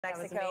That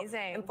was Mexico.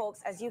 amazing. And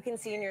folks, as you can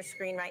see in your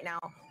screen right now,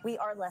 we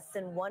are less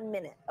than 1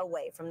 minute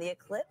away from the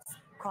eclipse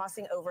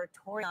crossing over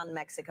Torreon,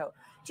 Mexico.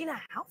 Gina,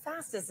 how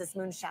fast is this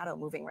moon shadow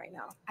moving right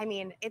now? I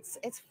mean, it's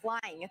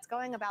flying. It's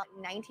going about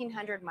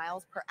 1,900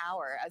 miles per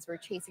hour as we're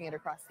chasing it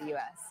across the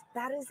U.S.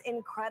 That is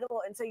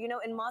incredible. And so, you know,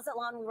 in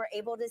Mazatlan, we were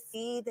able to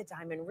see the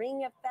diamond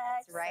ring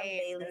effect. That's right.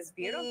 It was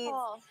beautiful.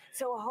 Beads.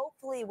 So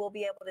hopefully we'll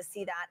be able to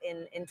see that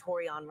in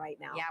Torreon right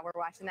now. Yeah, we're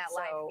watching that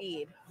live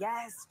feed.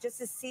 Yes, just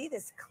to see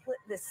this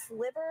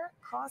sliver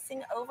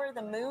crossing over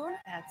the moon.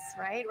 That's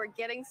right. We're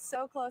getting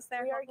so close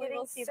there. Hopefully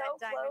we'll see that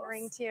diamond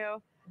ring too.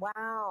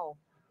 Wow.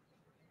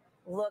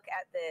 Look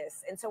at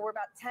this. And so we're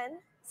about 10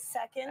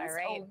 seconds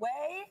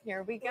away.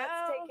 Here we go.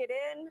 Let's take it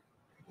in.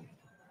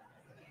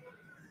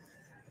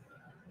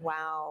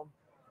 Wow.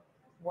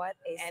 What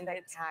a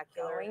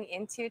spectacular. Going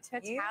into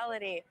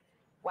totality.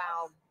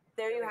 Wow.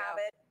 There you have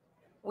it.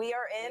 We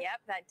are in.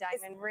 Yep, that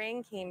diamond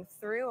ring came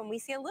through, and we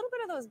see a little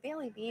bit of those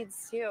Bailey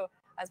beads too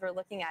as we're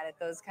looking at it.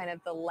 Those kind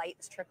of the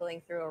lights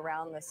trickling through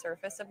around the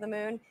surface of the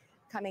moon,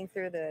 coming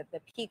through the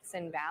peaks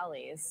and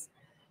valleys.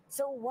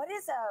 So what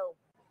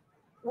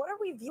are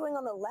we viewing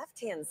on the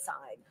left-hand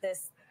side?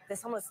 This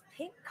almost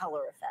pink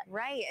color effect.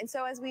 Right. And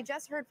so as we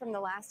just heard from the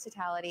last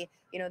totality,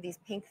 you know, these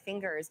pink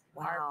fingers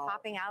are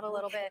popping out a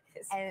little bit.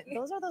 And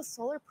those are those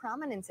solar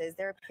prominences.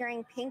 They're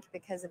appearing pink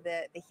because of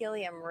the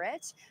helium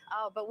rich.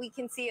 But we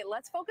can see it.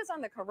 Let's focus on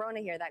the corona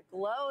here, that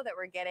glow that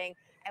we're getting.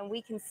 And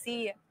we can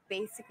see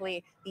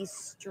basically these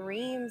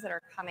streams that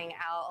are coming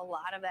out, a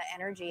lot of that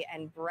energy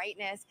and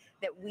brightness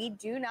that we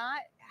do not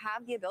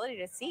have the ability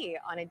to see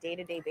on a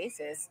day-to-day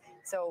basis.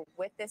 So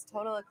with this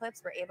total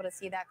eclipse, we're able to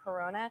see that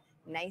corona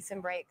nice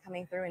and bright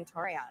coming through in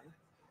Torreon.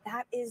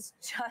 That is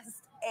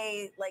just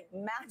a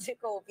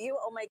magical view.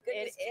 Oh my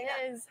goodness. It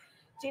is.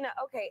 Gina,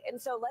 okay,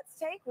 and so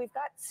we've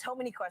got so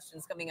many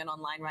questions coming in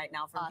online right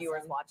now from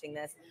viewers watching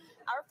this.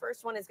 Our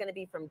first one is going to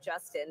be from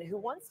Justin, who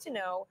wants to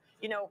know,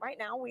 you know, right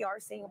now we are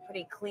seeing a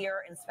pretty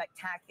clear and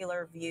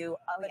spectacular view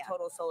of a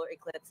total solar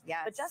eclipse.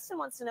 Yes. But Justin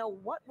wants to know,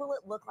 what will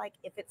it look like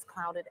if it's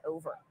clouded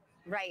over?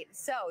 Right.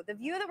 So the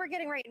view that we're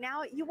getting right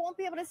now, you won't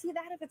be able to see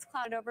that if it's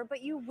clouded over,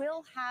 but you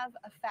will have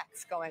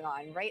effects going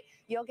on, right?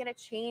 You'll get a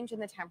change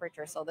in the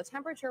temperature. So the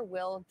temperature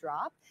will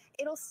drop.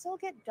 It'll still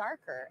get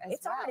darker as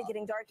It's already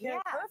getting dark here in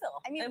Kerrville.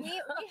 I mean, we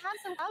have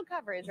some cloud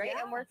coverage, right?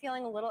 And we're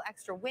feeling a little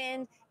extra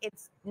wind.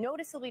 It's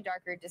noticeably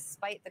darker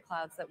despite the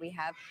clouds that we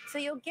have. So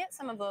you'll get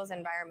some of those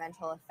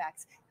environmental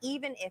effects,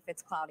 even if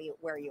it's cloudy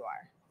where you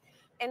are.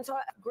 And so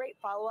a great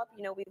follow-up,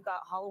 you know, we've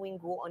got Halloween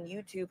Ghoul on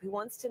YouTube who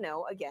wants to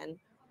know, again,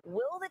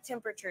 will the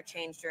temperature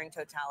change during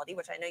totality?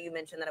 Which I know you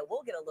mentioned that it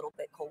will get a little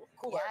bit cooler.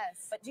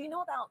 Yes. But do you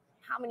know about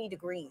how many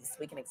degrees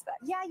we can expect?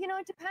 Yeah, you know,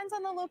 it depends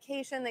on the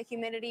location, the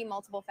humidity,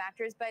 multiple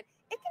factors, but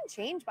it can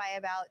change by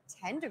about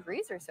 10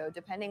 degrees or so,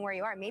 depending where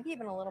you are, maybe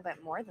even a little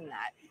bit more than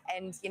that.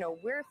 And, you know,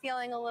 we're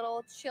feeling a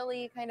little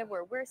chilly kind of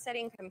where we're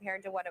sitting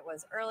compared to what it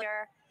was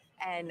earlier.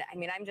 And I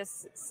mean, I'm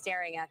just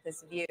staring at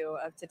this view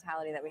of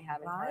totality that we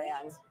have in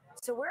Torreon.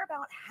 So we're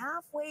about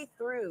halfway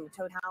through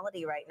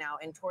totality right now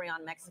in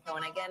Torreon, Mexico.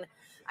 And again,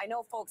 I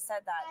know folks said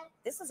that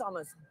this is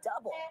almost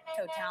double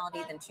totality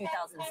than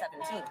 2017,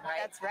 right?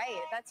 That's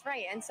right. That's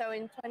right. And so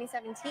in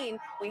 2017,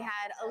 we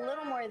had a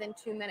little more than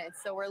 2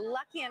 minutes. So we're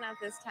lucky enough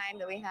this time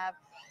that we have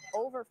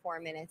over 4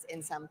 minutes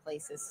in some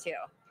places too.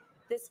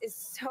 This is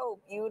so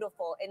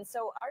beautiful. And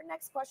so our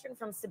next question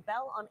from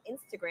Sibel on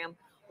Instagram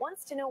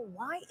wants to know,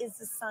 why is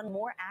the sun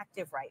more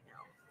active right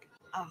now?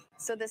 Oh,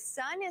 so the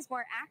sun is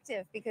more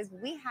active because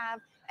we have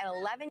an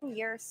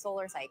 11-year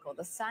solar cycle.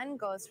 The sun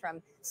goes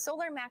from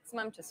solar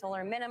maximum to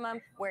solar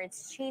minimum, where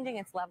it's changing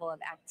its level of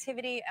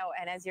activity. Oh,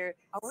 and as you're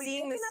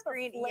seeing the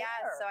screen,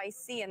 so I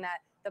see in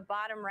that the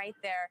bottom right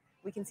there,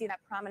 we can see that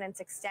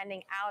prominence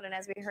extending out. And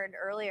as we heard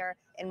earlier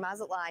in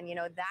Mazatlan, you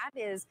know, that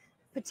is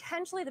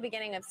potentially the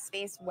beginning of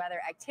space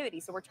weather activity.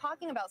 So we're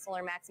talking about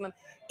solar maximum.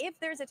 If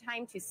there's a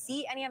time to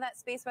see any of that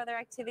space weather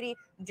activity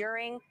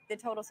during the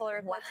total solar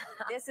eclipse,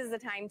 this is the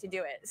time to do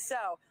it.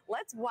 So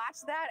let's watch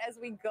that as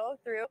we go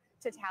through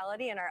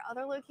totality in our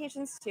other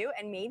locations too,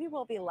 and maybe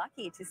we'll be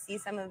lucky to see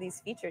some of these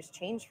features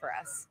change for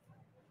us.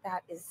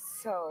 That is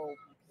so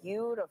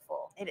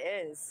beautiful. It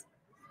is.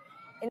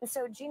 And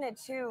so Gina,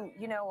 too,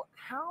 you know,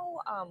 how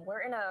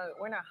we're in a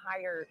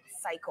higher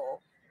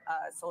cycle,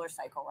 solar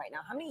cycle right now.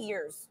 How many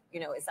years, you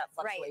know, is that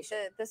fluctuation?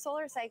 Right. The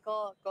solar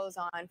cycle goes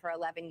on for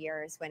 11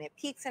 years when it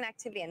peaks in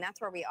activity, and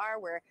that's where we are.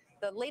 Where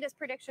the latest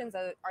predictions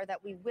are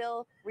that we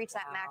will reach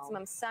that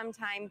maximum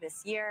sometime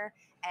this year,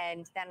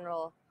 and then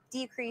it'll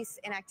decrease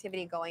in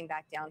activity going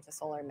back down to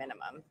solar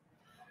minimum.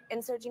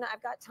 And so, Gina,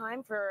 I've got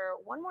time for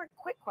one more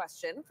quick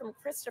question from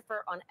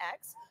Christopher on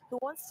X, who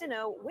wants to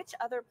know which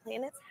other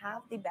planets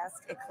have the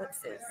best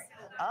eclipses.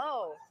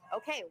 Oh,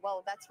 okay.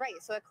 Well, that's right.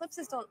 So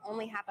eclipses don't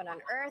only happen on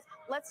Earth.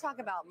 Let's talk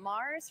about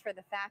Mars for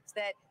the fact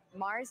that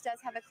Mars does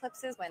have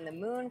eclipses when the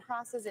moon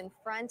crosses in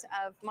front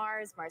of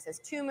Mars. Mars has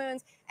 2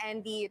 moons,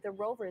 and the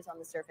rovers on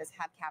the surface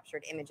have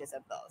captured images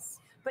of those.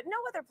 But no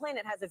other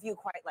planet has a view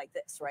quite like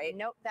this, right?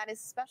 Nope, that is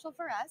special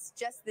for us.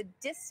 Just the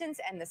distance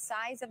and the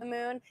size of the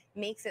moon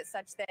makes it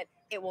such that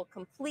it will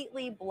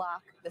completely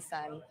block the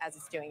sun as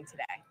it's doing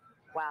today.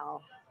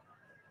 Wow.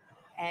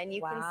 And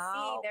you can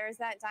see there's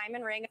that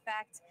diamond ring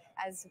effect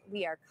as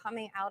we are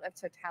coming out of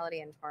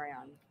totality in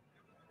Taurion.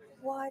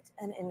 What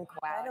an incredible!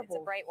 Wow, it's a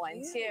bright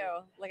one too.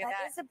 Look at that.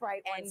 That is a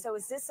bright one. So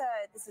is this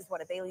what,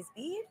 a Bailey's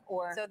bead,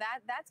 or? So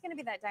that's going to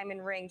be that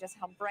diamond ring. Just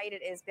how bright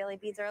it is. Bailey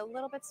beads are a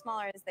little bit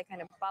smaller as they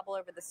kind of bubble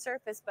over the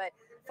surface, but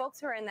folks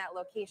who are in that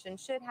location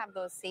should have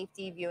those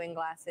safety viewing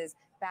glasses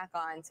back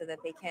on so that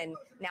they can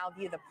now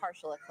view the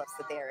partial eclipse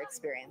that they are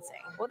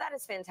experiencing. Well, that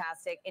is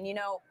fantastic. And you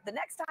know, the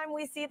next time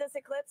we see this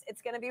eclipse,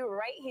 it's going to be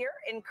right here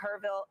in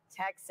Kerrville,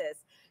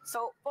 Texas.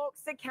 So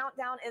folks, the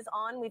countdown is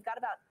on. We've got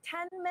about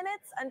 10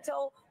 minutes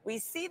until we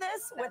see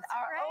this with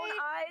our own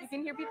eyes. You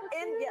can hear people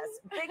Yes,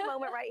 big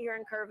moment right here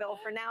in Kerrville.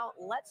 For now,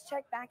 let's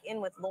check back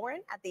in with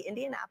Lauren at the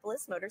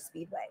Indianapolis Motor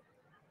Speedway.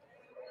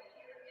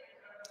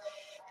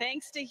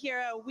 Thanks,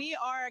 Tahira. We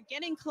are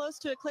getting close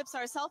to eclipse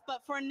ourselves,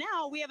 but for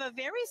now, we have a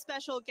very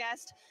special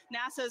guest,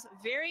 NASA's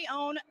very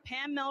own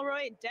Pam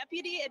Melroy,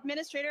 Deputy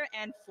Administrator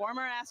and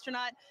former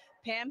astronaut.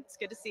 Pam, it's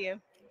good to see you.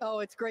 Oh,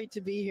 it's great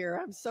to be here.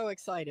 I'm so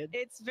excited.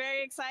 It's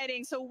very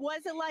exciting. So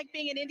what's it like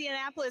being in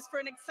Indianapolis for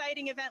an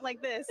exciting event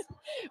like this?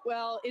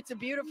 Well, it's a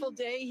beautiful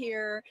day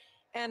here.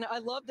 And I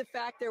love the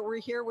fact that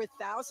we're here with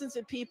thousands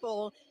of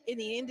people in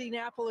the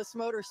Indianapolis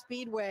Motor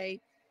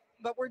Speedway,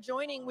 but we're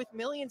joining with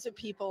millions of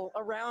people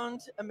around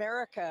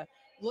America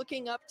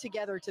looking up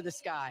together to the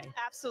sky.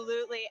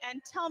 Absolutely.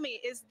 And tell me,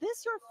 is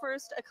this your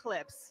first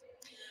eclipse?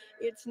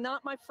 It's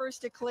not my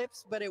first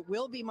eclipse, but it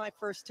will be my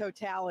first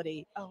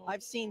totality. Oh.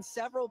 I've seen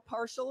several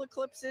partial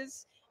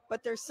eclipses,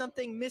 but there's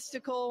something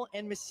mystical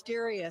and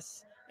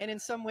mysterious and in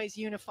some ways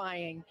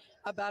unifying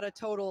about a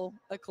total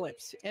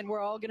eclipse. And we're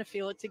all going to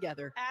feel it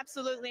together.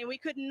 Absolutely. We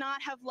could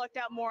not have lucked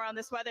out more on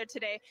this weather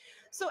today.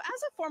 So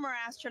as a former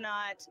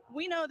astronaut,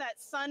 we know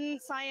that sun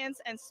science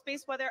and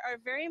space weather are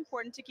very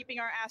important to keeping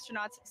our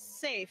astronauts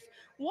safe.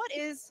 What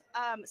is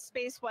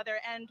space weather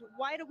and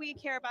why do we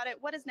care about it?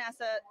 What is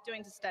NASA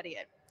doing to study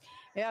it?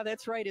 Yeah,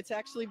 that's right. It's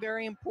actually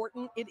very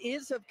important. It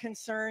is of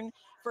concern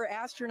for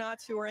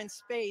astronauts who are in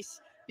space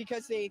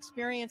because they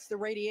experience the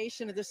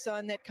radiation of the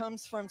sun that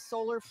comes from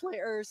solar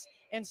flares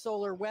and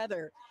solar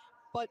weather.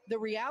 But the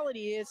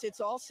reality is it's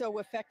also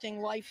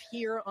affecting life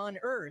here on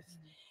Earth.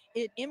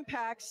 It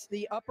impacts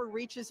the upper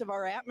reaches of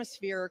our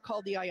atmosphere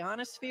called the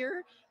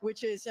ionosphere,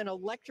 which is an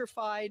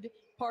electrified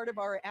part of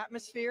our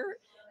atmosphere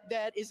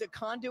that is a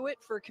conduit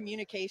for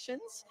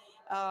communications.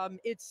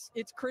 It's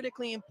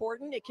critically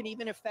important. It can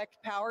even affect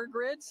power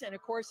grids. And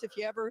of course, if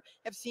you ever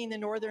have seen the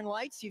Northern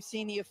Lights, you've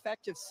seen the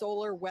effect of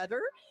solar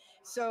weather.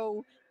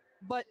 So,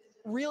 but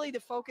really the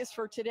focus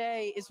for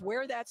today is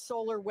where that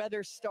solar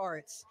weather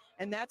starts.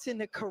 And that's in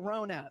the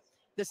corona,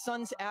 the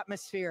sun's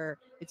atmosphere.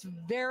 It's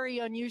very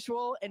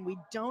unusual and we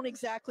don't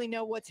exactly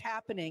know what's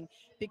happening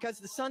because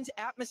the sun's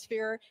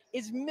atmosphere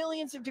is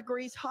millions of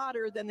degrees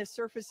hotter than the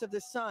surface of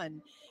the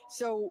sun.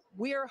 So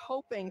we are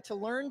hoping to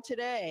learn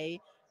today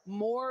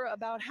more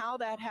about how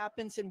that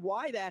happens and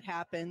why that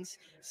happens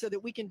so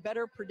that we can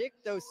better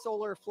predict those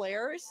solar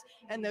flares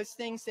and those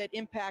things that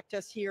impact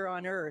us here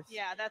on Earth.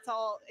 Yeah, that's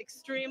all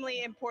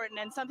extremely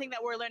important and something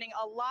that we're learning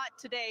a lot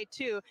today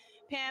too.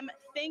 Pam,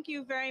 thank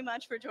you very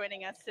much for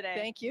joining us today.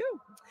 Thank you.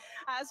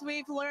 As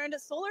we've learned,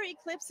 solar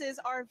eclipses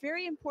are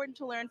very important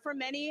to learn for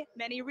many,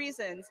 many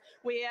reasons.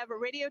 We have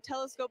radio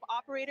telescope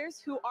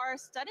operators who are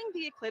studying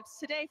the eclipse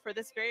today for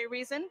this very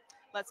reason.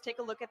 Let's take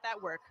a look at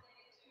that work.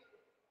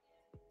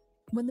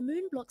 When the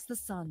moon blocks the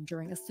sun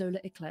during a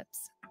solar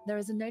eclipse, there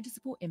is a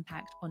noticeable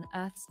impact on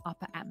Earth's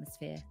upper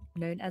atmosphere,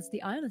 known as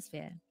the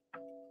ionosphere.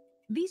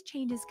 These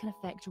changes can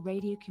affect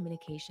radio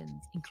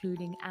communications,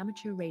 including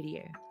amateur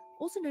radio,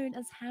 also known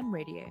as ham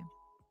radio.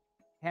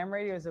 Ham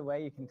radio is a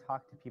way you can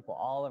talk to people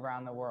all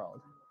around the world.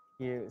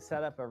 You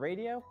set up a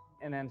radio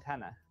and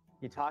antenna.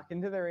 You talk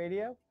into the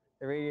radio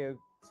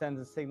sends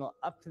a signal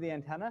up to the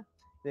antenna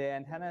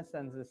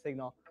sends a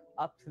signal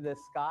up to the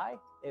sky.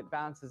 It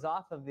bounces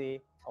off of the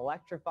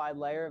electrified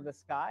layer of the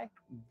sky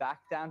back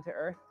down to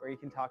Earth where you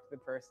can talk to the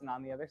person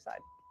on the other side.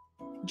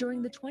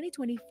 During the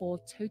 2024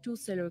 total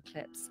solar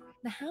eclipse,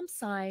 the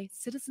Ham-Sci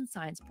Citizen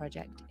Science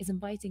Project is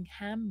inviting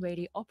ham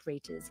radio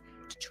operators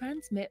to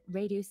transmit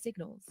radio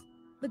signals.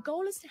 The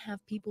goal is to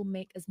have people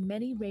make as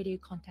many radio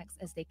contacts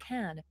as they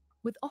can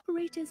with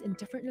operators in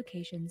different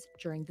locations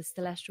during the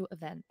celestial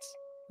event.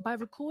 By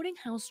recording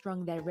how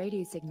strong their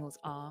radio signals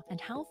are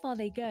and how far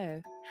they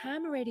go,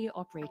 ham radio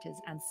operators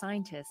and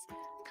scientists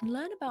can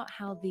learn about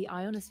how the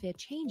ionosphere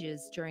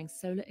changes during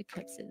solar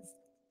eclipses.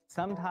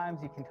 Sometimes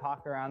you can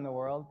talk around the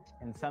world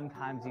and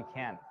sometimes you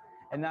can't.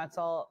 And that's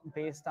all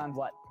based on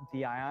what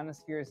the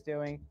ionosphere is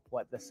doing,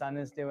 what the sun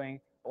is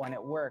doing. When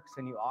it works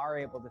and you are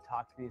able to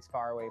talk to these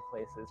faraway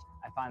places,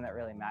 I find that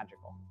really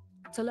magical.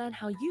 To learn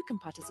how you can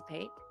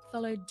participate,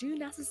 Follow Do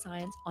NASA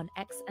Science on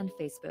X and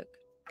Facebook.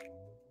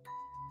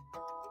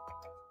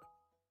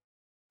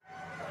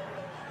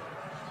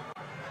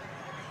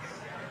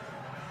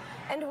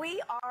 And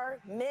we are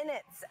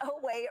minutes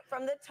away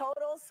from the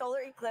total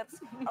solar eclipse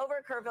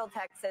over Kerrville,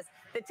 Texas.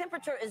 The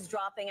temperature is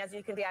dropping. As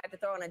you can see, I have to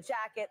throw on a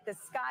jacket. The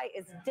sky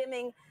is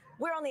dimming.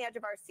 We're on the edge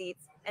of our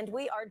seats, and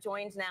we are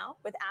joined now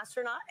with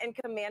astronaut and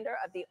commander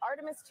of the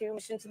Artemis II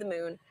mission to the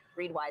moon,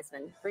 Reed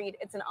Wiseman. Reed,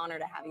 it's an honor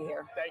to have you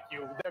here. Thank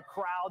you. The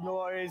crowd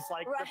noise,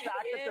 like the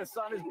fact that the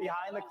sun is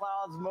behind the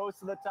clouds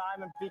most of the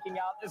time and peeking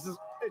out, it's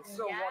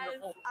so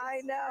wonderful.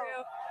 I know.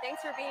 True. Thanks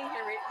for being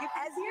here, Reed.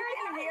 As you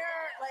can hear,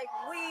 like,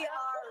 we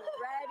are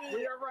ready.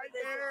 We are right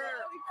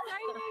there.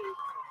 Exciting.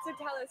 So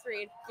tell us,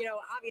 Reed,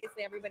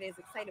 obviously everybody is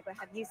excited, but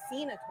have you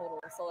seen a total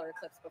solar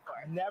eclipse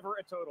before?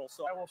 Never a total.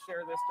 So I will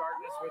share this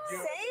darkness with you.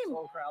 Same. This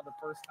whole crowd the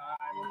first time.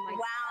 Oh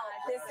Wow,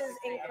 this is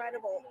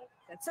incredible.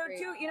 That's So, great.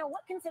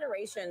 what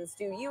considerations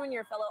do you and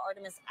your fellow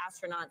Artemis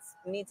astronauts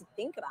need to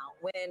think about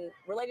when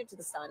related to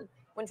the sun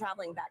when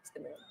traveling back to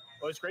the moon?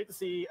 Well, it's great to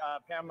see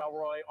Pam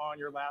Melroy on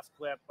your last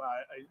clip,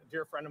 a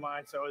dear friend of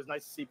mine. So it was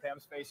nice to see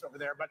Pam's face over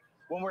there. But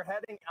when we're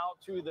heading out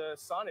to the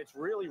sun, it's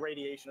really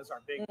radiation is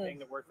our big thing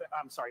that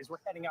as we're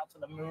heading out to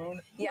the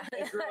moon. Yeah,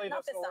 It's really the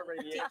not the solar sun.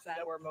 radiation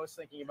that we're most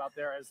thinking about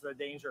there as the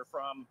danger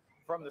from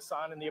the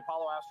sun. And the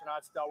Apollo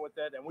astronauts dealt with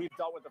it, and we've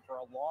dealt with it for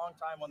a long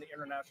time on the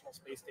International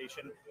Space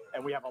Station.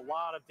 And we have a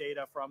lot of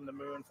data from the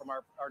moon, from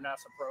our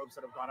NASA probes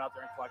that have gone out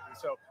there and collected.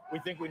 So we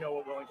think we know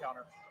what we'll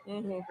encounter.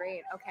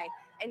 Great. Okay.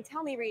 And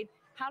tell me, Reed,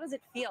 how does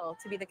it feel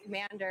to be the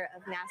commander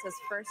of NASA's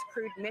first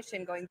crewed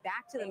mission going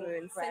back to the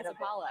moon since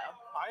Apollo?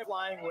 I'm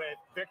flying with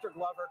Victor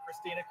Glover,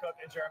 Christina Cook,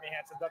 and Jeremy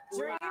Hansen. The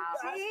Dream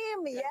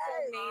team, yes.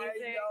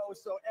 I know.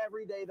 So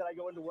every day that I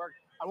go into work,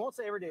 I won't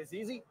say every day is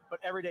easy, but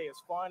every day is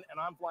fun. And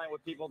I'm flying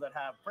with people that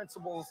have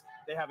principles,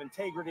 they have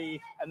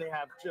integrity, and they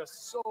have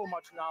just so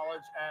much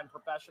knowledge and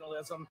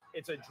professionalism.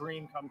 It's a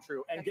dream come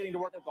true. And getting to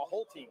work with the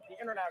whole team, the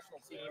international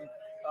team,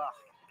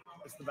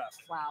 it's the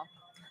best. Wow.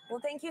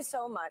 Well, thank you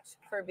so much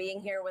for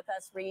being here with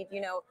us, Reed.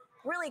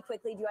 Really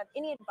quickly, do you have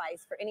any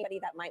advice for anybody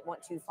that might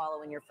want to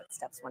follow in your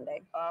footsteps one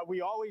day? We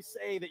always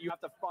say that you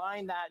have to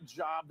find that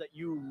job that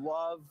you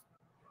love,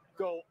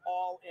 go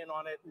all in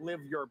on it,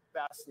 live your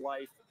best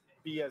life,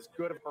 be as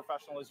good a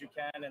professional as you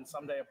can, and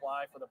someday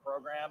apply for the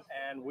program.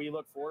 And we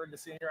look forward to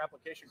seeing your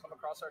application come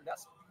across our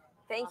desk.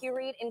 Thank you,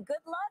 Reed, and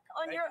good luck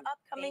on your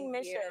upcoming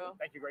mission.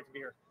 Thank you. Great to be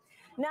here.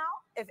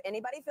 Now, if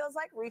anybody feels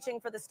like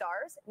reaching for the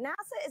stars,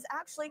 NASA is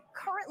actually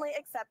currently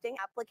accepting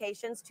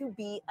applications to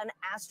be an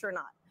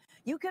astronaut.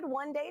 You could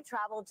one day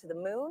travel to the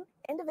moon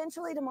and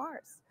eventually to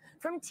Mars.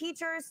 From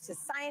teachers to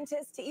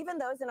scientists to even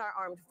those in our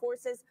armed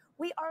forces,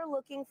 we are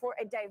looking for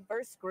a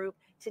diverse group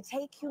to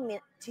take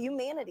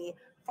humanity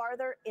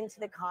farther into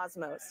the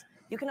cosmos.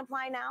 You can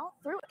apply now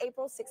through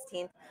April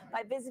 16th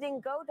by visiting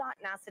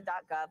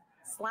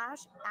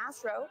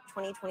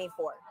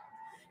go.nasa.gov/astro2024.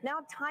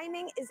 Now,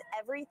 timing is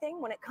everything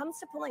when it comes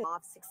to pulling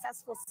off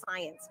successful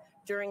science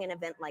during an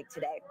event like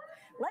today.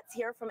 Let's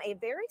hear from a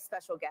very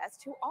special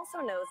guest who also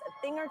knows a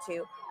thing or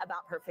two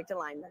about perfect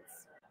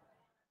alignments.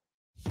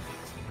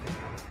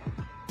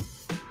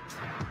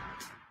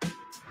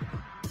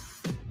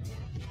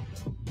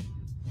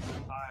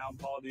 Hi, I'm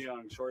Paul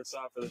DeYoung,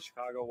 shortstop for the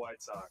Chicago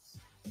White Sox.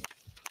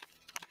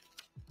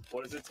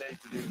 What does it take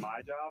to do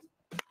my job?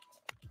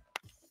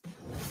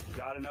 You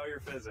gotta know your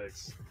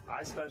physics.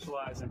 I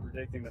specialize in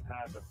predicting the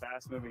path of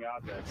fast-moving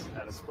objects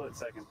at a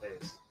split-second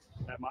pace.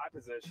 At my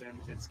position,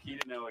 it's key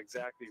to know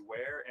exactly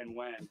where and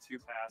when two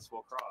paths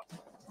will cross.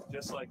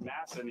 Just like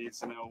NASA needs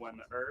to know when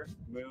the Earth,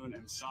 Moon,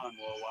 and Sun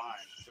will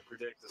align to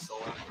predict the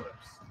solar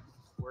eclipse.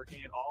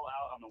 Working it all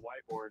out on the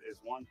whiteboard is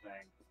one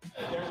thing.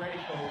 They're ready,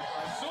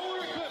 folks.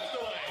 Solar eclipse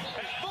delay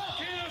at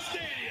Volcano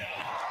Stadium.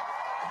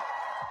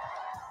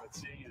 But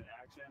seeing it in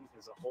action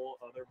is a whole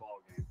other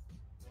ballgame.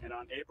 And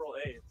on April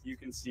 8th, you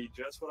can see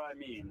just what I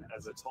mean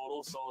as a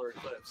total solar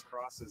eclipse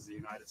crosses the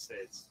United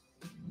States.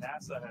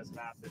 NASA has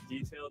mapped the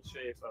detailed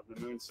shape of the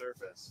moon's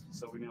surface,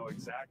 so we know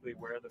exactly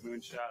where the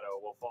moon's shadow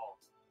will fall.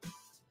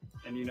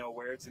 And you know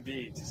where to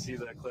be to see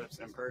the eclipse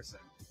in person,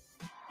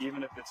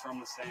 even if it's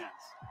from the stands.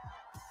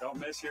 Don't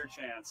miss your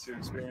chance to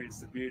experience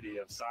the beauty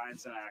of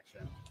science in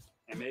action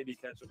and maybe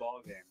catch a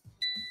ball game.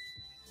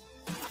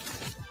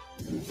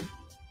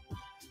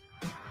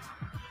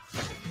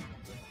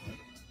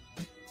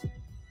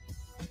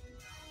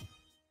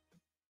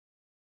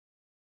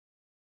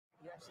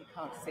 You actually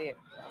can't see it.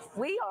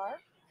 We are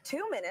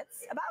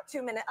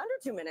under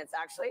 2 minutes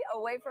actually,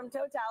 away from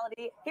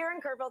totality here in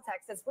Kerrville,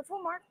 Texas, which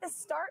will mark the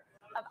start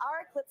of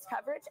our eclipse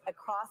coverage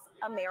across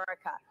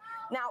America.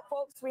 Now,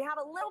 folks, we have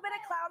a little bit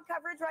of cloud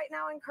coverage right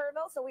now in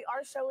Kerrville, so we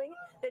are showing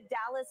the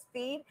Dallas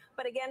feed.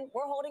 But again,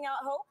 we're holding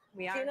out hope.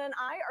 We are. Gina and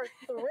I are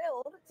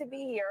thrilled to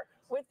be here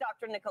with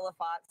Dr. Nicola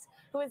Fox,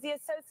 who is the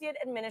Associate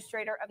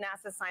Administrator of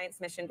NASA's Science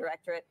Mission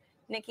Directorate.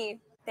 Nikki,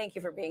 thank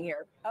you for being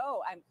here.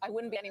 Oh, I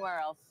wouldn't be anywhere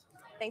else.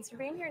 Thanks for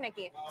being here,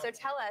 Nikki. So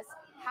tell us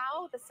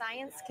how the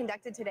science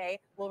conducted today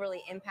will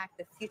really impact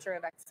the future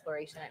of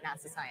exploration at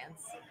NASA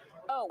Science.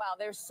 Oh, wow.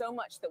 There's so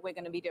much that we're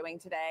going to be doing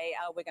today.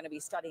 We're going to be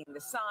studying the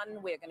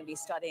sun. We're going to be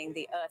studying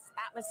the Earth's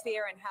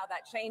atmosphere and how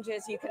that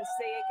changes. You can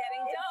see it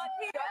getting dark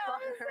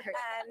here.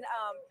 And,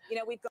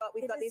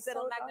 we've got these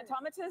little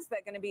magnetometers.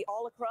 They're going to be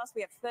all across.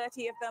 We have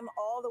 30 of them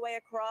all the way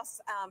across.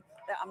 I'm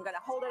going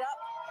to hold it up.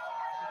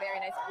 Very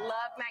nice.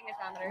 Love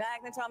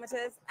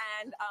magnetometers.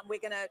 And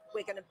we're gonna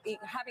be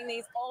having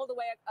these all the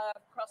way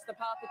across the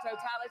path of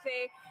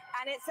totality.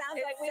 And it sounds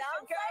like we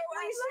should go.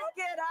 We should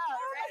get up.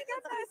 Right?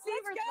 Let's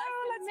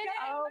go.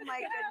 Oh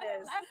my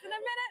goodness. Less than a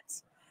minute.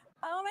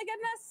 Oh my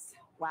goodness.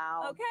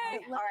 Wow.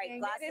 Okay. All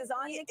right. Glasses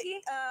on,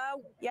 Nikki.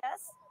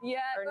 Yes. Yeah.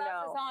 Or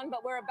Glasses no? on,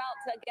 but we're about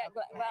to get.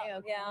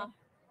 Okay. Yeah.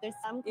 There's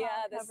some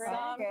there's some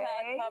cloud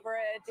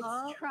coverage.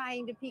 It's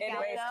trying to peek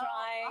out.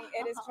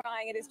 It is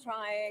trying. It is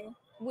trying.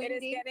 Windy,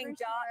 it is getting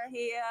dark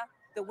here.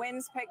 The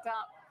wind's picked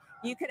up.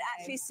 You could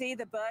actually see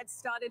the birds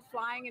started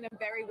flying in a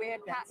very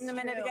weird pattern a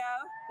minute ago.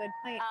 Good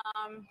point.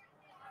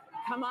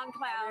 Come on,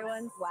 clouds.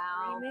 Everyone's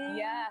wow. screaming.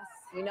 Yes.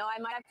 You know, I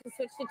might have to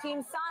switch to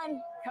Team Sun.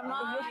 Come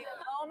on.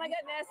 Oh my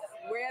goodness.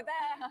 We're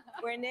there.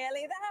 We're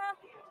nearly there.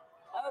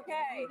 Okay.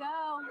 There we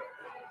go.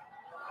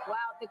 Wow,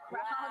 the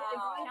crowd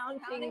is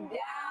counting down.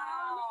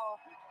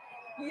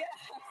 Yes.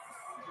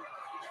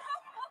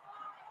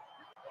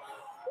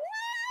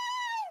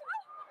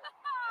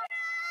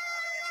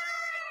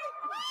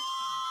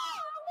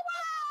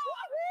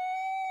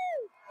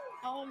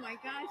 Oh my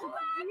gosh, it's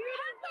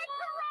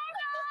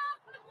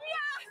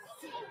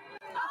Yes!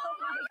 Oh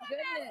my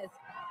goodness.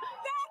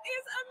 That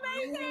is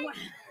amazing.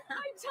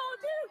 I told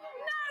you.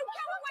 No,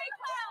 go away,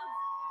 clouds.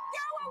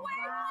 Go away,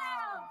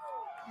 clouds.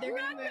 They're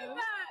Look gonna at move.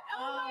 that.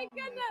 Oh my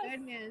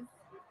goodness.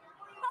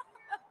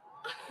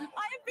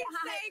 I have been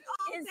saying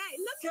all day.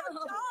 Look how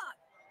dark.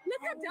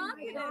 Look how dark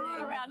it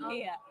is around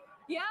here.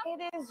 Yeah.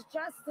 It is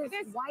just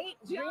this white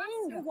Just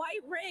a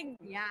white ring.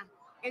 Yeah.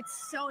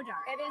 It's so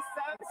dark. It is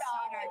so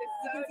dark. It is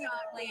so You can see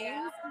dark. the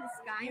planes in the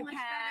sky You much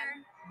can.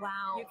 better.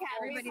 Wow. You can.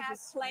 Everybody's We have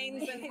just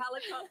planes and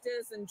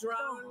helicopters and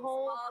drones. The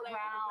whole all over the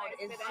crowd place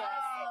is today.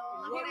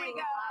 just Look looking at the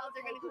that. clouds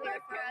are going to clear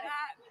for us.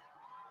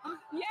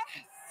 Yes.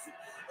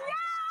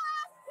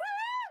 Yes.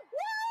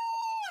 Woo!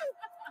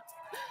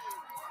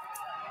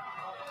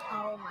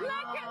 Oh my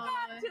Look at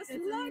that. Just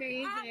It's look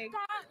amazing. at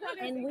that. That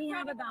is And we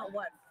have incredible.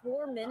 about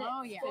 4 minutes?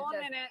 Oh, yeah. 4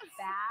 minutes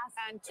fast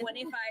and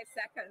 25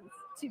 seconds.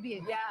 to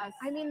be. Yes.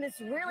 I mean, this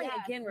really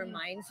Yes. again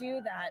reminds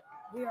you that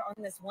we are on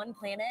this one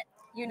planet,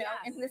 Yes.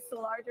 in this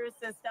larger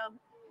system.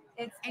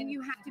 And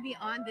you have to be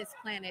on this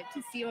planet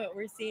to see what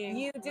we're seeing.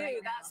 You do. right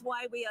now. That's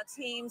why we are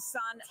Team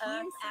Sun, Team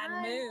Earth, Sun.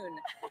 and Moon.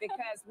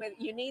 Because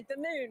you need the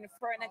moon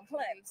for an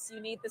eclipse.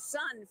 You need the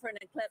sun for an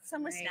eclipse.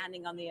 And we're Right.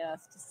 standing on the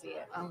Earth to see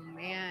it. Oh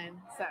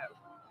man. So,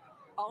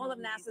 all of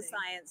NASA Amazing.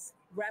 science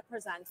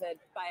represented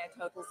by a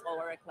total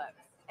solar eclipse.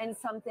 And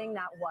something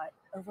that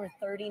over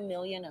 30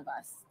 million of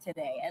us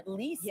today, at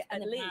least Yeah,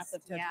 in at the path least.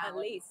 of totality, At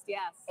least,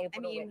 yes. able I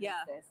mean, to witness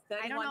yeah. this.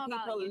 31 know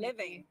about people you,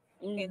 living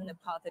in the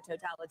path of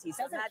totality.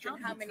 So Doesn't imagine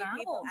count how the many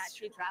people travels.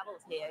 actually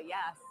traveled here.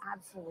 Yes.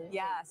 Absolutely.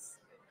 Yes.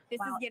 This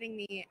Wow. is getting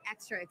me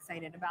extra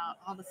excited about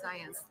all the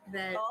science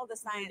that All the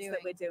science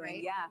that we're doing.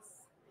 right?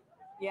 Yes.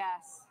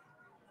 Yes.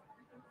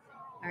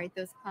 All right,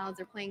 those clouds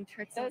are playing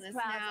tricks Those on us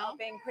clouds now. are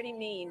being pretty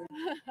mean.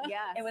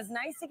 Yes. It was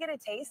nice to get a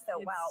taste, though.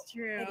 It's Wow,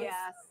 true. It is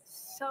Yes.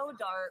 so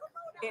dark.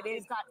 It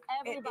is. We've got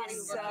everybody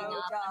is looking so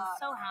up. dark. I'm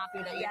so happy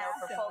that Yes.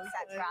 for folks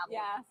that travel,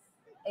 Yes.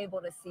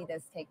 able to see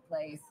this take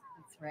place.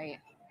 That's right.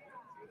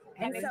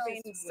 And And it's so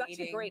been such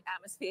a great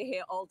atmosphere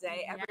here all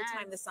day. Every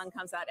time the sun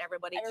comes out,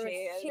 everybody everyone's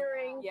cheers.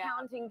 cheering, Yeah.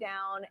 counting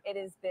down. It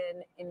has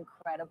been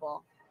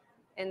incredible.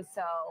 And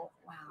so,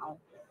 wow,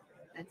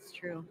 that's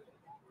true.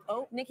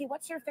 Oh, Nikki,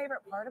 what's your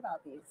favorite part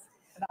about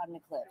an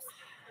eclipse?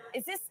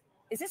 Is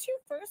this your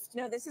first?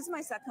 No, this is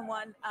my second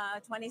one.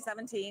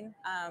 2017.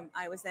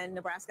 I was in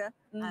Nebraska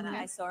and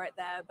I saw it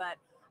there. But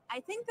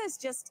I think there's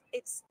just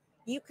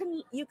you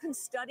can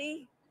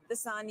study the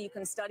sun, you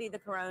can study the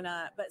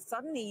corona, but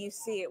suddenly you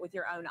see it with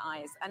your own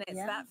eyes, and it's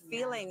that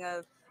feeling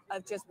of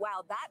just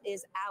wow, that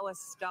is our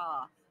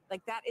star.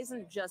 Like that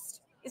isn't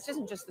just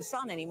the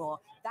sun anymore.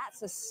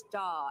 That's a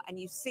star, and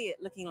you see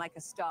it looking like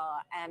a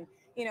star. And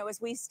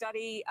as we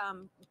study.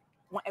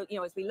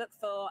 As we look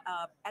for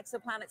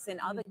exoplanets in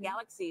other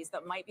galaxies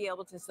that might be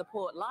able to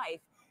support life,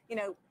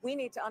 we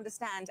need to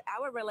understand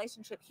our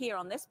relationship here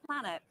on this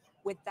planet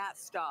with that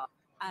star.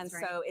 And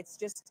That's right. so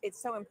it's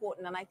so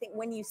important. And I think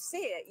when you see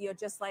it, you're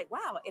just like,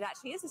 wow, it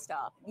actually is a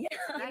star.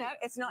 Yeah.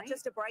 It's not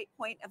just a bright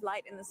point of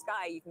light in the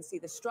sky. You can see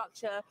the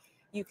structure.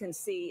 You can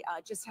see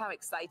just how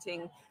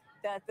exciting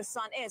the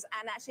sun is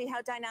and actually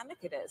how dynamic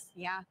it is.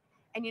 Yeah.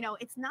 And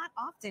it's not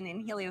often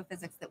in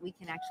heliophysics that we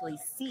can actually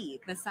see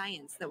the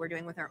science that we're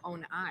doing with our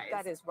own eyes.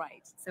 That is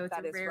right. So it's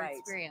that a is rare right.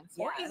 experience.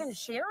 Yes. Or even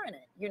share in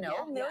it, Yeah.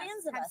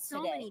 millions of Have us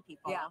so many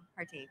people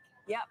partake.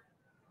 Yep.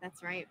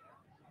 That's right.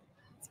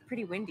 It's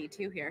pretty windy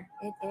too here.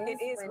 It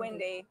is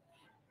windy.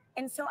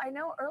 And so I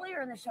know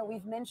earlier in the show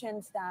we've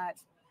mentioned that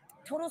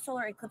total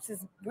solar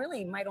eclipses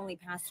really might only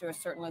pass through a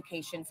certain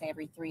location, say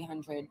every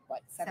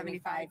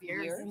 375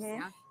 years. Mhm.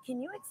 Yeah.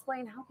 Can you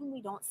explain how come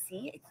we don't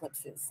see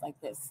eclipses like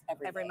this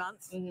every day?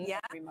 month. Mhm, Yeah.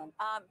 every month.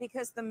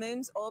 Because the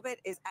moon's orbit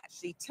is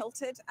actually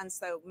tilted, and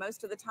so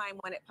most of the time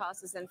when it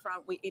passes in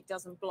front, it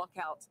doesn't block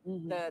out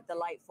the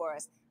light for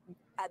us.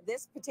 At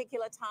this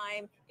particular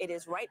time, it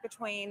is right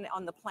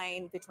on the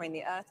plane between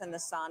the Earth and the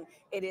Sun.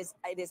 It is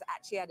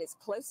actually at its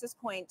closest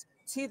point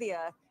to the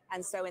Earth,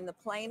 and so in the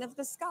plane of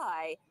the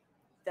sky,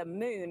 the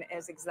moon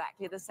is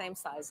exactly the same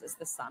size as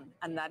the sun,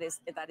 and that is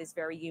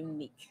very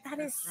unique. That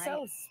is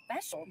so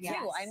special too.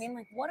 Yes. I mean,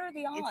 like, what are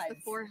the odds? It's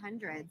the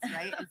 400s,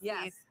 right? It's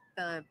Yes.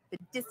 The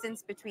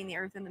distance between the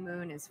Earth and the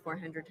Moon is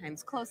 400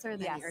 times closer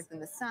than the Earth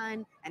and the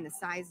Sun, and the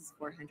size is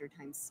 400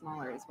 times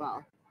smaller as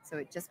well. So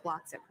it just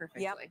blocks it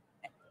perfectly. Yep.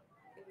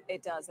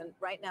 It does, and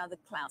right now the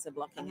clouds are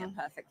blocking it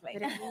perfectly.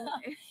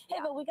 Hey,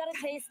 but we got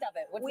a taste of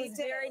it, which was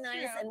very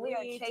nice, and we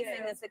are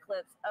chasing this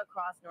eclipse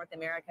across North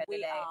America today.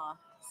 We are.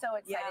 So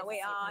excited. Yeah,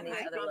 we are. I I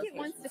think it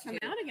wants to come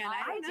out again.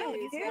 I don't know.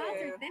 These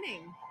clouds are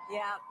thinning.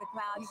 Yeah, the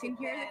clouds. You can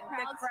hear the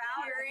crowd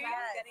cheering.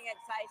 Getting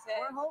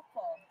excited. We're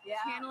hopeful. Yeah.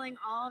 Channeling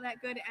all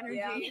that good energy.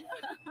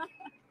 Yeah.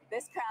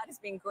 This crowd has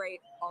been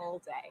great all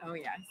day. Oh,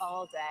 yes.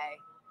 All day.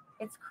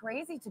 It's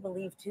crazy to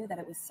believe too that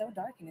it was so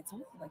dark and it's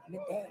only like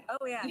midday.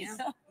 Oh, yes.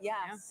 Yeah.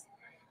 Yes.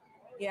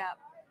 Yeah.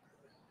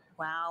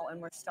 Wow,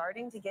 and we're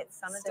starting to get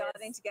some of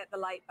Starting to get the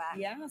light back.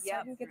 Yeah,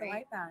 starting to get the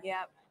light back.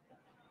 Yep.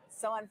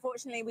 So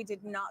unfortunately, we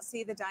did not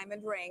see the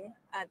diamond ring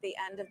at the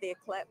end of the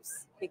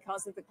eclipse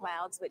because of the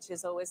clouds, which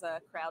is always a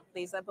crowd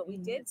pleaser. But we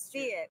did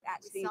see it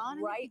actually saw it in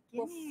the right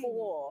beginning.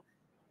 before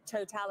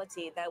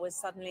totality. There was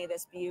suddenly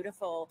this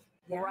beautiful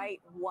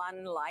bright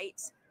one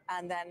light,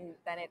 and then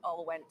it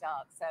all went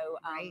dark. So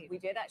we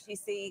did actually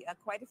see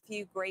quite a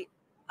few great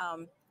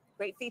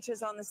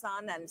features on the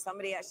sun, and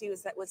somebody actually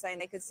was saying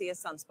they could see a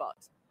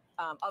sunspot.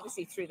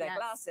 Obviously through their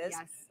glasses,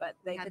 but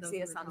they could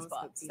see a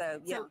sunspot.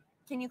 So yeah. So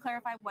can you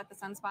clarify what the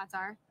sunspots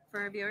are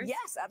for our viewers?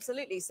 Yes,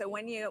 absolutely. So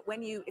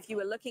if you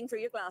were looking through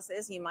your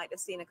glasses, you might have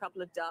seen a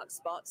couple of dark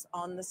spots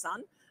on the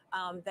sun.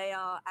 They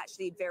are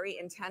actually very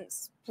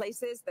intense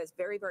places. There's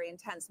very, very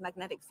intense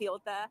magnetic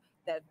field there.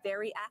 They're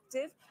very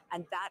active,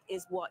 and that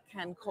is what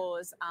can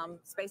cause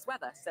space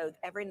weather. So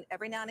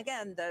every now and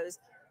again, those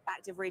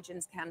active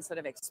regions can sort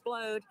of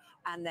explode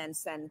and then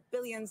send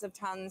billions of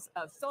tons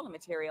of solar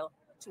material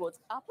towards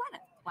our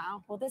planet.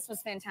 Wow. Well, this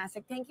was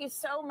fantastic. Thank you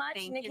so much,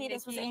 Thank Nikki. you,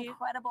 This was Nikki.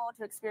 incredible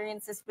to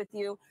experience this with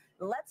you.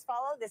 Let's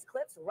follow this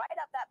eclipse right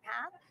up that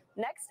path.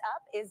 Next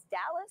up is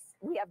Dallas.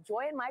 We have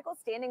Joy and Michael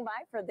standing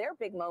by for their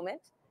big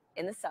moment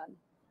in the sun.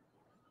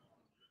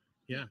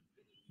 Yeah,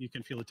 you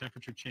can feel the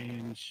temperature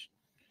change.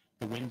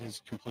 The wind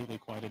has completely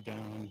quieted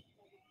down.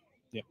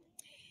 Yep.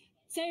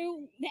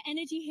 So the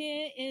energy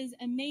here is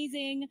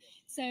amazing.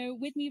 So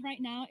with me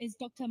right now is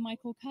Dr.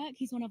 Michael Kirk.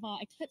 He's one of our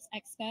eclipse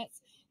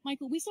experts.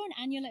 Michael, we saw an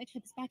annular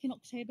eclipse back in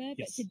October,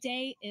 but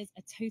today is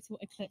a total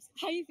eclipse.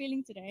 How are you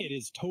feeling today? It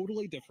is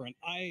totally different.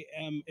 I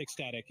am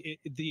ecstatic.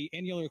 The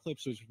annular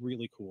eclipse was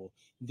really cool.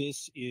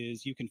 This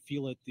is, you can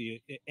feel it.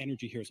 The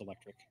energy here is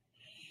electric.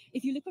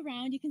 If you look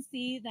around, you can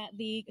see that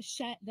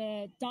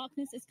the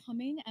darkness is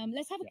coming.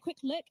 Let's have a quick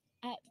look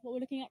at what we're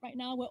looking at right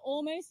now. We're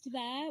almost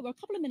there. We're a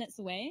couple of minutes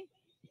away.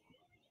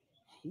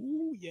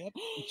 Ooh, yep.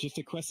 Just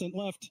a crescent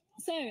left.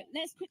 So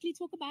let's quickly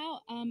talk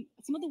about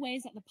some of the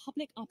ways that the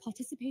public are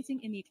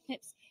participating in the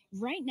eclipse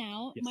right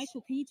now. Yes.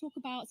 Michael, can you talk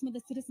about some of the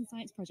citizen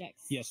science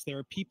projects? Yes, there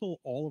are people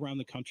all around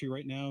the country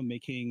right now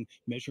making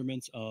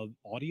measurements of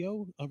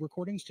audio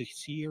recordings to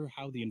see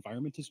how the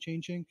environment is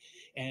changing.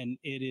 And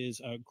it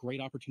is a great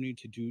opportunity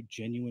to do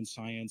genuine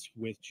science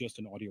with just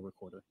an audio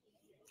recorder.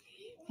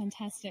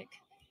 Fantastic.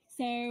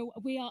 So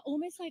we are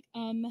almost like,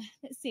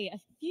 let's see, a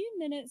few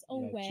minutes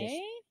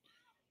away.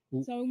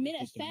 So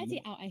minute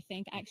 30 out, I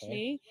think,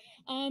 actually.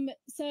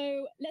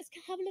 So let's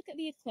have a look at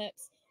the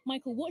eclipse.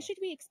 Michael, what should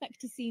we expect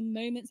to see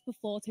moments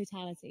before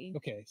totality?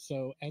 Okay,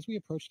 so as we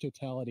approach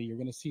totality, you're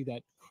going to see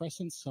that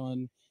crescent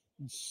sun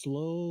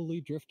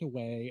slowly drift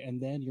away, and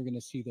then you're going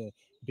to see the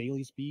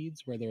Bailey's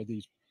beads, where there are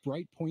these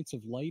bright points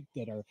of light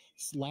that are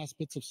last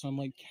bits of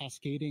sunlight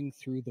cascading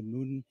through the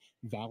moon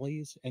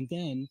valleys. And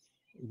then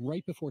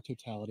right before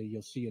totality,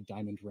 you'll see a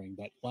diamond ring,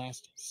 that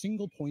last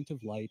single point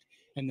of light,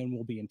 and then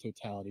we'll be in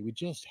totality. We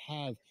just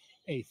have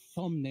a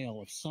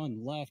thumbnail of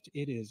sun left.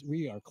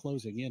 We are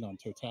closing in on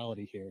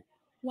totality here.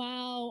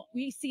 Wow,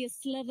 we see a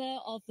sliver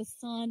of the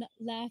sun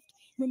left.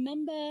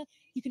 Remember,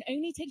 you can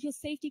only take your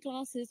safety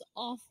glasses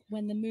off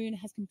when the moon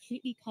has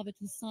completely covered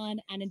the sun.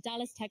 And in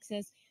Dallas,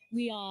 Texas,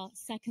 we are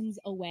seconds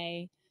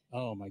away.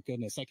 Oh my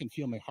goodness, I can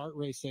feel my heart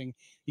racing.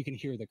 You can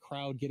hear the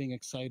crowd getting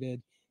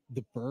excited.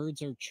 The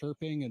birds are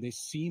chirping and they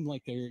seem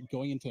like they're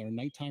going into their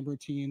nighttime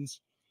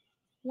routines.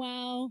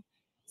 Wow.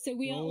 So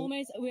we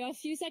are a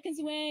few seconds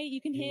away.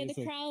 You can hear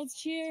the crowds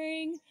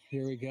cheering.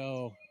 Here we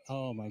go.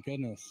 Oh my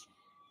goodness.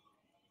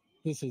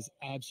 This is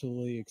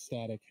absolutely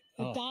ecstatic.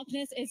 The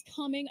darkness is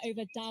coming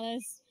over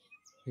Dallas.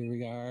 Here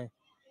we are.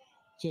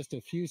 Just a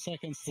few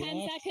seconds left.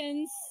 10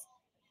 seconds.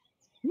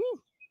 Woo!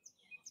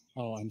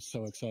 Oh, I'm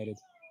so excited.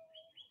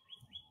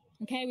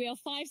 Okay, we are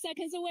 5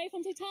 seconds away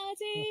from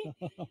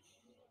totality.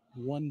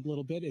 One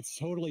little bit. It's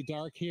totally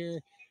dark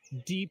here.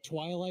 Deep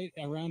twilight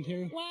around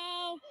here.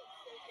 Wow.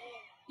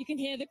 You can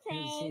hear the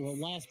crowd. So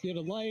the last bit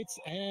of lights,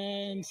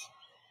 and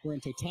we're in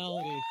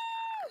totality.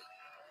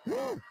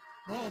 Oh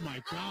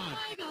my God. Oh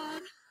my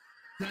God.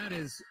 That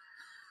is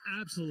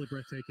absolutely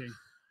breathtaking.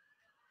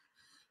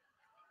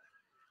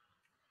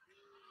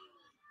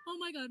 Oh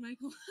my God,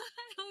 Michael.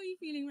 How are you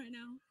feeling right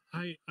now?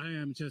 I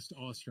am just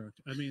awestruck.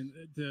 I mean,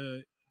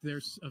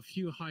 there's a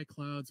few high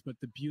clouds, but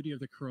the beauty of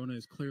the corona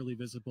is clearly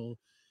visible.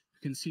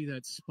 You can see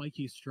that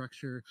spiky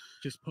structure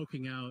just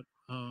poking out.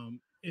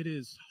 It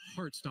is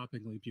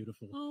heart-stoppingly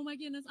beautiful. Oh my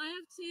goodness, I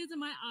have tears in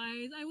my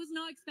eyes. I was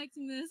not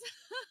expecting this.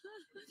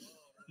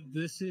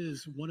 This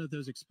is one of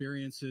those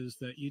experiences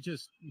that you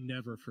just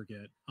never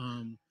forget.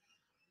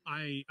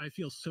 I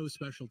feel so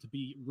special to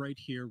be right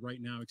here,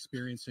 right now,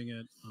 experiencing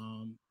it,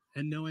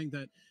 and knowing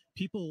that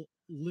people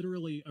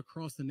literally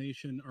across the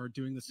nation are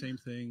doing the same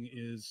thing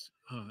is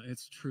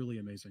it's truly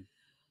amazing.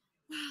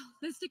 Wow,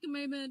 let's take a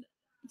moment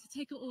to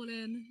take it all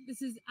in.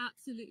 This is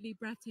absolutely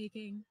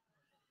breathtaking.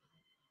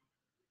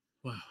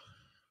 Wow.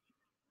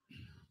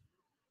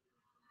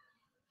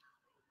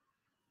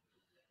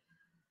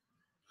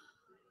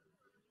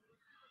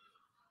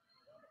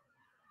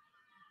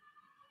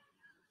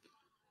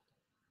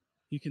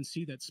 You can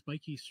see that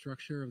spiky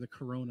structure of the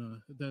corona.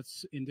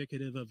 That's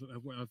indicative of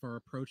our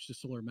approach to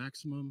solar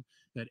maximum,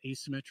 that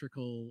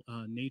asymmetrical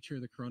nature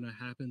of the corona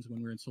happens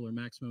when we're in solar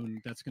maximum,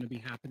 and that's going to be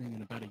happening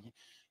in about a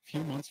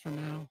few months from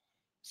now.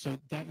 So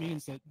that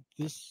means that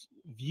this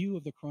view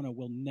of the corona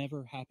will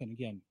never happen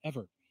again,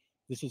 ever.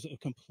 This is a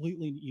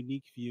completely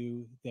unique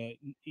view that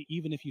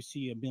even if you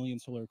see a million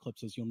solar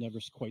eclipses, you'll never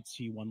quite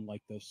see one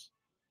like this.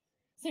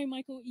 So,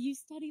 Michael, you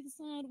study the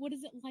sun. What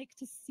is it like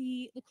to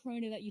see the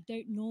corona that you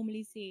don't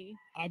normally see?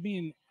 I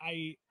mean,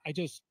 I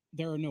just,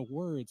 there are no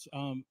words.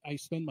 I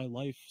spend my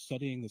life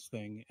studying this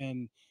thing,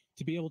 and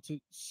to be able to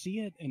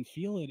see it and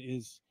feel it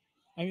is,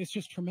 I mean, it's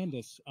just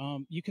tremendous.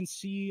 You can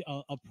see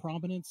a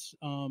prominence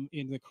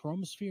in the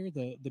chromosphere,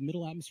 the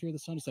middle atmosphere of the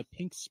sun is a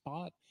pink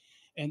spot.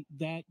 And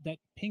that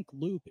pink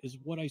loop is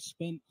what I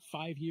spent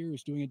 5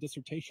 years doing a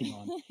dissertation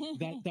on.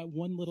 that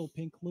one little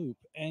pink loop.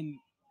 And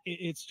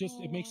it's just,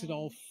 it makes it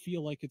all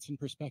feel like it's in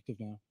perspective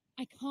now.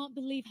 I can't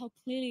believe how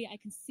clearly I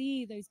can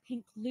see those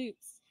pink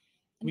loops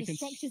and the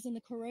structures in the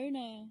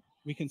corona.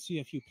 We can see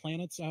a few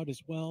planets out as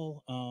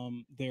well.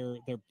 They're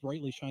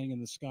brightly shining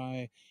in the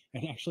sky.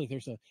 And actually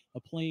there's a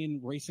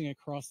plane racing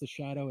across the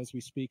shadow as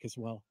we speak as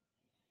well.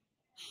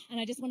 And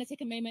I just want to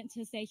take a moment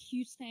to say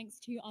huge thanks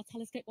to our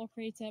telescope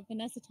operator,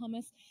 Vanessa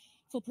Thomas,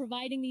 for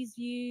providing these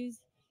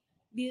views.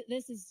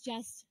 This is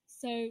just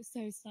so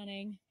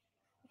stunning.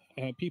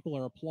 People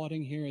are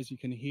applauding here, as you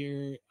can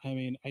hear. I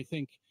mean, I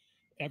think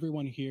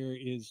everyone here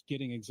is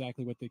getting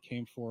exactly what they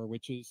came for,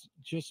 which is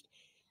just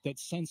that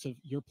sense of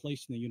your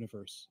place in the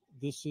universe.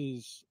 This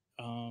is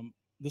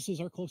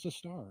our closest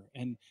star,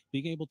 and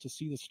being able to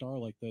see the star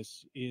like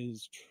this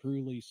is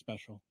truly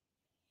special.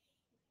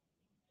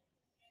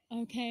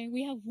 Okay,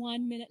 we have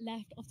 1 minute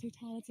left of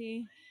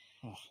totality.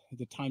 Oh,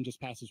 the time just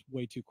passes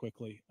way too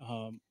quickly.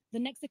 The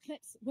next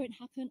eclipse won't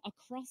happen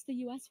across the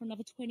US for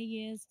another 20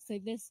 years. So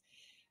this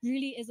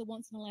really is a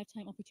once in a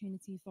lifetime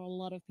opportunity for a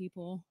lot of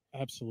people.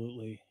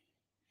 Absolutely.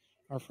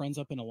 Our friends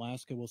up in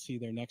Alaska will see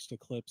their next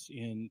eclipse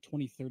in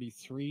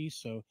 2033.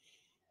 So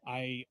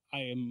I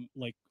am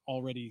like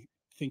already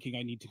thinking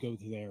I need to go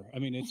there. I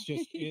mean, it's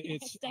just,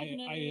 Yes,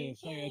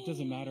 it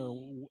doesn't matter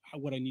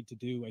what I need to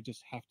do. I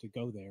just have to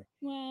go there.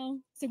 Wow.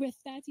 So we're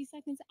 30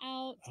 seconds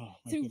out. Oh,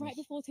 so goodness. Right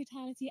before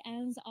totality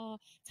ends, our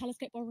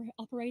telescope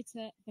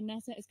operator,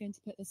 Vanessa, is going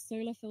to put the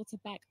solar filter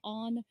back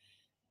on.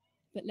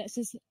 But let's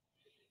just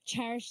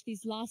cherish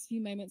these last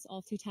few moments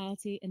of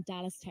totality in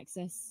Dallas,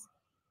 Texas.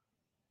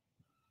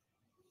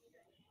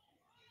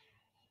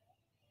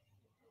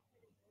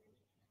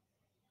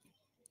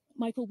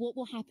 Michael, what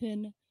will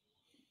happen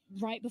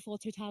right before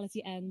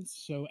totality ends?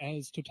 So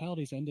as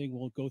totality is ending,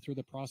 we'll go through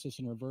the process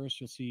in reverse.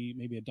 You'll see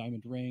maybe a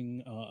diamond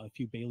ring, a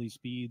few Bailey's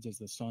beads as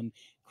the sun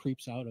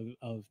creeps out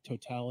of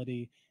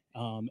totality.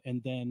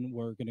 And then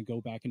we're going to go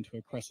back into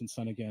a crescent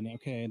sun again.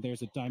 Okay, and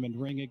there's a diamond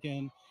ring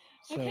again.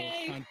 So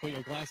it's time to put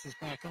your glasses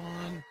back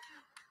on.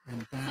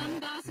 And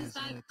sunglasses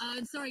back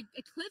on. Sorry,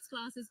 eclipse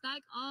glasses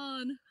back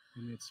on.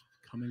 And it's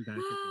coming back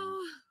again.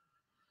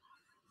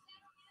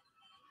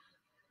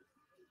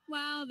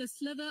 Wow, the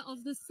sliver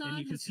of the sun. And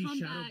you can see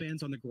shadow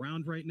bands on the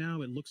ground right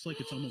now. It looks like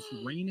it's almost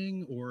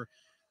raining, or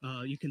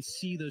you can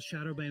see those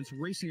shadow bands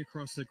racing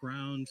across the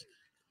ground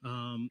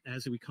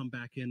as we come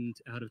back in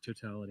out of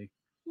totality.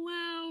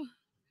 Wow.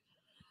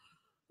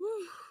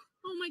 Whew.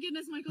 Oh my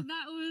goodness, Michael,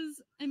 that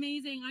was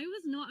amazing. I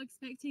was not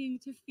expecting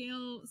to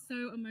feel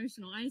so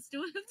emotional. I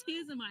still have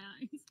tears in my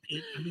eyes.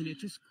 It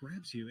just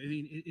grabs you. I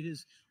mean, it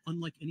is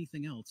unlike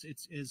anything else.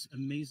 It's as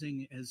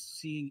amazing as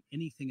seeing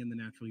anything in the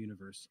natural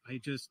universe.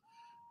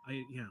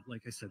 Yeah,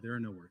 like I said, there are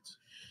no words.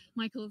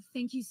 Michael,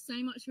 thank you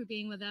so much for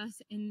being with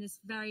us in this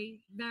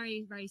very,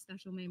 very, very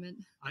special moment.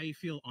 I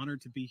feel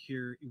honored to be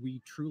here.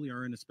 We truly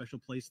are in a special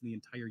place in the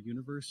entire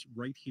universe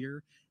right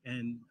here,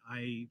 and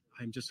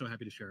I'm just so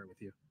happy to share it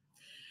with you.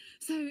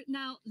 So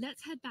now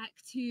let's head back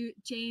to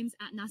James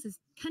at NASA's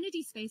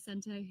Kennedy Space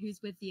Center,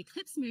 who's with the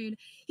Eclipse moon.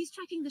 He's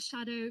tracking the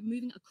shadow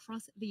moving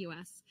across the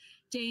US.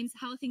 James,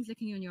 how are things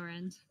looking on your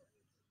end?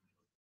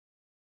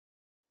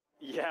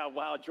 Yeah,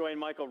 wow, Joy and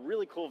Michael,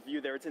 really cool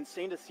view there. It's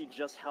insane to see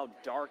just how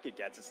dark it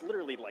gets. It's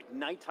literally like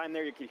nighttime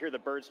there. You can hear the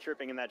birds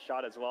chirping in that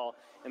shot as well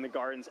in the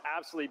gardens.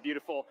 Absolutely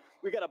beautiful.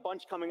 We got a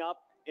bunch coming up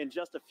in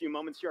just a few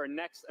moments here. Our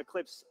next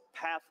eclipse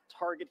path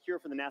target here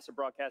for the NASA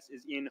broadcast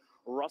is in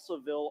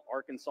Russellville,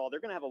 Arkansas. They're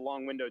going to have a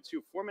long window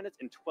too, 4 minutes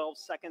and 12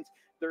 seconds.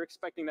 They're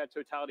expecting that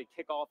totality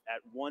kickoff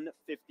at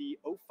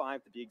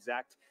 1:50:05 to be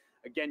exact.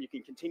 Again, you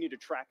can continue to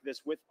track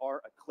this with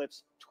our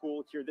Eclipse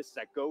tool here. This is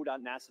at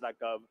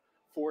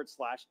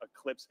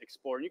go.nasa.gov/Eclipse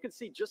Explorer. And you can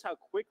see just how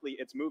quickly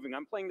it's moving.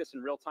 I'm playing this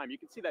in real time. You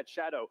can see that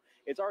shadow.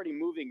 It's already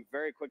moving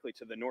very quickly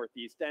to the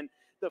northeast. And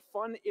the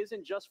fun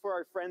isn't just for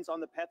our friends on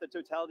the path of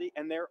totality,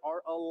 and there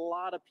are a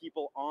lot of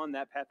people on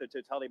that path of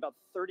totality. About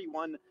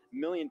 31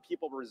 million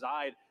people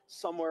reside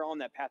somewhere on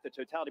that path of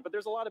totality. But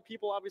there's a lot of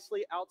people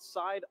obviously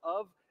outside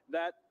of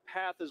that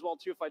path as well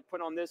too. If I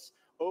put on this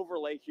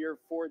overlay here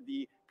for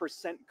the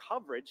percent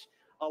coverage,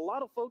 a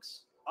lot of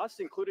folks, us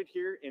included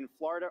here in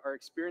Florida, are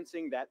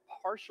experiencing that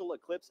partial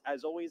eclipse.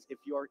 As always, if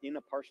you are in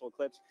a partial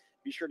eclipse,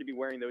 be sure to be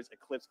wearing those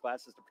eclipse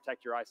glasses to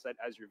protect your eyesight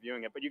as you're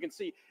viewing it. But you can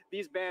see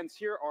these bands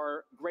here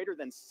are greater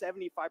than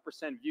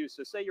 75% view.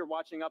 So say you're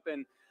watching up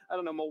in, I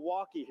don't know,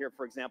 Milwaukee here,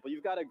 for example,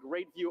 you've got a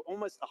great view,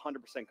 almost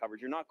 100%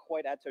 coverage. You're not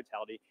quite at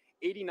totality,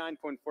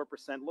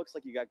 89.4%. Looks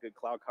like you got good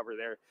cloud cover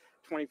there,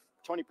 20%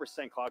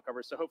 cloud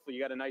cover. So hopefully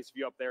you got a nice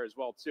view up there as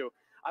well too.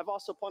 I've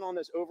also put on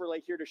this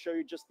overlay here to show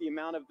you just the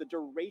amount of the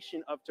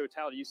duration of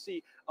totality. You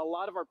see a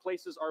lot of our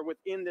places are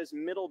within this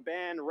middle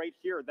band right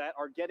here that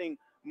are getting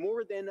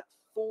more than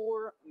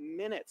 4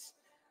 minutes.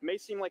 May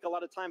seem like a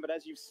lot of time, but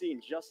as you've seen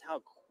just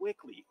how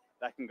quickly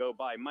that can go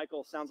by.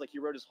 Michael sounds like he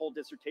wrote his whole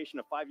dissertation,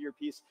 a 5-year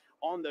piece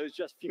on those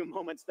just few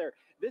moments there.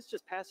 This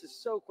just passes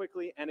so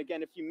quickly. And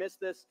again, if you miss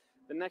this,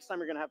 the next time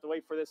you're going to have to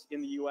wait for this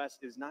in the US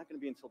is not going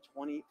to be until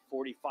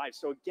 2045.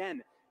 So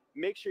again,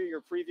 make sure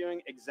you're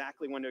previewing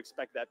exactly when to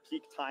expect that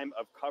peak time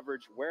of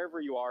coverage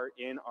wherever you are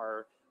in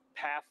our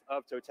path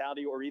of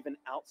totality or even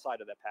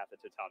outside of that path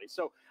of totality.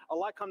 So a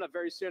lot coming up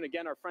very soon.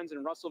 Again, our friends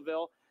in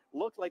Russellville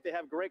look like they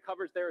have great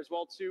coverage there as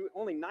well too.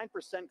 Only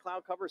 9%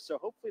 cloud cover, so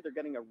hopefully they're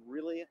getting a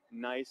really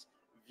nice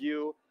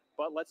view.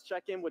 But let's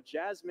check in with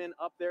Jasmine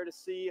up there to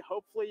see.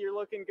 Hopefully you're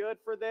looking good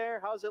for there.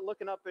 How's it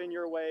looking up in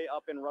your way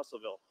up in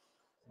Russellville?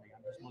 I'm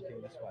just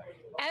looking this way.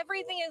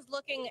 Everything is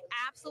looking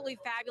absolutely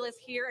fabulous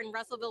here in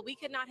Russellville. We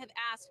could not have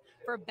asked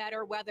for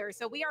better weather.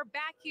 So we are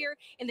back here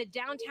in the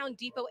downtown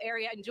depot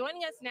area, and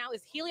joining us now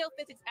is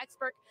heliophysics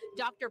expert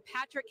Dr.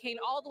 Patrick Kane,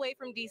 all the way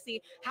from DC.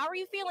 How are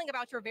you feeling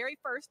about your very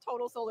first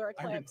total solar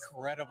eclipse? I'm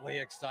incredibly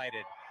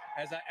excited.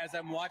 As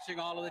I'm watching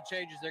all of the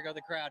changes, there go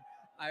the crowd.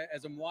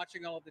 As I'm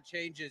watching all of the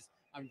changes,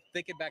 I'm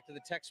thinking back to the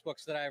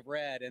textbooks that I've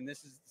read, and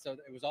this is, so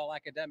it was all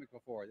academic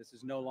before. This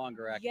is no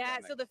longer academic. Yeah,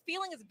 so the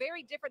feeling is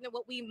very different than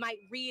what we might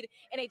read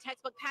in a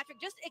textbook. Patrick,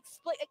 just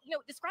explain,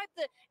 describe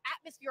the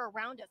atmosphere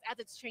around us as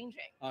it's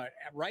changing.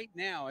 Right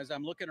now, as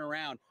I'm looking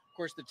around, of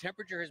course, the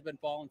temperature has been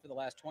falling for the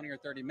last 20 or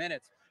 30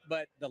 minutes,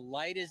 but the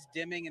light is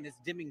dimming, and it's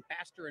dimming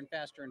faster and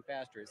faster and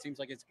faster. It seems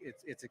like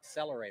it's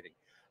accelerating.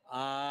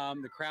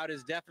 The crowd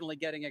is definitely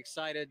getting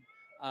excited.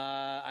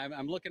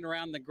 I'm looking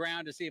around the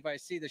ground to see if I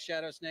see the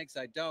shadow snakes.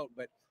 I don't,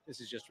 but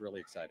this is just really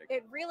exciting.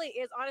 It really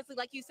is. Honestly,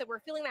 like you said, we're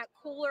feeling that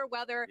cooler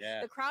weather.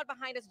 Yeah. The crowd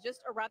behind us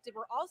just erupted.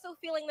 We're also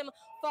feeling them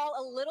fall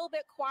a little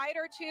bit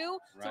quieter too.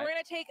 Right. So we're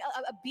going to take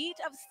a beat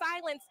of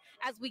silence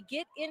as we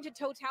get into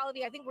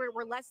totality. I think we're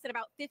less than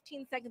about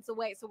 15 seconds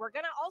away. So we're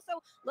going to also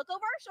look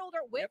over our shoulder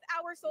with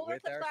our solar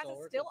eclipse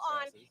glasses still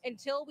on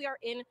until we are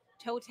in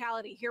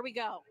totality. Here we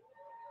go.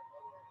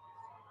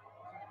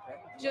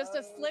 Just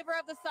a sliver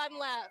of the sun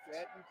left.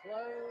 Getting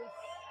close.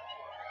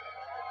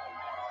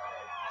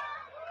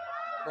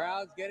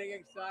 Crowd's getting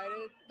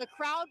excited. The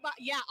crowd,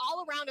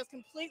 all around us,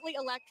 completely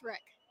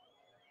electric.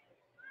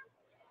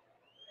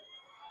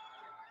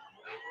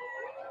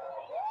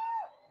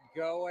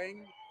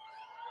 Going.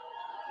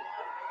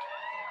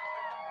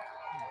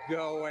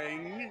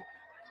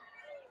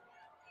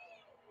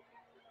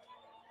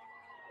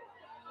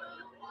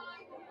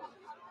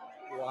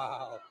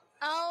 Wow.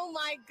 Oh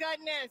my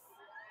goodness.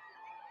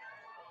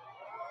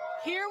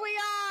 Here we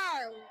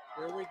are.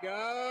 Here we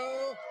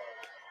go.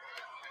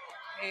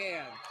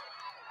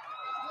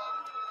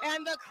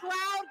 And the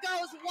crowd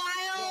goes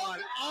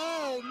wild.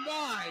 Oh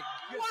my.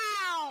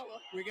 Wow.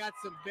 We got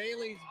some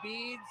Bailey's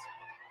beads.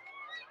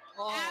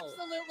 Oh,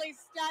 absolutely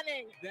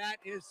stunning. That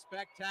is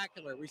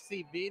spectacular. We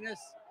see Venus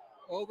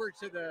over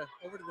to the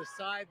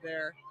side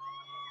there.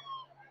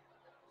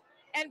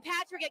 And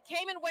Patrick, it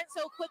came and went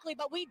so quickly,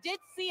 but we did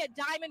see a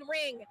diamond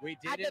ring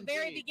at the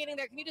very beginning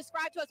there. Can you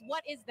describe to us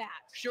what is that?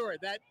 Sure.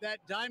 That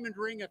diamond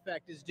ring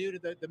effect is due to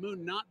the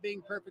moon not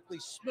being perfectly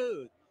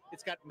smooth.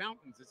 It's got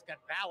mountains, it's got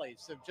valleys.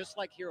 So just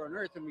like here on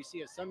Earth, when we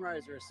see a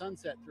sunrise or a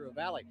sunset through a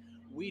valley,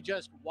 we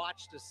just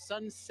watched a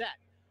sunset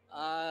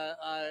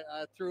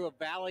through a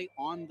valley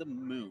on the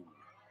moon.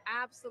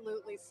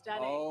 Absolutely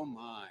stunning. Oh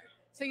my.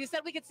 So you said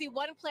we could see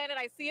one planet.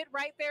 I see it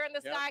right there in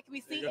the sky. Can we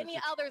see any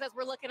others as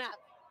we're looking up?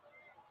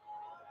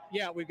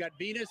 Yeah, we've got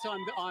Venus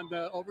on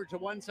the over to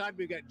one side.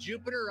 We've got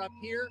Jupiter up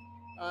here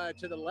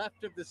to the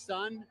left of the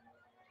sun.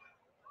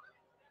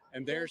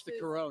 And there's the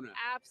corona.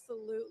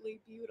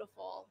 Absolutely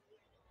beautiful.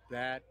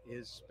 That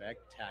is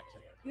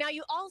spectacular. Now,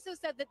 you also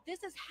said that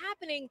this is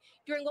happening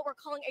during what we're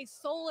calling a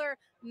solar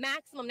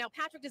maximum. Now,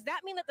 Patrick, does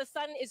that mean that the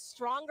sun is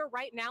stronger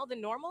right now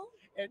than normal?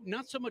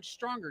 Not so much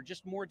stronger,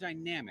 just more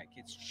dynamic.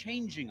 It's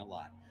changing a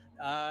lot.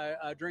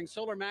 During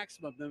solar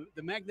maximum,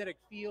 the magnetic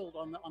field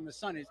on the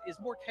sun is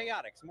more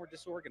chaotic, it's more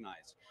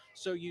disorganized.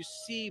 So you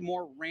see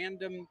more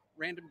random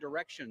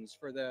directions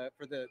for the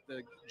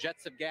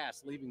jets of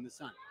gas leaving the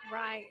sun.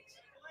 Right.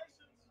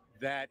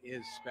 That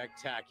is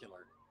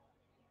spectacular.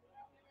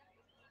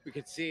 We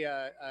could see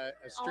a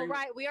stream. All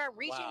right, we are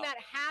reaching that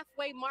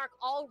halfway mark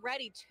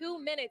already, 2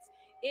 minutes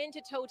into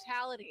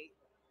totality.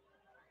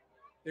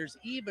 There's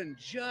even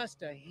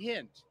just a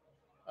hint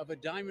of a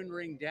diamond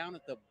ring down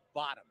at the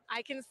bottom.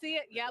 I can see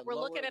it. Yeah, we're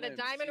looking at a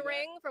diamond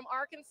ring from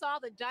Arkansas,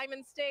 the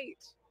Diamond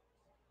State.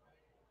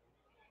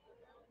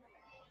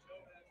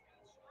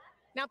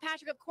 Now,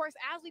 Patrick, of course,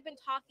 as we've been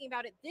talking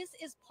about it, this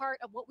is part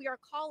of what we are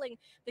calling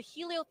the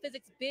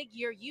heliophysics big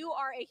year. You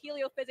are a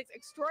heliophysics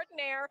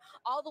extraordinaire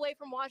all the way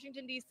from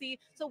Washington, D.C.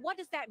 So what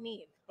does that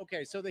mean?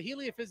 Okay, so the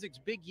heliophysics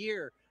big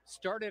year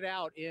started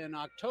out in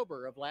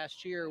October of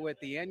last year with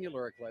the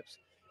annular eclipse.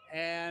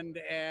 And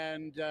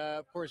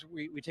of course,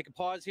 we take a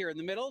pause here in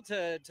the middle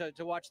to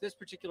watch this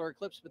particular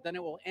eclipse, but then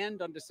it will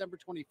end on December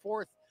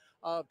 24th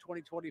of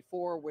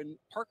 2024 when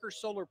Parker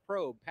Solar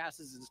Probe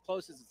passes as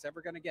close as it's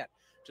ever going to get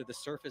to the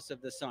surface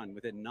of the sun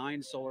within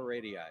 9 solar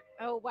radii.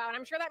 Oh, wow. And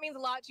I'm sure that means a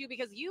lot to you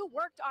because you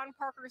worked on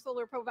Parker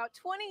Solar Probe about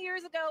 20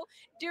 years ago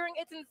during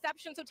its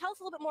inception. So tell us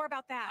a little bit more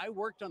about that. I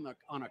worked on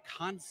a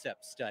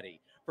concept study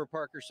for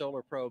Parker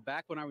Solar Probe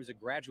back when I was a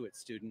graduate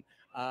student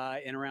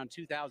in around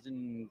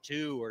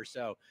 2002 or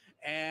so.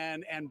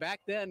 And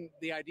back then,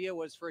 the idea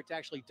was for it to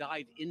actually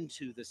dive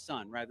into the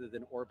sun rather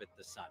than orbit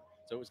the sun.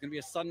 So it was going to be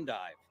a sun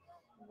dive.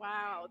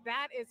 Wow,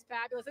 that is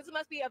fabulous. This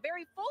must be a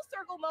very full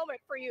circle moment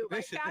for you,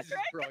 right, Patrick? This is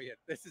brilliant.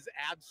 This is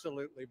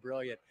absolutely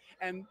brilliant.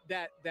 And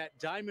that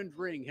diamond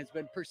ring has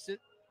been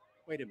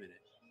Wait a minute.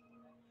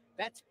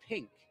 That's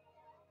pink.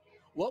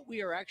 What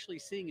we are actually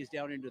seeing is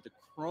down into the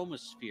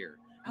chromosphere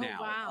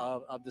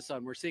now of the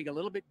sun. We're seeing a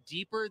little bit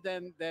deeper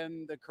than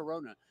the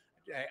corona.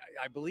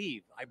 I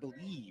believe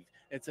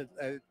it's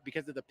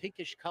because of the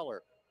pinkish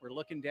color. We're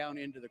looking down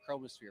into the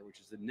chromosphere,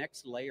 which is the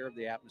next layer of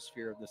the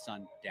atmosphere of the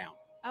sun down.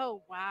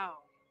 Oh, wow.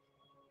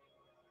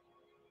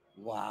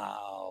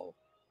 Wow.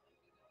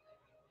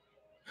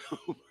 Oh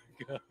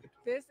my God.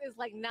 This is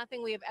like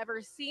nothing we have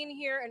ever seen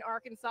here in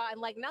Arkansas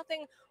and like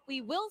nothing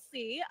we will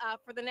see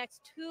for the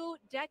next 2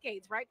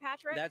 decades, right,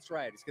 Patrick? That's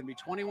right. It's going to be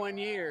 21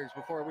 years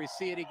before we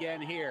see it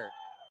again here.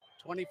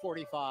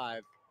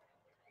 2045.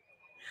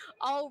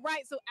 All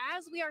right. So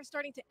as we are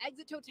starting to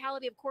exit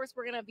totality, of course,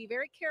 we're going to be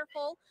very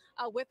careful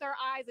with our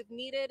eyes if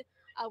needed.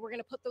 We're going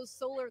to put those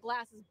solar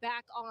glasses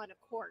back on, of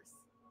course.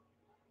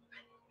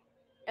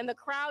 And the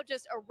crowd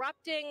just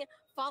erupting,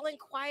 falling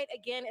quiet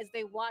again as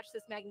they watch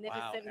this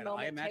magnificent moment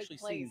I am actually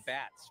seeing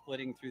bats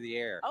flitting through the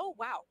air. Oh,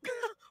 wow.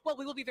 Well,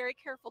 we will be very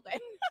careful then.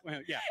 Well,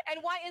 yeah. And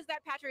why is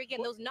that, Patrick?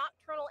 Again, those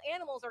nocturnal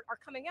animals are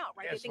coming out,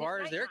 right? As far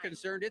as they're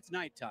concerned, it's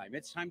nighttime.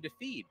 It's time to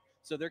feed.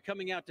 So they're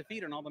coming out to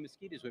feed on all the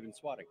mosquitoes we've been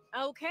swatting.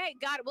 Okay,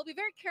 got it. We'll be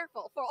very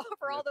careful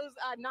for all those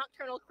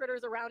nocturnal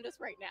critters around us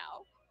right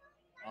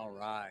now. All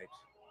right.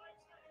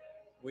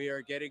 We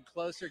are getting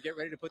closer. Get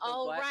ready to put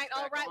those glasses back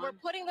all right. on. We're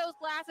putting those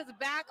glasses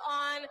back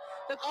on.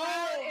 The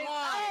crowd is,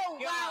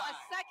 wow, a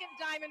second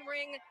diamond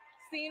ring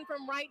seen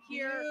from right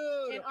here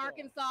in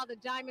Arkansas, the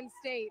Diamond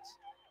State.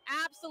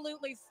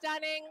 Absolutely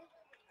stunning.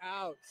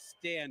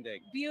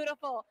 Outstanding.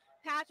 Beautiful.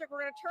 Patrick,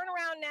 we're going to turn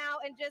around now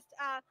and just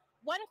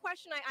one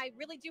question I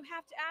really do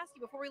have to ask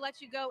you before we let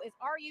you go is,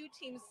 are you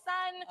team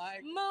sun,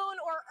 moon,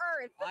 or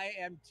earth? I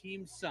am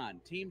team sun.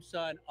 Team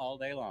sun all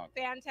day long.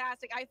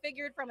 Fantastic. I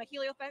figured from a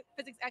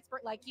heliophysics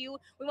expert like you,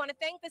 we want to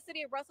thank the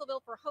city of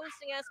Russellville for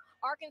hosting us,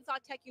 Arkansas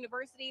Tech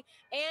University,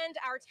 and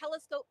our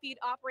telescope feed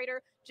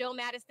operator, Joe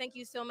Mattis. Thank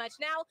you so much.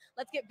 Now,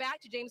 let's get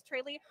back to James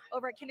Traley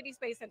over at Kennedy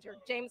Space Center.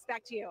 James,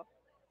 back to you.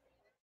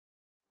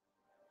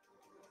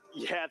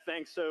 Yeah,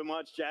 thanks so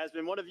much,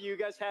 Jasmine. What have you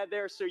guys had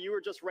there? So you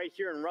were just right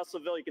here in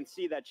Russellville. You can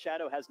see that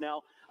shadow has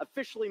now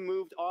officially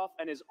moved off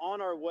and is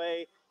on our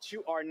way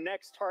to our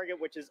next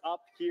target, which is up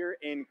here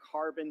in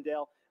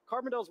Carbondale.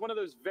 Carbondale is one of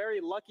those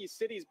very lucky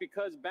cities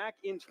because back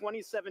in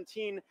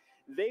 2017,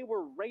 they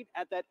were right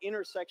at that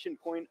intersection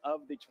point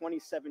of the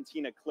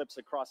 2017 eclipse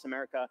across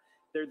America.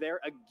 They're there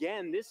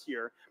again this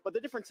year, but the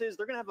difference is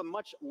they're going to have a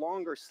much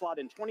longer slot.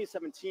 In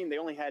 2017, they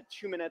only had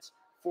 2 minutes,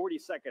 40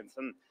 seconds,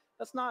 and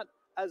that's not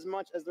as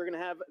much as they're going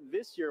to have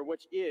this year,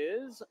 which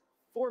is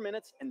 4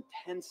 minutes and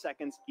 10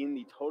 seconds in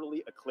the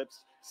totally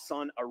eclipsed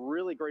sun. A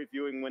really great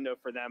viewing window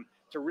for them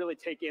to really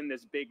take in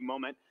this big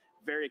moment.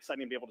 Very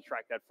exciting to be able to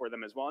track that for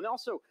them as well. And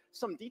also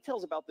some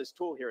details about this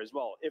tool here as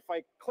well. If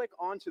I click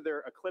onto their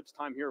eclipse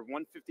time here of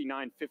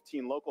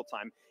 1:59:15 local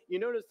time, you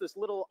notice this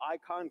little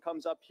icon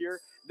comes up here.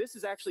 This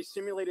is actually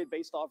simulated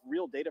based off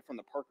real data from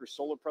the Parker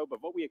Solar Probe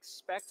of what we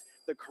expect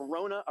the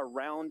corona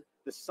around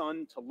the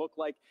sun to look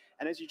like.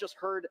 And as you just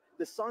heard,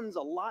 the sun's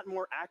a lot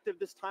more active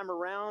this time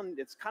around.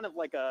 It's kind of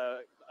like a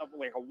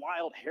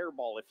wild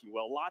hairball, if you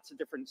will. Lots of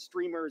different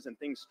streamers and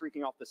things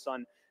streaking off the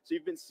sun. So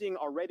you've been seeing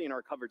already in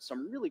our coverage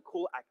some really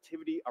cool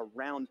activity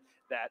around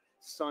that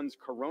sun's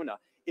corona.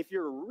 If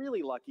you're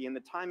really lucky and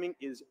the timing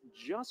is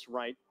just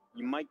right,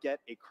 you might get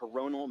a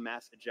coronal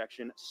mass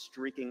ejection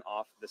streaking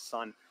off the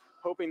sun.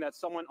 Hoping that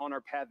someone on our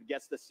path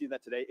gets to see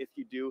that today. If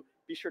you do,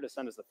 be sure to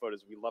send us the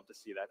photos. We love to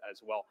see that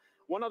as well.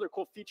 One other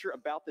cool feature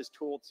about this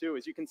tool too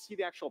is you can see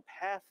the actual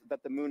path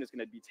that the moon is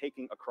going to be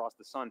taking across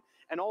the sun.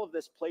 And all of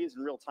this plays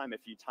in real time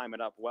if you time it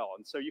up well.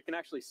 And so you can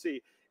actually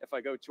see, if I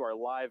go to our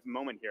live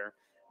moment here,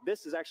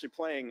 this is actually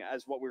playing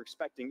as what we're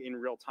expecting in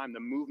real time,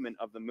 the movement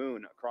of the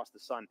moon across the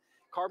sun.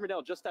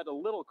 Carbondale just had a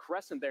little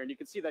crescent there, and you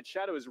can see that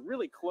shadow is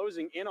really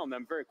closing in on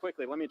them very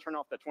quickly. Let me turn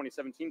off the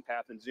 2017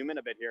 path and zoom in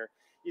a bit here.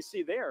 You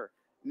see there,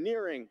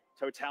 nearing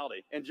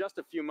totality in just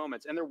a few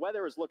moments, and their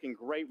weather is looking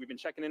great. We've been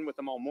checking in with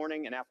them all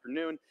morning and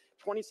afternoon.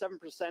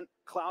 27%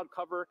 cloud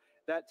cover.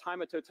 That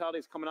time of totality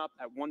is coming up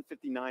at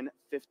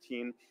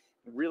 1:59:15.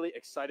 Really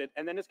excited.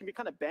 And then it's going to be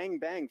kind of bang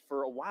bang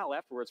for a while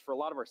afterwards for a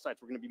lot of our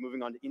sites. We're going to be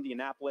moving on to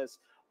Indianapolis,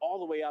 all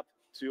the way up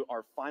to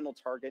our final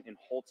target in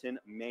Holton,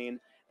 Maine.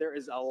 There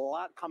is a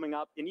lot coming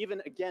up. And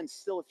even again,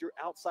 still, if you're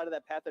outside of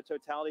that path of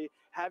totality,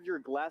 have your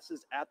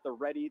glasses at the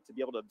ready to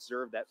be able to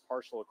observe that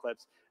partial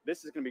eclipse.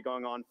 This is going to be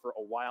going on for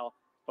a while.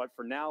 But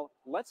for now,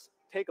 let's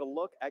take a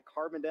look at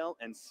Carbondale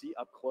and see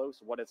up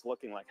close what it's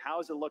looking like. How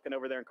is it looking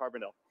over there in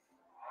Carbondale?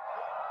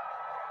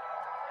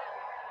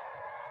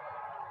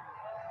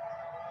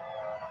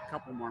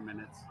 Couple more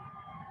minutes.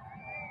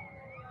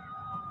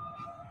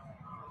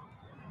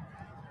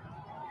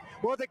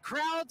 Well, the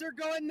crowds are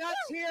going nuts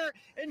here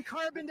in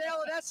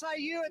Carbondale at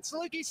SIU at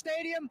Saluki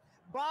Stadium.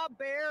 Bob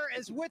Baer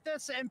is with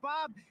us, and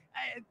Bob,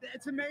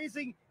 it's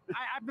amazing.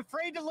 I'm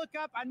afraid to look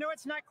up. I know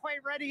it's not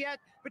quite ready yet,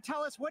 but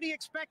tell us, what do you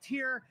expect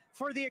here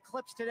for the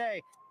eclipse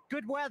today?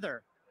 Good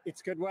weather.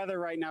 It's good weather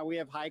right now. We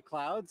have high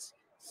clouds,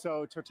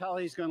 so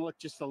totality is going to look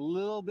just a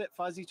little bit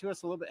fuzzy to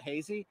us, a little bit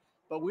hazy.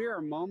 But we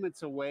are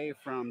moments away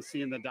from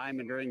seeing the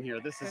diamond ring here.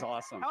 This is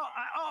awesome.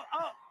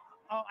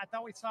 Oh, I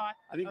thought we saw it.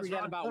 I think we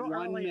got about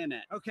 1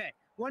 minute. Okay,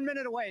 1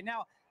 minute away.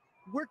 Now,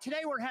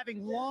 today we're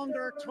having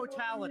longer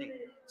totality.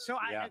 So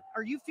Yeah.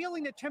 are you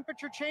feeling the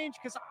temperature change?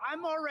 Because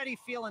I'm already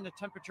feeling the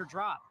temperature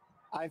drop.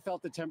 I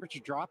felt the temperature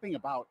dropping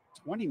about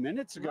 20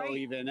 minutes ago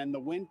even, and the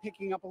wind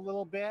picking up a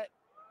little bit.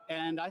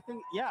 And I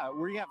think, yeah,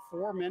 we got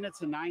 4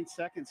 minutes and 9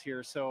 seconds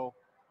here. So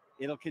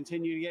it'll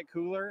continue to get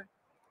cooler.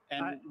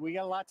 And we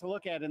got a lot to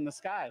look at in the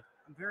sky.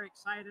 I'm very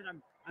excited.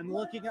 I'm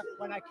looking up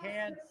when I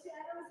can.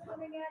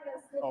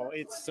 Oh,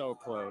 it's so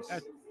close.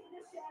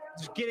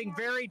 It's getting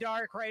very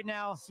dark right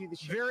now.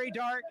 Very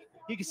dark.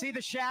 You can see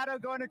the shadow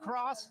going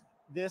across.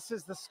 This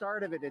is the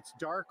start of it. It's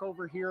dark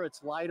over here.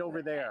 It's light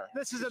over there.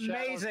 This is The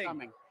shadow's amazing.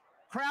 coming.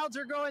 Crowds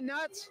are going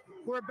nuts.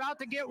 We're about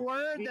to get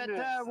word that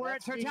we're at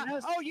That's totality.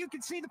 Venus. Oh, you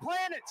can see the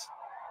planets.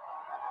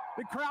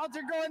 The crowds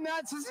are going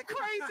nuts. This is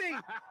crazy.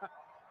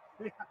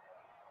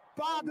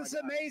 Bob, this is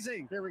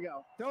amazing. Here we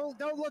go. Don't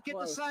look at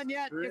the Close. sun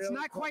yet. It's Real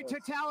not quite close.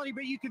 totality,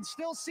 but you can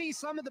still see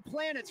some of the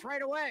planets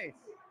right away.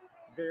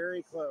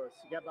 Very close.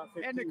 You got about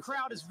 15 And the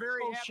crowd is very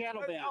Oh, happy.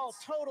 shadow bands. Oh,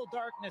 total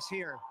darkness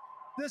here.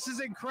 This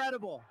is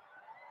incredible.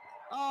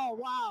 Oh,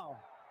 wow.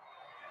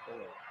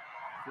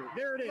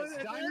 There it is.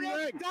 There Diamond it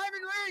is. ring.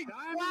 Diamond ring.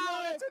 Diamond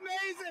Wow, ring. it's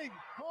amazing.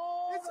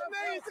 Hold It's up,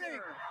 amazing.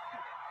 Walter.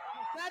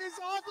 That is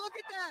awesome. Look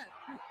at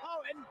that.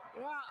 Oh, and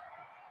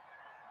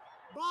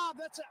Bob,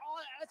 that's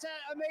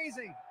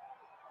amazing.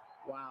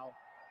 Wow.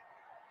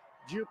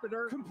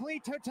 Jupiter.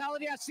 Complete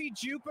totality. I see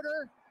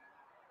Jupiter.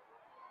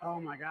 Oh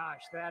my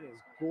gosh, that is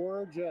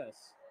gorgeous.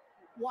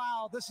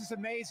 Wow, this is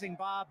amazing,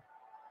 Bob.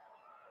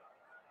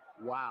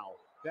 Wow,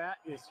 that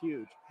is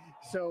huge.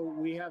 So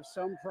we have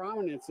some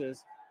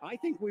prominences. I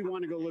think we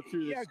want to go look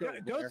through the Yeah, scope.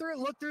 go there. through,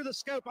 look through the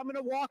scope. I'm going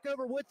to walk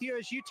over with you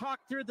as you talk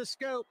through the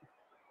scope.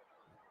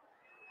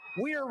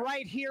 We are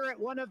right here at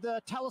one of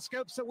the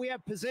telescopes that we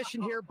have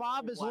positioned here.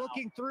 Bob is Wow.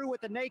 looking through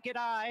with the naked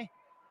eye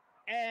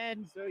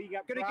and So you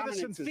got going to give us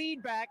some prominences.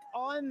 feedback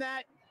on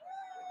that.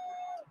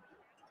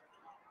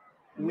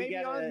 We Maybe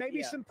gotta-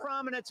 yeah. some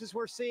prominences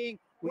we're seeing.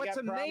 We What's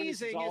got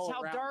prominences amazing is all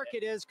how around dark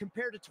it. it is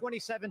compared to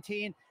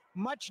 2017.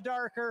 Much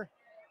darker,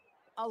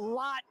 a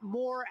lot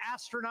more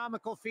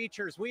astronomical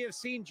features. We have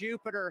seen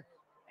Jupiter,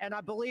 and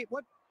I believe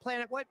what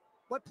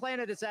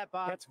planet is that,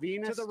 Bob? That's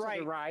Venus to the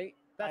right.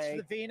 That's I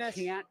the Venus.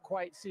 Can't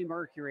quite see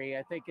Mercury.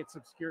 I think it's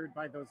obscured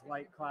by those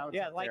light clouds.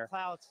 Yeah, up light there.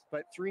 clouds.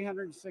 But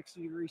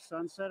 360-degree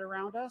sunset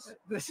around us.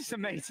 This is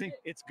amazing.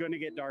 It's going to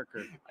get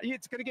darker.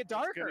 It's going to get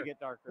darker. It's going to get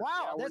darker.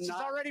 Wow, Yeah, this is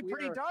already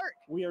pretty dark.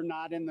 We are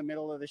not in the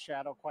middle of the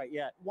shadow quite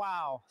yet.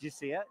 Wow. Did you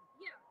see it?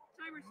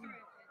 Yeah, timer started.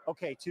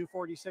 Okay,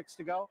 2:46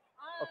 to go.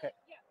 Okay.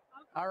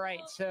 All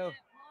right, so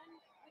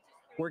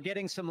we're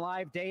getting some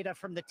live data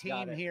from the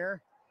team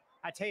here.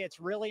 I tell you, it's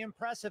really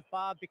impressive,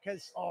 Bob,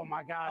 because oh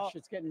my gosh,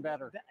 it's getting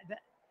better.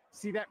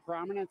 See that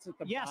prominence at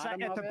the bottom? Yes,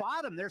 at the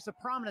bottom, there's a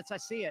prominence. I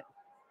see it.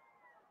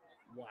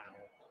 Wow.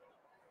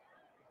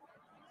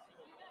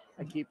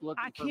 I keep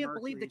looking. I can't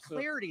believe the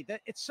clarity.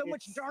 That it's so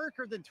much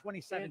darker than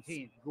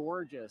 2017. It's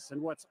gorgeous. And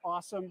what's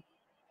awesome,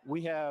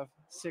 we have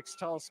 6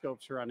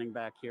 telescopes running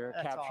back here,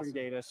 That's capturing awesome.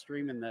 data,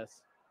 streaming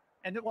this.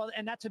 And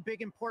that's a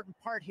big important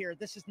part here.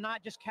 This is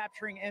not just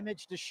capturing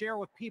image to share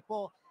with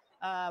people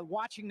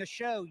watching the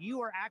show.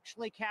 You are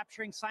actually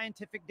capturing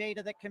scientific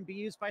data that can be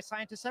used by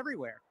scientists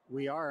everywhere.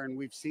 We are, and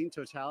we've seen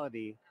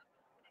totality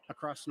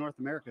across North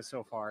America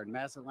so far in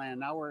Mazatlan.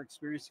 Now we're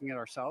experiencing it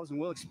ourselves, and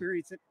we'll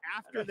experience it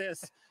after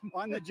this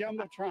on the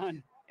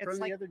Jumbotron from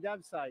the other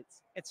dev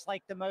sites. It's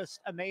like the most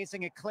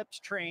amazing Eclipse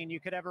train you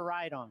could ever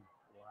ride on.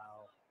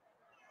 Wow.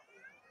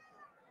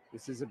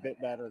 This is a bit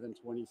better than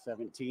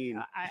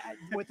 2017.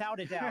 Without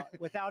a doubt.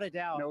 Without a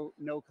doubt.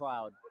 No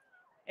cloud.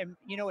 And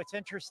you know what's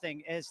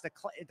interesting is the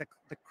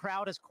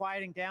crowd is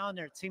quieting down.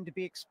 They seem to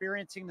be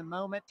experiencing the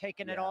moment,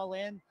 taking it all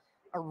in.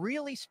 A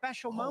really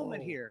special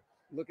moment here.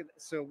 Look at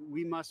so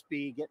we must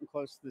be getting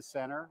close to the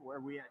center. Where are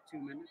we at? 2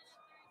 minutes.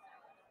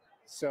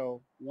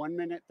 So 1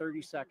 minute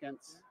 30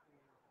 seconds.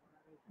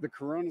 The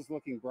corona's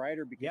looking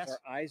brighter because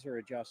our eyes are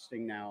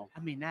adjusting now. I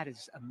mean, that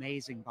is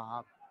amazing,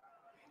 Bob.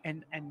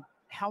 And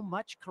how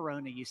much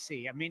corona you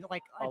see? I mean,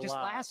 like just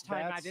last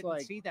time I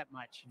didn't see that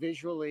much.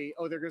 Visually,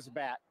 oh, there goes a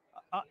bat.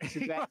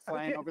 See that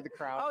flying over the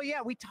crowd. Oh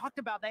yeah, we talked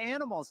about the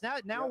animals.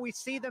 Now we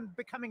see them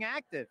becoming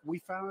active. We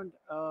found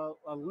a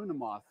Luna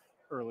moth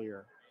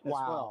earlier as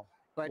well.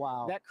 But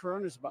that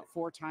corona is about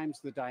 4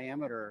 times the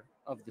diameter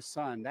of the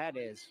sun. That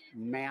is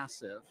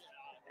massive.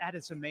 That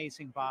is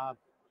amazing, Bob.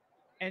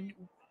 And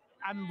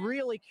I'm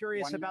really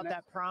curious about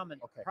that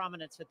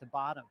prominence at the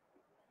bottom.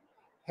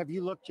 Have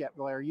you looked yet,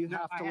 Blair? You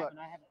have to look.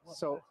 I haven't looked.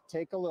 So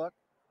take a look.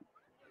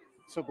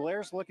 So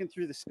Blair's looking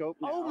through the scope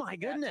now. Oh my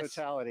goodness!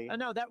 Totality. Oh,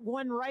 no, that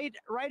one right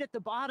at the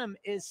bottom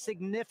is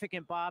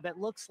significant, Bob. It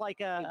looks like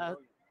a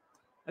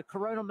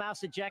coronal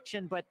mass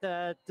ejection, but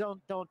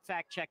don't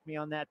fact check me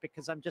on that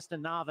because I'm just a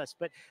novice.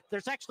 But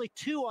there's actually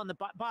 2 on the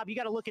Bob. You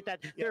got to look at that.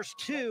 There's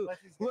 2.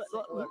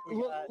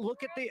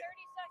 Look at the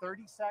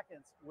 30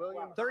 seconds.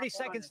 William, 30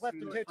 seconds left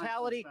in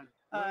totality.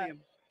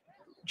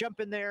 Jump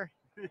in there.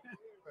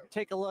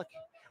 Take a look.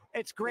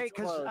 It's great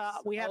because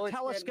we have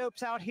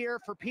telescopes out here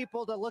for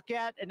people to look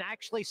at and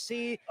actually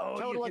see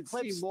total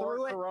eclipse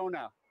through it.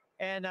 Corona.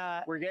 And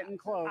we're getting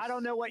close. I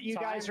don't know what you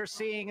guys are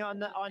seeing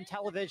on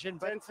television,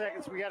 but 10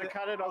 seconds. We got to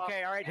cut it off.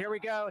 Okay, all right, here we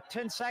go.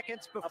 10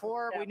 seconds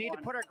before we need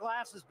to put our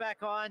glasses back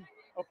on.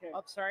 Okay.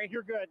 Oh, sorry.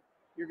 You're good.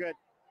 You're good.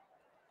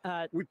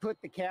 We put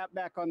the cap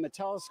back on the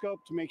telescope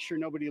to make sure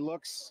nobody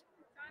looks.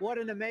 What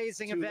an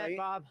amazing event, late.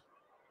 Bob.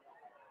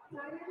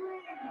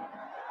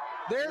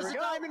 There's the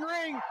diamond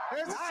ring.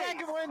 There's the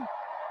second one.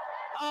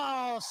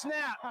 Oh,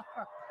 snap.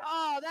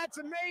 Oh, that's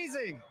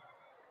amazing.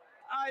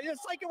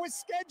 It's like it was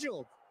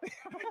scheduled.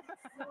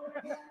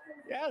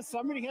 Yeah,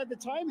 somebody had the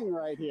timing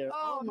right here.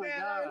 Oh my man,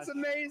 God. it's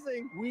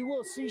amazing. We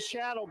will see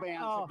shadow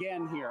bands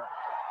again here.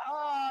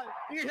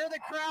 You hear the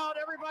crowd.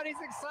 Everybody's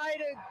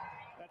excited.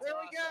 There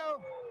we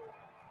go.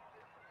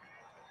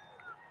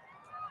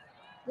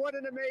 What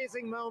an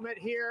amazing moment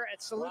here at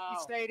Saluki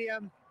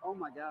Stadium. Oh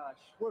my gosh.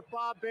 With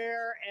Bob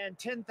Bear and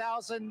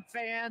 10,000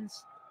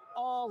 fans,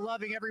 all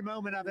loving every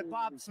moment of it.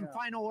 Bob, some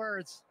final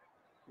words.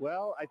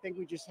 Well, I think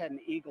we just had an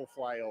eagle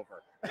fly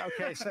over.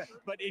 Okay, so,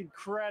 but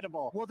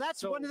incredible. Well,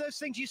 that's one of those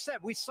things you said.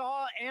 We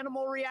saw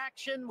animal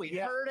reaction. We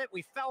heard it.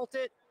 We felt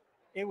it.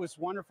 It was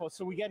wonderful.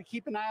 So we got to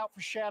keep an eye out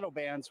for shadow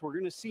bands. We're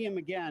going to see them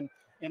again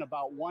in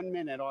about 1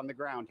 minute on the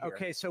ground here.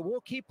 Okay, so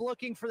we'll keep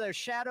looking for those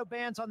shadow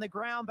bands on the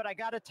ground, but I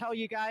got to tell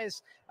you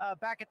guys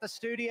back at the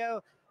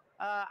studio,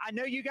 I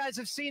know you guys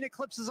have seen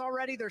eclipses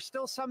already. There's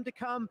still some to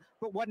come,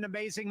 but what an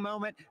amazing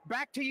moment.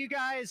 Back to you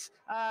guys.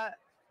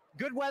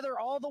 Good weather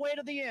all the way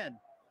to the end.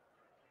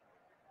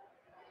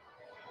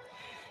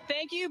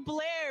 Thank you,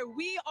 Blair.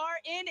 We are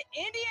in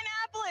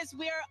Indianapolis.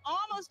 We are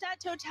almost at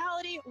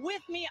totality.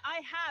 With me, I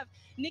have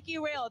Nikki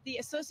Rail, the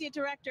Associate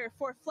Director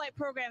for Flight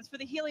Programs for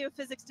the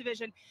Heliophysics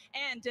Division,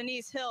 and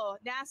Denise Hill,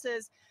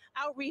 NASA's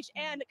Outreach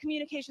and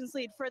Communications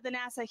Lead for the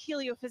NASA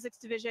Heliophysics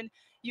Division.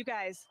 You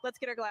guys, let's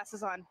get our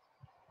glasses on.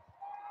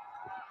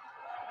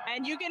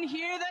 And you can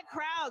hear the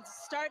crowds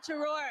start to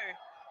roar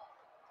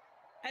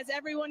as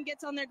everyone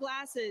gets on their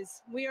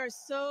glasses. We are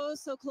so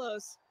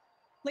close.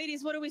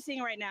 Ladies, what are we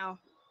seeing right now?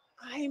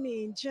 I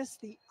mean, just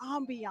the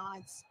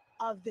ambiance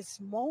of this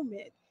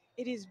moment.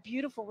 It is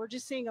beautiful. We're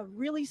just seeing a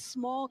really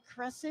small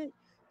crescent,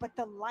 but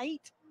the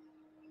light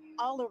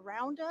all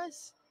around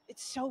us,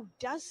 it's so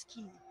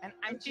dusky. And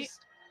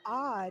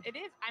odd. It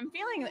is. I'm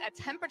feeling a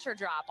temperature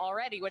drop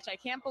already, which I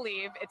can't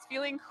believe. It's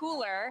feeling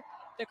cooler.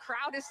 The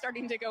crowd is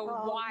starting to go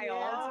wild.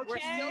 Yeah. We're still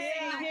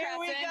seeing that Here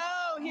we crescent.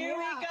 go. Here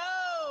we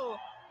go.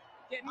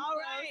 Getting All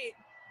close. right.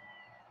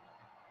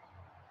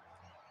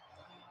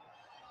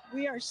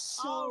 We are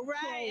so All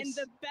right, and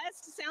close. the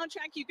best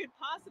soundtrack you could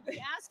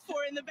possibly ask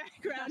for in the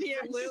background here.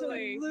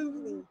 Absolutely.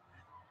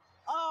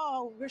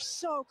 Oh, we're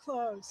so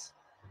close.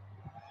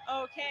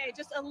 Okay,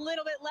 just a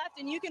little bit left,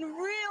 and you can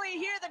really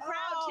hear the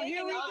crowd taking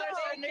here we over.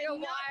 go. They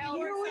cannot be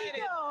Here we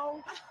excited.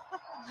 go.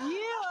 Yeah,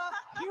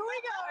 here we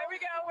go. There we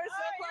go. We're so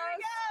All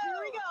right, close. Here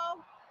we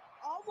go.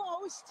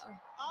 Almost.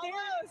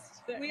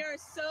 Almost. We are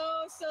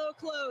so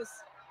close.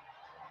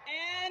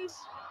 And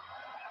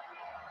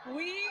Oh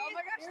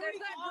my gosh, there's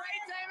that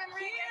bright diamond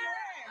ring.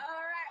 Here.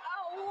 All right.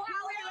 Oh, wow.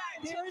 Look at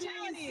that. There it You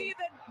can is. see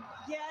the.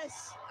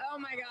 Yes. Oh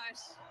my gosh.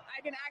 I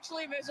can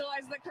actually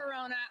visualize the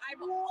corona. I've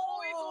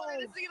always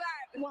wanted to see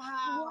that.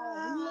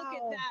 Wow. Look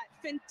at that.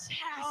 Fantastic.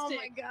 Oh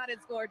my God,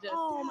 it's gorgeous.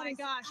 Oh my That is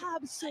gosh.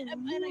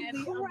 Absolutely An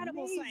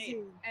incredible sight.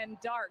 amazing. And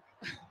dark.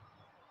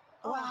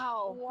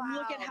 Wow.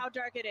 Look at how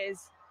dark it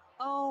is.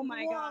 Oh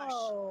my gosh.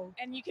 Whoa.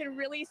 And you can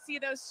really see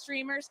those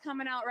streamers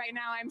coming out right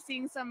now. I'm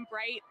seeing some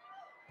bright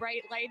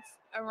lights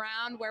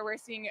around where we're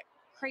seeing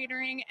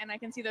cratering, and I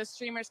can see those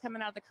streamers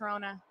coming out of the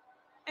corona.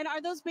 And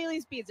are those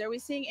Bailey's beads? Are we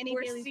seeing any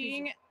Bailey's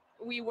beads?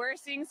 We were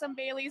seeing some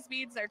Bailey's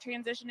beads. They're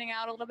transitioning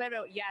out a little bit,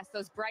 but yes,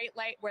 those bright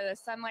light where the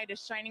sunlight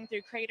is shining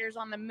through craters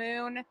on the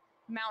moon,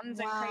 mountains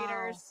and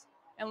craters.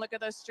 And look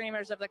at those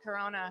streamers of the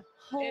corona.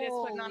 It is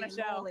putting on a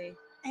show. Moly.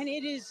 And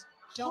it is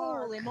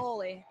dark. Holy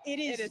moly. It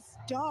is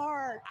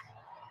dark.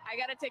 I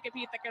got to take a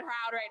peek at the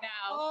crowd right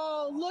now.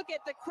 Oh, look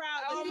at the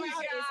crowd. Oh The my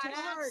crowd is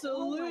gosh.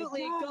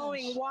 absolutely Oh my gosh.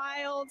 going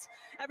wild.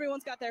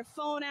 Everyone's got their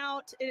phone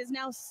out. It is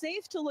now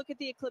safe to look at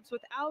the eclipse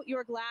without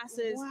your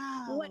glasses.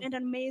 Wow. What an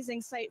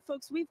amazing sight.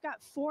 Folks, we've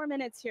got 4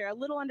 minutes here, a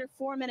little under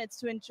 4 minutes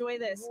to enjoy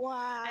this.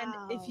 Wow.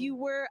 And if you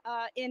were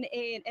in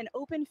an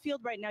open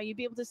field right now, you'd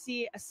be able to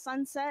see a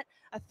sunset,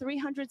 a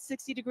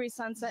 360-degree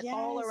sunset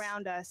all Yes.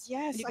 around us.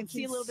 Yes, And you I can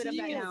see a little bit of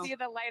You that can now. see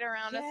the light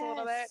around us a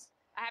little bit. Yes.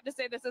 I have to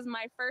say, this is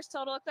my first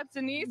total eclipse,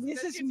 Denise.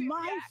 This is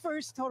my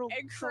first total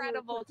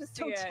Incredible to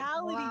see it.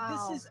 totality.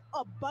 Wow. This is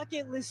a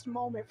bucket list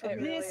moment for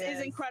me. This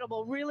is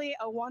incredible. Really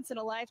a once in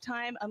a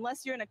lifetime,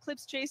 unless you're an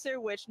eclipse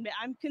chaser, which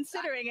I'm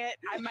considering it.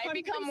 I might I'm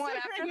become one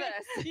after considering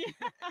this. it.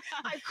 Yeah.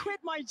 I quit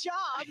my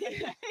job.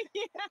 Yeah.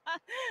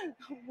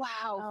 Wow,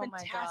 Oh my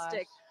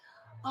fantastic.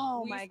 gosh.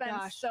 Oh We my spent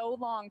gosh. so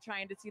long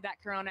trying to see that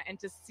corona and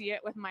to see it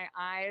with my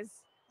eyes.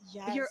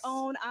 Yes. Your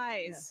own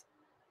eyes.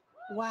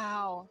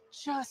 Wow,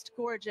 just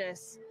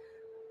gorgeous.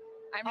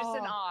 I'm just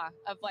in Oh, awe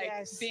of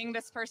yes. being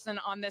this person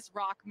on this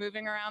rock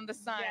moving around the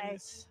sun.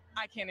 Yes.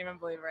 I can't even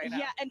believe it right now.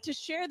 Yeah, and to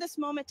share this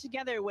moment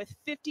together with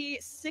 50,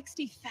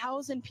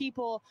 60,000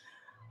 people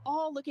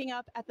all looking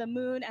up at the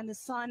moon and the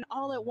sun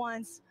all at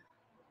once.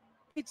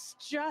 It's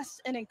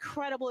just an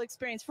incredible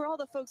experience for all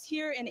the folks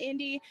here in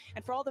Indy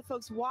and for all the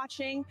folks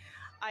watching.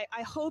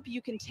 I hope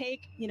you can take,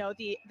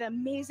 the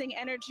amazing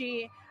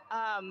energy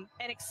and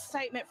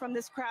excitement from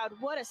this crowd.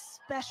 What a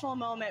special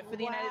moment for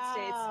the United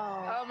States.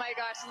 Oh my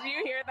gosh, did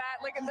you hear that?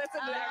 Look at this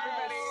and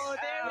everybody. Oh,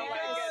 there we my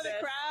go, the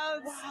goodness.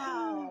 crowds.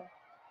 Wow.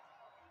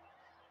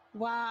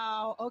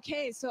 Wow.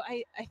 Okay, so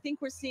I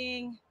think we're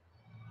seeing,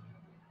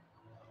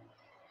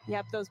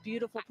 yep, those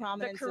beautiful The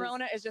prominences.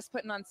 corona is just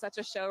putting on such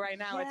a show right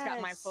now. It's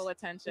got my Yes. full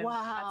attention.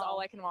 Wow. That's all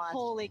I can watch.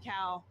 Holy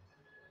cow.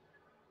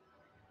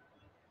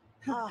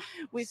 Ah,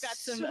 We've got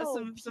some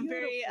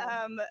very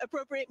beautiful.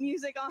 appropriate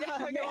music on,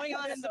 going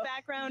on in the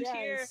background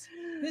here. Yes.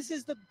 This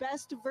is the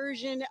best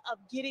version of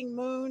getting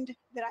mooned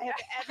that I have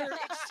ever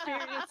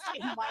experienced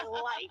in my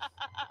life.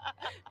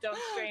 Don't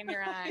strain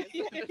your eyes.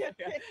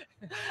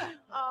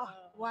 Oh,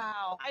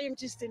 Wow. I am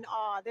just in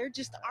awe. There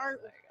just aren't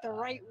the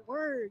right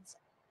words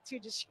to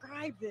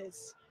describe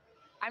this.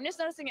 I'm just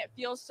noticing it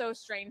feels so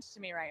strange to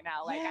me right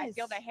now. Like I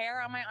feel Yes. the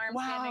hair on my arm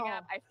standing Wow.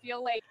 up. I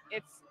feel like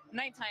it's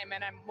nighttime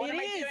and what It am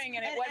I is. doing?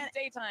 And it And- was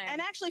daytime.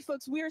 And actually,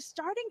 folks, we are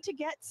starting to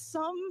get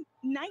some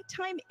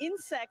nighttime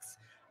insects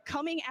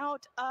coming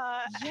out.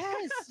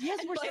 Yes,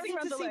 yes, we're buzzing starting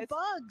around to the see lights.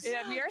 bugs.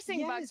 yeah, we are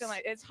seeing bugs Yes. and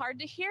light. It's hard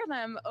to hear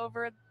them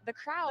over the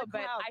crowd,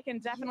 but crowd. I can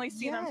definitely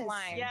see them Yes.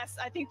 flying. Yes,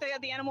 I think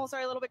the animals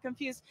are a little bit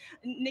confused.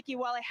 Nikki,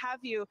 while I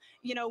have you,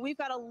 we've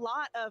got a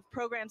lot of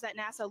programs at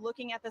NASA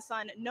looking at the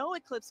sun. No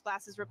eclipse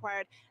glasses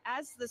required.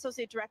 As the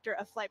Associate Director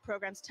of Flight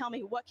Programs, tell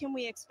me, what can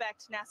we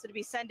expect NASA to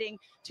be sending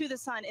to the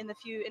sun in the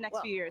next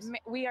Well, few years?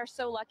 We are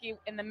so lucky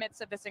in the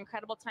midst of this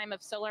incredible time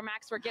of solar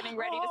max. We're getting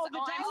ready to. Oh, the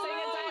I'm seeing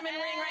a diamond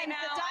ring right and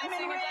now. The I'm diamond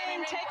seeing a ring. diamond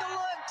ring. Take a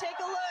look. Take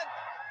a look.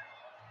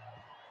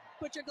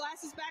 Put your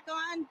glasses back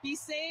on. Be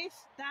safe.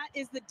 That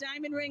is the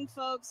diamond ring,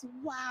 folks.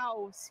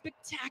 Wow,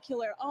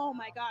 spectacular. Oh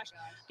my gosh.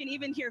 You can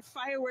even hear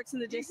fireworks in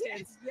the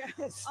distance.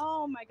 Yes.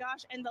 Oh my gosh.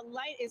 And the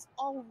light is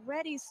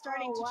already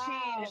starting Oh, to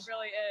wow. change. It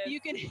really is.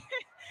 You can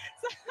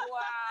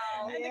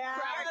Wow. And the Yeah.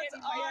 crowds Getting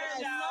are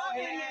fired up.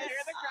 loving Yeah, it. hear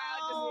the crowd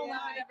just Oh loving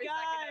my every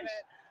second of gosh.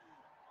 it.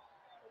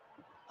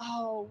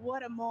 Oh,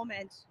 what a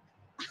moment.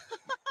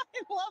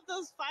 love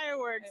those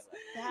fireworks.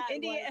 That was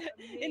amazing.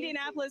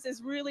 Indianapolis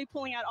is really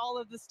pulling out all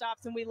of the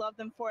stops, and we love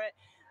them for it.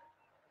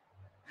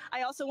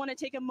 I also want to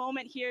take a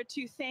moment here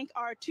to thank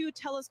our two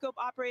telescope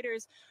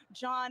operators,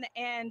 John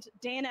and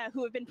Dana,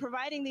 who have been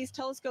providing these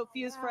telescope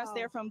views for us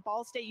there from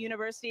Ball State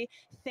University.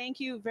 Thank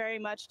you very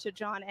much to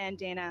John and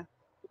Dana.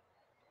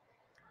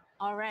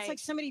 All right. It's like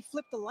somebody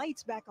flipped the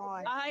lights back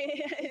on.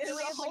 It's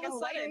Really is like a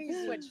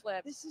sudden switch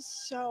flip. This is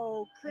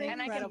so crazy.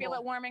 And I can feel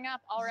it warming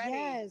up already.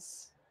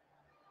 Yes.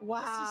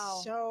 Wow. This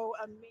is so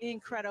amazing.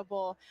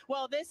 Incredible.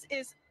 Well, this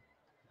is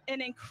an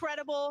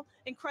incredible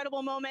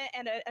moment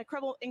and an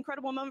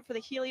incredible moment for the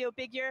Helio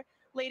Big Year.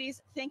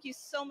 Ladies, thank you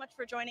so much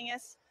for joining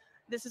us.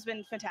 This has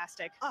been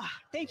fantastic.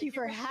 Thank you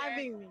for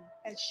having me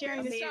and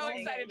sharing this. I'm so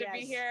excited to be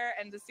here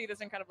and to see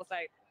this incredible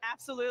sight.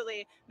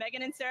 Absolutely.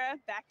 Megan and Sarah,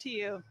 back to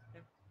you.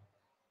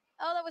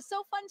 Oh, that was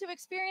so fun to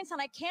experience,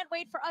 and I can't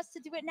wait for us to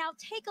do it now.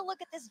 Take a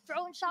look at this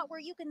drone shot where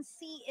you can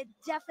see it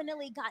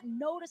definitely got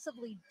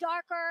noticeably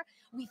darker.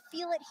 We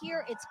feel it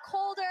here. It's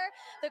colder.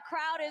 The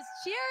crowd is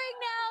cheering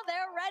now.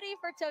 They're ready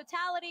for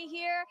totality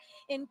here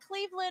in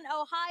Cleveland,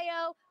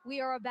 Ohio.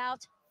 We are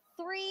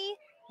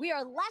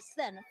less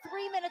than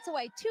 3 minutes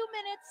away, 2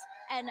 minutes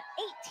and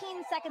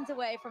 18 seconds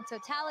away from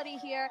totality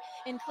here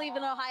in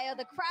Cleveland, Ohio.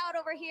 The crowd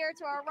over here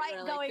to our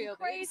right going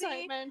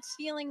crazy,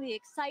 feeling the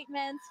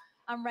excitement.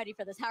 I'm ready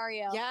for this. How are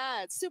you?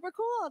 Yeah, it's super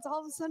cool. It's all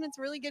of a sudden it's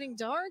really getting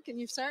dark and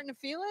you're starting to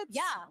feel it.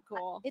 Yeah, so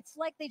cool. It's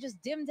like they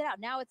just dimmed it out.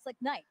 Now it's like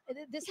night.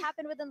 This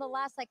happened within the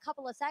last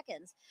couple of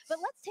seconds. But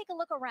let's take a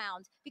look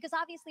around because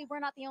obviously we're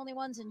not the only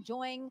ones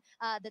enjoying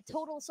the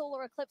total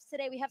solar eclipse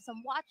today. We have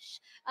some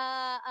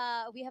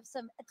we have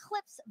some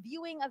eclipse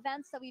viewing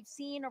events that we've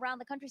seen around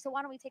the country. So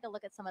why don't we take a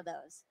look at some of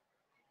those?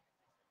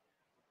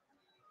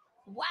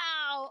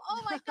 Wow.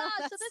 Oh my gosh.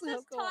 So this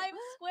is cool. Times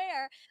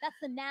Square. That's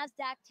the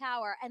NASDAQ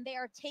tower. And they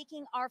are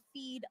taking our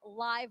feed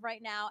live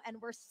right now. And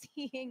we're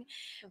seeing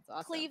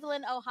awesome.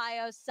 Cleveland,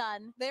 Ohio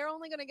sun. They're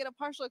only going to get a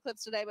partial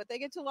eclipse today, but they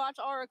get to watch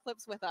our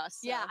eclipse with us.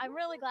 So. Yeah, I'm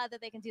really glad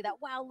that they can do that.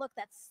 Wow, look,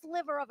 that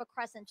sliver of a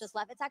crescent just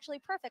left. It's actually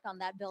perfect on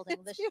that building.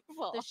 It's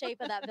beautiful. The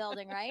shape of that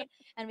building, right?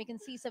 And we can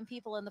see some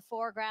people in the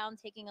foreground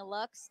taking a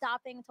look,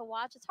 stopping to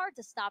watch. It's hard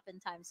to stop in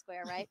Times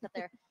Square, right? But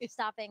they're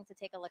stopping to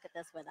take a look at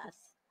this with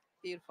us.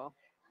 Beautiful.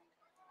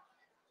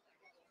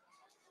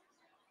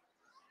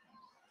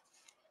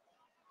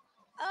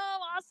 Oh,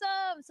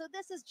 awesome. So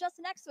this is just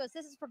next to us.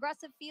 This is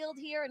Progressive Field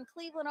here in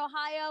Cleveland,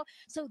 Ohio.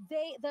 So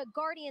the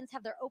Guardians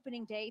have their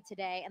opening day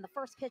today, and the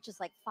first pitch is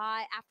like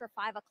after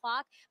 5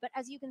 o'clock. But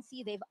as you can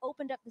see, they've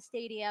opened up the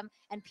stadium,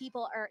 and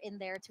people are in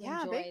there to enjoy.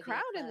 Yeah, big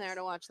crowd in there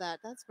to watch that.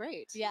 That's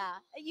great. Yeah,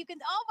 you can.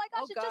 Oh my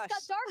gosh, it just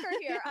got darker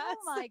here. Yes. Oh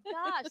my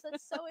gosh,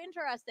 that's so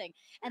interesting.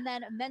 And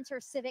then Mentor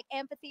Civic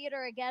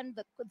Amphitheater again.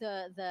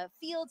 The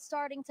field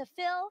starting to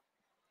fill,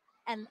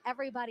 and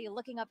everybody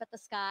looking up at the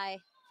sky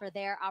for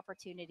their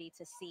opportunity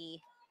to see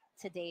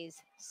today's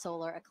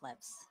solar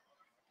eclipse.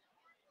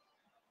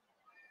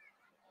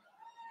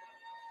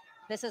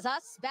 This is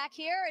us back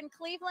here in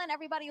Cleveland.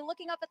 Everybody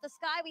looking up at the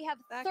sky. We have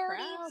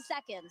 30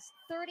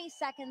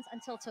 seconds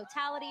until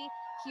totality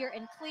here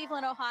in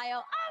Cleveland,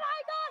 Ohio. Oh my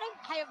God,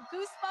 I have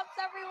goosebumps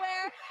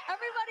everywhere.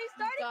 Everybody's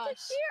starting to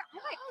cheer. I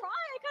might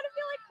cry. I kind of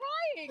feel like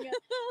crying.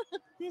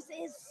 This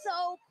is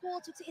so cool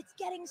to see. It's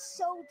getting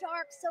so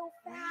dark so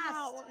fast.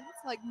 Wow,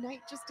 it's like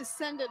night just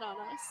descended on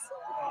us.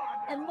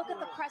 And look at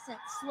the crescent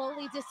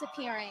slowly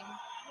disappearing.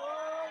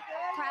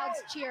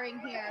 Crowds cheering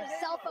here.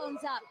 Cell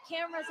phones up,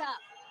 cameras up.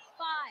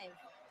 5,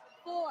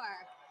 4,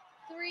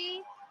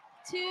 3,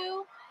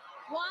 2,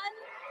 1,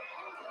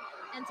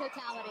 and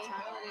totality.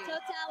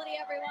 Totality,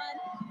 everyone.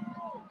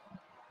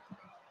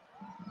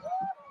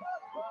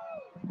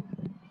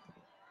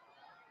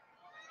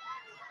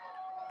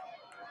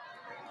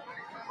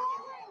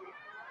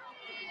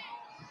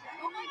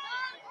 Oh my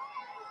God.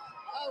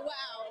 Oh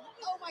wow.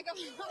 Oh my God.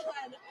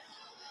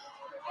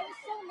 I was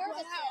so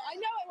nervous. Wow. I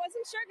know, I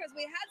wasn't sure because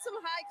we had some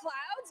high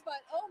clouds,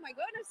 but oh my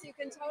goodness, you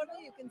can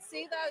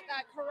see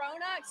that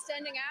corona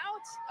extending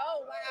out.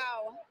 Oh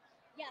wow.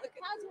 Yeah, the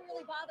clouds were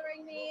really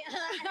bothering me.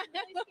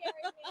 Really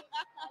scaring me.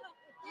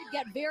 It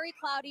get very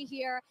cloudy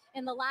here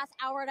in the last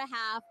hour and a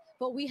half,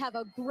 but we have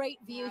a great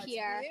view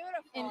here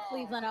in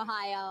Cleveland,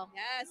 Ohio.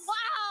 Yes.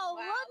 Wow,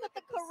 look at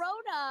the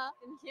corona.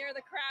 You can hear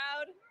the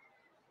crowd.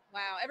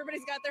 Wow,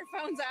 everybody's got their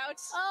phones out.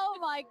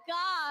 Oh my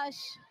gosh.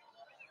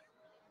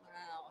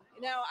 Wow.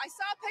 You know, I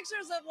saw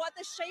pictures of what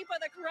the shape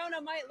of the corona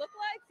might look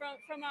like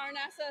from our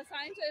NASA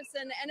scientists,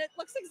 and it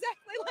looks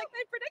exactly like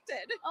they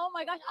predicted. Oh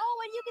my gosh. Oh,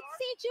 and you can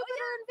see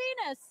Jupiter and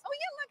Venus. Oh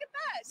yeah, look at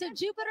that. So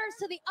Jupiter's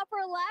to the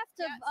upper left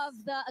of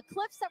the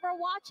eclipse that we're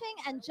watching,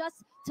 and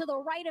just to the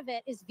right of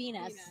it is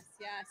Venus.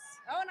 Yes.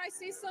 Oh, and I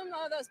see some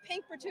of those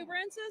pink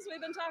protuberances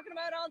we've been talking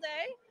about all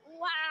day.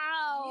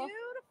 Wow.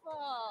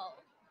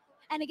 Beautiful.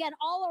 And again,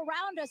 all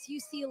around us you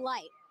see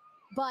light,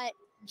 but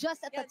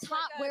just at the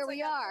top where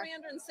we are.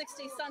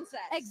 360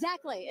 sunsets.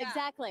 Exactly,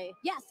 exactly.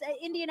 Yes,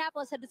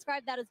 Indianapolis had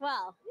described that as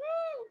well.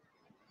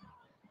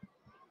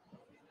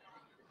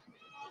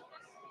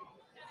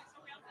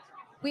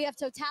 Woo! We have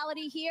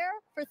totality here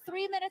for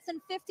 3 minutes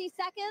and 50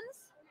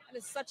 seconds. That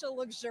is such a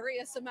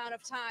luxurious amount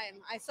of time.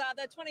 I saw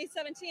the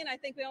 2017, I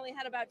think we only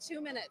had about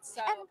 2 minutes.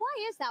 So. And why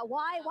is that?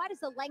 Why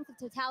does the length of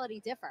totality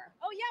differ?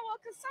 Oh yeah, well,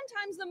 because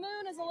sometimes the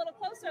moon is a little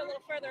closer, a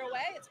little further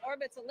away. Its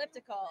orbit's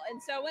elliptical.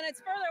 And so when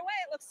it's further away,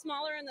 it looks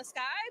smaller in the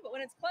sky, but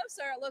when it's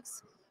closer, it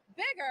looks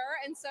bigger.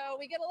 And so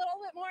we get a little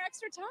bit more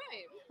extra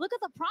time. Look at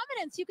the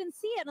prominence. You can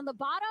see it on the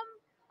bottom.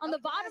 On the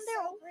bottom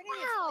there. So pretty.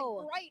 Wow. It's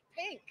like bright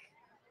pink.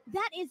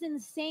 That is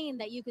insane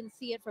that you can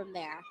see it from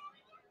there.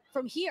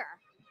 From here.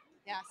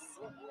 Yes.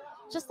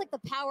 Just like the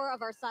power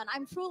of our sun.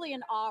 I'm truly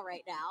in awe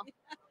right now.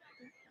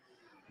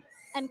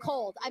 And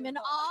cold. I'm in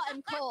awe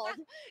and cold.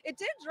 It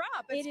did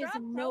drop. It is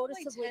dropped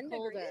noticeably 10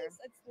 colder. degrees.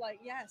 It's like,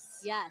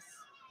 yes. Yes.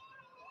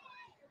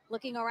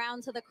 Looking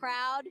around to the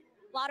crowd.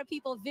 A lot of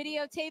people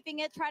videotaping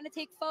it, trying to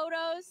take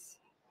photos.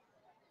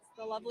 It's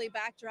the lovely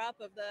backdrop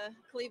of the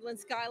Cleveland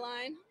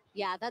skyline.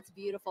 Yeah, that's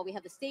beautiful. We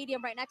have the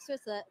stadium right next to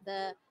us.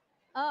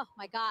 Oh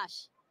my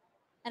gosh.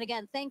 And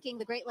again, thanking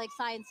the Great Lakes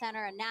Science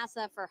Center and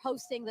NASA for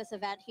hosting this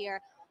event here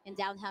in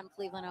downtown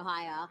Cleveland,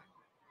 Ohio.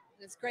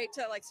 It's great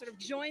to like sort of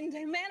join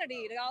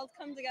humanity to all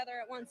come together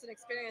at once and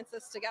experience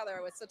this together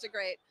with such a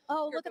great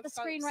look at the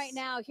screen right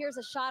now. Here's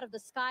a shot of the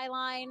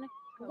skyline.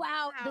 Oh,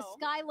 wow, the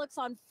sky looks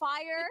on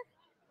fire.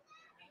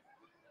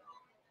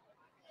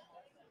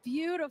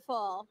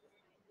 Beautiful.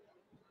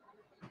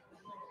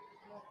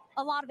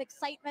 A lot of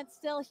excitement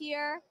still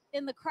here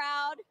in the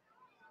crowd.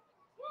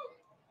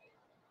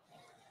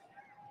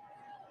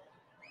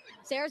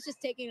 Sarah's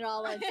just taking it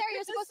all in. Sarah,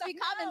 you're supposed to be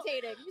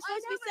commentating. You're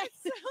supposed to be saying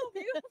it's so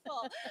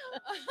beautiful.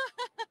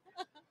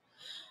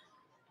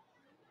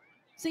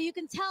 So you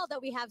can tell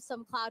that we have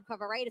some cloud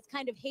cover, right? It's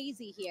kind of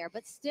hazy here,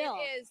 but still.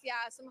 It is,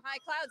 yeah, some high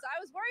clouds. I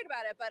was worried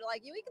about it, but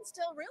like we can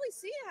still really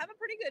see, have a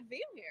pretty good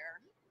view here.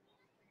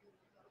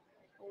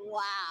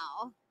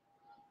 Wow.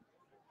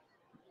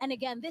 And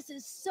again, this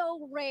is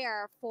so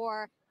rare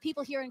for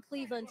people here in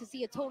Cleveland to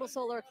see a total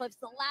solar eclipse.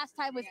 The last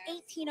time was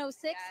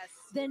 1806. Yes.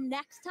 The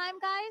next time,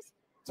 guys,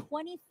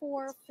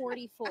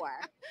 2444.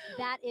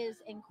 That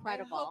is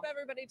incredible. I hope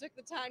everybody took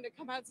the time to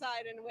come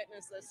outside and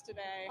witness this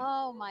today.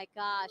 Oh my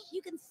gosh.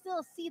 You can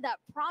still see that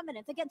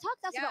prominence. Again, talk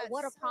to us about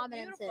what a so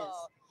prominence beautiful.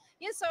 is.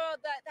 Yeah, so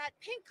that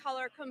pink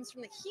color comes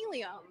from the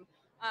helium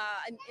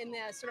in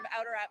the sort of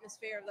outer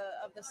atmosphere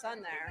of the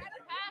sun there.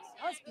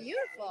 Oh, it's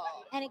beautiful.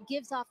 And it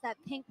gives off that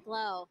pink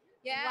glow.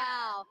 Yeah.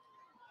 Wow.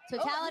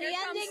 Totality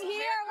ending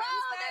here.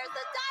 Wow, there's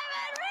the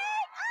diamond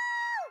ring.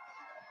 Oh!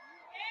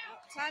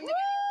 Time to get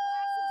your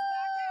glasses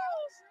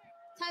back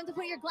out. Time to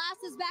put your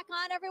glasses back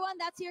on, everyone.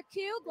 That's your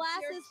cue.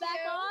 Glasses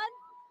back on.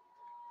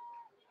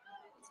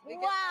 We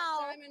get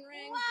wow. that diamond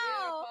ring. Wow.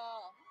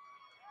 Beautiful.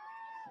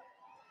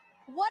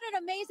 What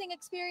an amazing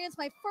experience.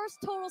 My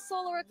first total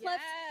solar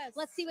eclipse. Yes.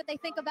 Let's see what they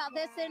think about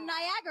this in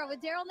Niagara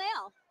with Daryl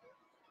Nail.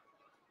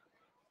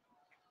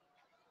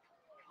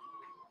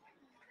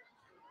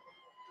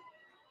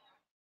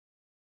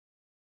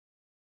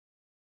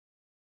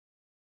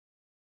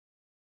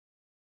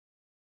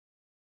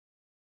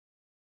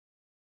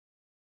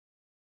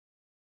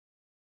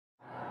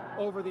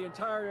 Over the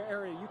entire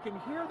area. You can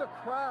hear the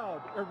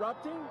crowd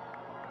erupting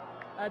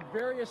at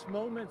various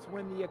moments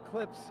when the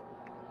eclipse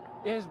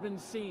has been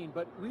seen,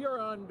 but we are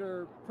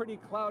under pretty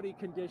cloudy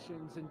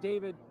conditions, and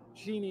David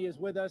Sheeny is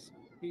with us.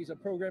 He's a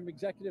program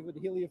executive with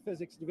the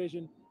Heliophysics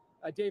Division.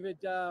 David,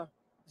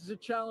 this is a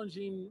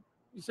challenging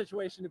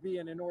situation to be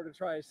in order to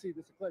try to see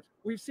this eclipse.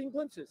 We've seen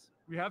glimpses.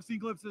 We have seen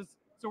glimpses.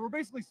 So we're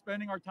basically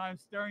spending our time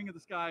staring at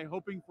the sky,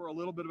 hoping for a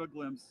little bit of a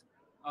glimpse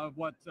of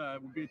what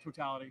would be a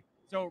totality.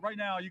 So right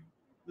now,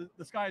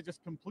 the sky has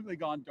just completely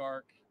gone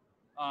dark.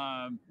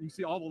 You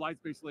see all the lights,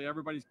 basically,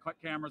 everybody's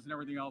cameras and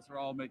everything else are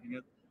all making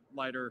it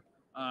lighter.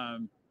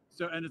 And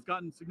it's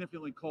gotten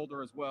significantly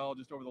colder as well,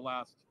 just over the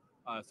last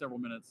several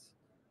minutes.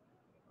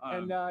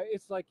 And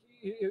it's like,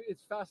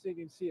 it's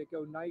fascinating to see it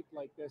go night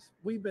like this.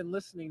 We've been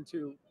listening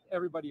to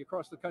everybody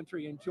across the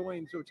country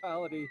enjoying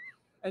totality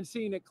and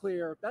seeing it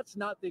clear. That's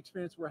not the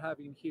experience we're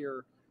having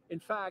here. In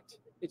fact,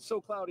 it's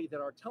so cloudy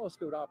that our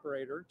telescope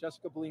operator,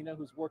 Jessica Bolina,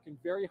 who's working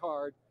very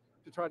hard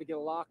to try to get a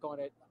lock on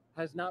it,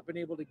 has not been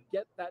able to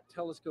get that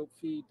telescope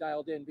feed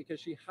dialed in because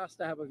she has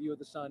to have a view of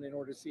the sun in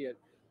order to see it.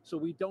 So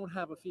we don't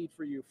have a feed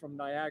for you from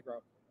Niagara.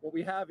 What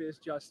we have is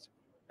just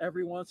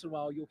every once in a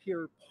while, you'll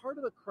hear part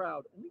of the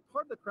crowd, only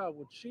part of the crowd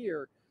will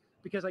cheer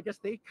because I guess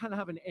they kind of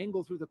have an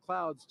angle through the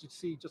clouds to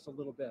see just a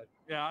little bit.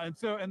 Yeah, and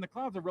the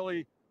clouds are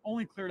really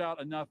only cleared out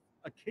enough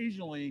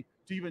occasionally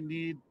to even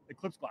need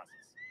eclipse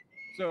glasses.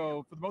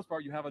 So for the most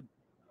part, you have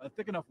a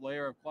thick enough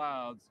layer of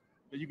clouds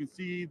that you can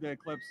see the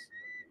eclipse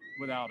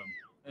without them,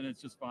 and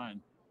it's just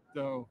fine.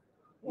 So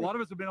a lot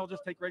of us have been able to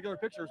just take regular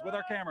pictures with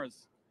our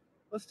cameras.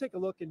 Let's take a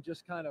look and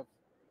just kind of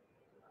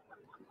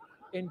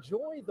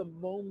enjoy the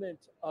moment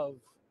of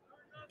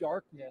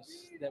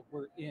darkness that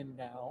we're in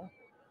now.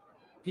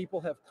 People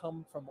have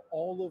come from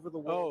all over the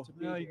world to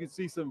be yeah, here. you can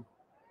see some.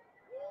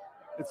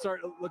 It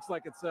looks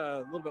like it's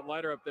a little bit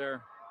lighter up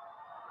there.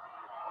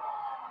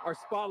 Our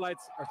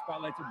spotlights are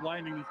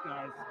blinding these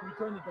guys. Can we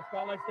turn the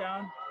spotlights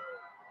down?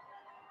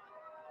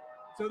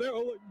 So there,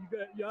 oh, look,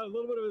 you got a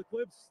little bit of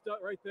eclipse stuff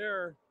right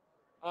there,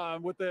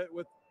 with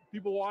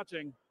people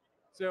watching.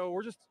 So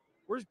we're just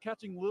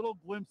catching little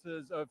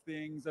glimpses of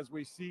things as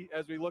we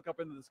look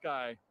up into the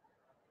sky.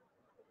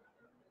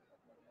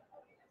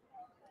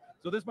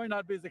 So this might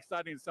not be as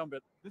exciting as some,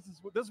 but this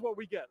is what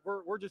we get.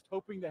 We're just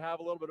hoping to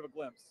have a little bit of a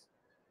glimpse.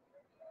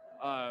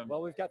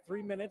 Well, we've got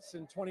 3 minutes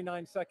and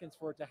 29 seconds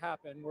for it to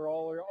happen. We're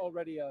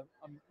already a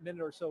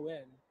minute or so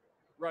in.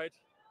 Right.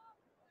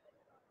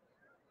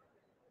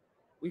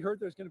 We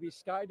heard there's going to be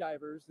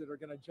skydivers that are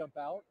going to jump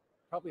out.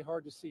 Probably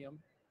hard to see them.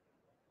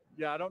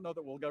 Yeah, I don't know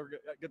that we'll ever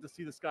get to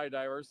see the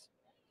skydivers.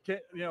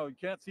 You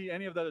can't see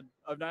any of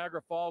Niagara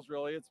Falls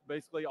really. It's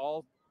basically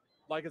all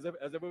like as if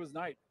it was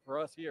night for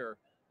us here.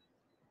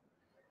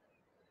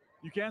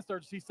 You can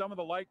start to see some of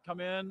the light come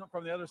in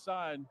from the other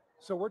side.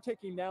 So we're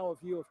taking now a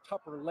view of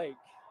Tupper Lake,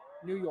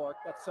 New York.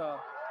 That's oh,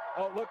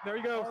 look, there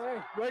you go.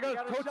 Right. There you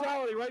go.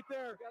 Totality right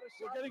there.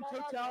 We're getting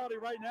totality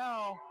right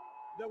now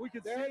that we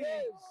can see. There it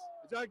is.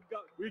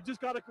 We just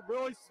got a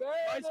really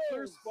nice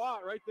clear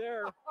spot right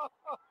there.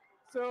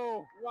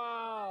 So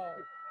wow,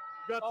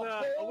 got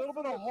a little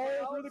bit of hole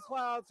through the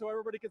clouds so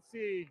everybody could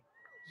see.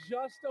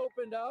 Just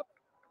opened up.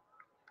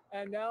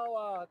 And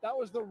now that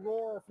was the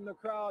roar from the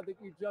crowd that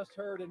you just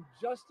heard. And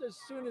just as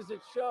soon as it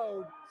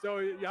showed. So,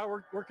 yeah,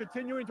 we're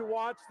continuing to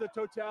watch the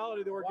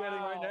totality that we're getting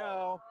right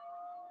now.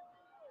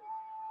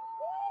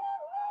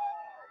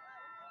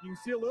 You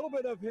can see a little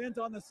bit of hint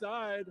on the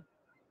side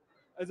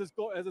as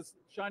it's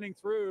shining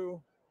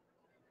through.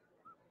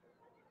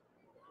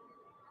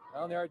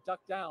 Well, there it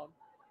ducked down.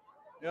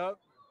 Yep.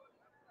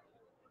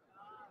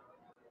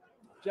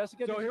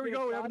 Jessica, so here we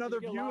go. We have another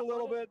view, a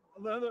little bit,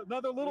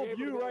 another little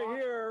view right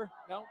here.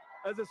 No.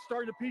 As it's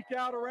starting to peek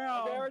out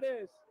around. Oh, there it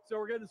is. So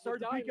we're getting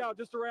starting to peek out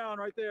just around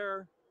right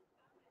there.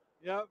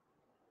 Yep.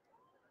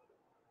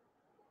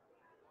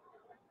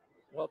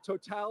 Well,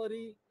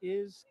 totality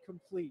is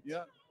complete.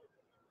 Yep.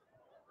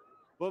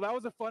 Well, that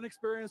was a fun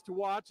experience to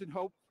watch and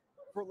hope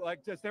for,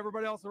 like just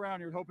everybody else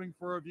around here hoping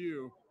for a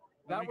view.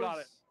 And we got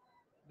it.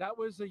 That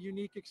was a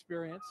unique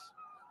experience.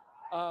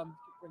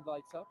 Bring the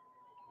lights up.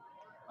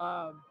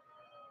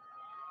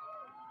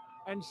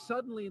 And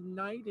suddenly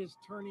night is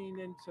turning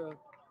into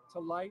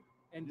light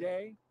and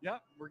day. Yeah,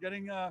 we're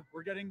getting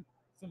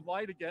some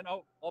light again.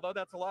 Oh, although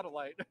that's a lot of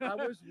light. I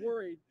was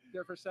worried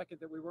there for a second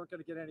that we weren't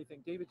going to get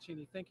anything. David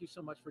Cheney, thank you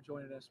so much for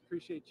joining us.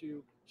 Appreciate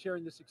you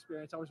sharing this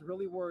experience. I was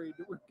really worried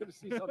that we were going to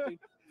see something.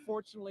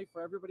 Fortunately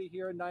for everybody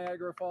here in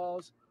Niagara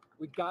Falls,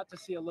 we got to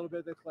see a little bit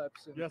of the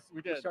eclipse. And yes,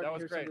 we did. That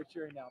was great. We're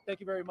cheering now.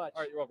 Thank you very much.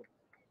 All right, you're welcome.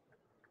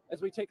 As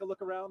we take a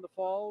look around the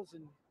falls,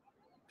 and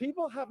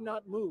people have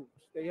not moved.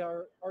 They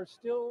are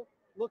still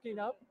looking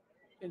up,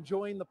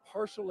 enjoying the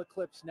partial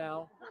eclipse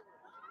now.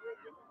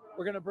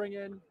 We're going to bring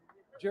in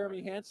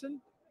Jeremy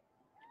Hansen.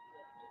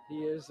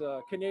 He is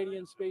a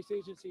Canadian Space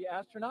Agency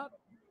astronaut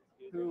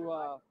who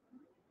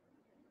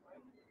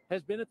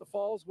has been at the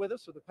falls with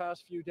us for the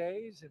past few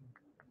days. And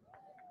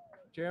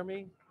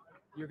Jeremy,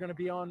 you're going to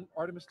be on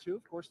Artemis 2,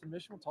 of course, the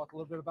mission. We'll talk a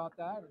little bit about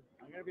that.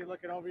 I'm going to be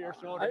looking over your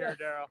shoulder here,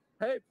 Daryl.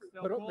 Hey,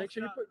 make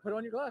sure you put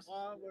on your glasses.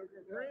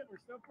 We're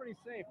still pretty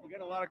safe. We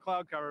got a lot of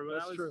cloud cover,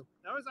 but That's true.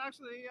 That was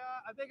actually,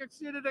 I think,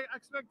 exceeded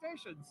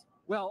expectations.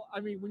 Well, I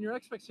mean, when your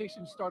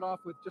expectations start off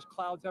with just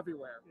clouds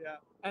everywhere. Yeah.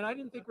 And I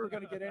didn't think we were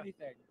going to get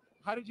anything.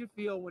 How did you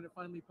feel when it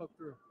finally poked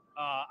through?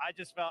 I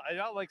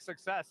felt like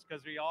success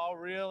because we all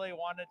really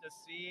wanted to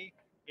see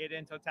it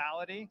in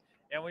totality.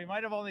 And we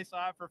might have only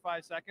saw it for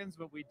 5 seconds,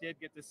 but we did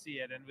get to see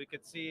it, and we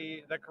could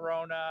see the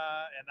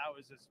corona, and that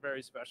was just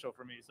very special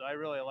for me. So I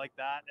really like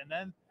that. And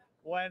then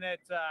when it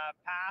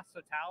passed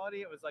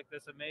totality, it was like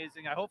this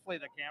amazing. Hopefully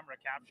the camera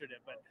captured it,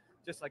 but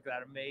just like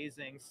that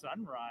amazing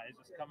sunrise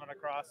just coming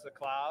across the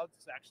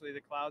clouds. Actually,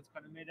 the clouds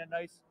kind of made a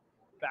nice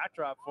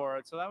backdrop for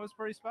it, so that was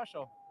pretty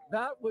special.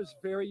 That was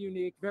very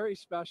unique, very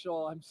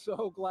special. I'm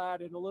so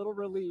glad and a little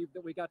relieved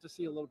that we got to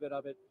see a little bit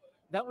of it.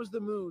 That was the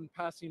moon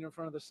passing in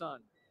front of the sun.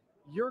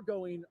 You're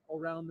going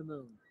around the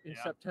moon in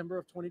September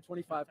of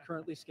 2025,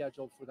 currently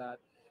scheduled for that.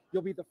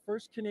 You'll be the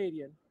first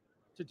Canadian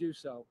to do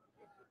so.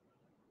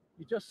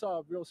 You just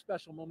saw a real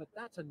special moment.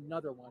 That's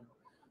another one.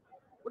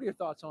 What are your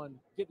thoughts on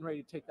getting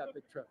ready to take that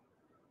big trip?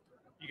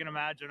 You can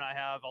imagine I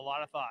have a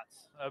lot of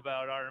thoughts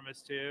about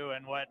Artemis 2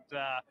 and what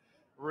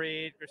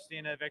Reed,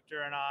 Christina,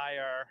 Victor, and I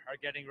are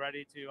getting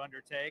ready to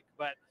undertake.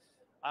 But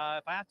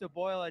if I have to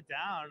boil it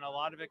down, a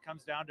lot of it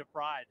comes down to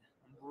pride.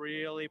 I'm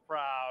really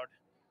proud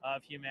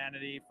of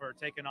humanity for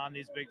taking on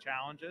these big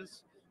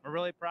challenges. We're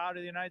really proud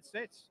of the United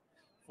States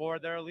for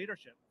their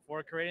leadership,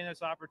 for creating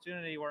this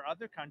opportunity where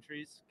other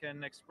countries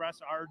can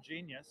express our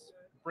genius,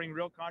 bring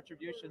real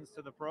contributions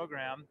to the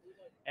program.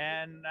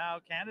 And now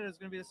Canada is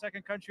going to be the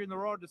second country in the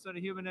world to send a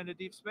human into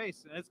deep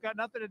space. And it's got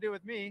nothing to do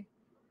with me.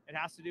 It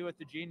has to do with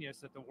the genius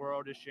that the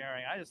world is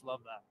sharing. I just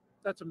love that.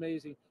 That's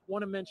amazing.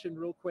 Want to mention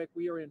real quick,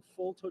 we are in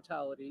full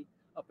totality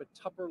up at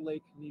Tupper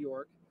Lake, New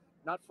York,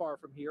 not far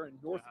from here in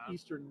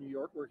northeastern New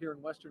York. We're here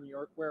in western New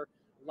York where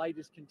light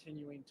is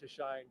continuing to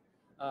shine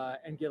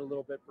and get a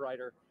little bit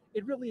brighter.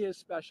 It really is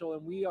special.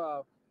 And we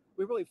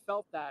we really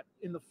felt that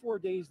in the 4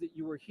 days that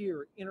you were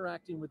here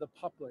interacting with the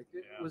public.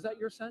 Was that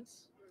your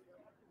sense?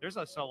 There's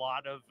a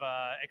lot of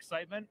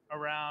excitement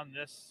around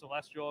this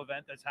celestial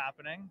event that's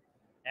happening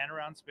and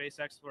around space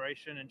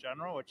exploration in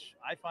general, which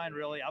I find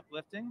really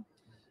uplifting.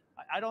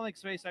 I don't think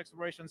space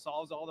exploration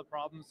solves all the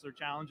problems or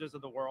challenges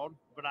of the world,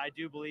 but I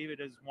do believe it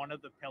is one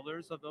of the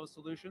pillars of those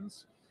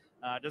solutions.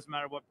 It doesn't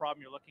matter what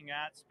problem you're looking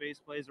at, space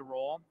plays a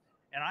role.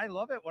 And I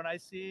love it when I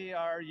see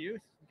our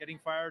youth getting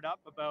fired up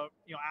about,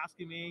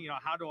 asking me,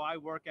 how do I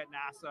work at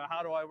NASA?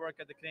 How do I work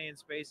at the Canadian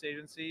Space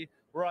Agency?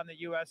 We're on the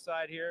US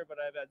side here, but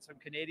I've had some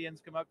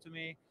Canadians come up to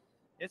me.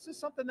 It's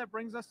just something that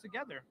brings us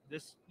together.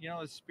 This,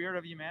 the spirit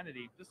of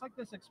humanity. Just like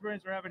this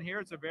experience we're having here,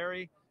 it's a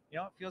very, it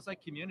feels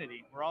like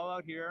community. We're all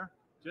out here,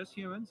 just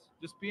humans,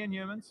 just being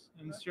humans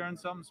and sharing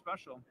something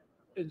special.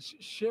 And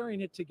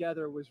sharing it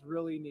together was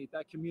really neat.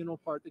 That communal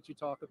part that you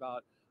talk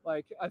about.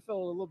 Like, I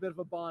felt a little bit of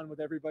a bond with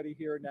everybody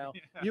here now.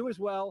 Yeah. You as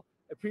well.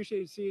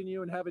 Appreciate seeing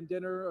you and having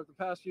dinner of the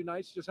past few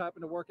nights. Just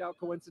happened to work out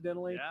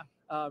coincidentally.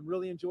 Yeah.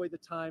 Really enjoyed the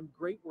time.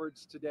 Great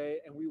words today.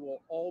 And we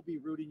will all be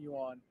rooting you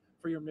on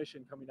for your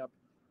mission coming up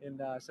in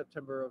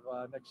September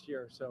of next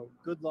year. So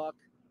good luck.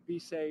 Be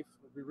safe.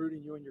 We'll be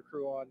rooting you and your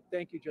crew on.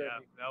 Thank you,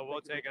 Jeremy. Yeah, no,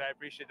 we'll take it. I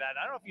appreciate that. And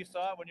I don't know if you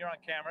saw it when you're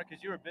on camera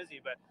because you were busy,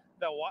 but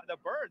the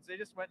birds, they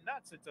just went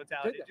nuts in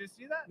totality. Did you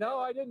see that? No,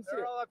 I didn't see it.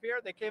 They're all up here.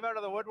 They came out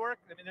of the woodwork.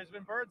 I mean, there's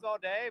been birds all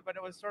day, but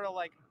it was sort of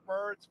like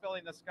birds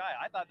filling the sky.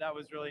 I thought that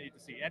was really neat to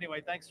see.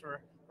 Anyway, thanks for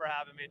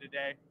having me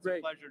today. It's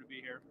a pleasure to be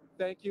here.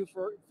 Thank you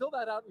for fill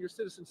that out in your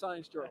Citizen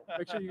Science Journal.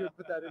 Make sure you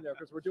put that in there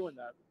because we're doing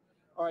that.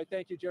 All right,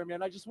 thank you, Jeremy.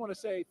 And I just want to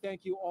say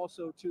thank you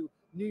also to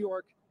New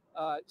York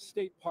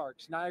State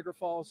Parks, Niagara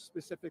Falls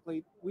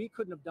specifically. We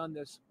couldn't have done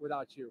this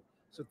without you.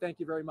 So thank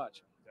you very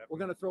much. We're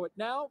going to throw it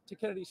now to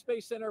Kennedy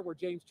Space Center, where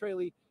James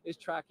Traley is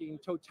tracking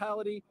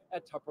totality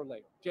at Tupper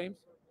Lake. James?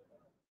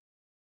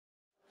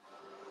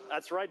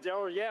 That's right,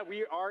 Daryl. Yeah,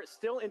 we are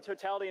still in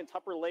totality in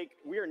Tupper Lake.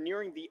 We are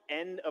nearing the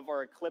end of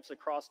our eclipse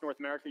across North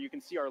America. You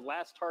can see our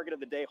last target of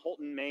the day,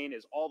 Holton, Maine,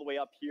 is all the way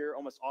up here,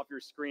 almost off your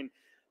screen.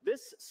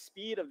 This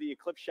speed of the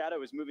eclipse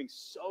shadow is moving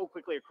so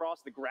quickly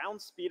across. The ground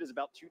speed is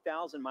about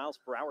 2,000 miles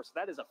per hour, so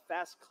that is a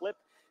fast clip.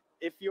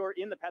 If you're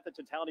in the path of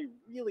totality,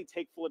 really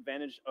take full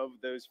advantage of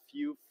those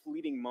few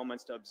fleeting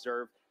moments to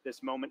observe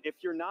this moment. If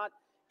you're not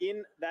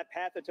in that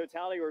path of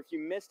totality, or if you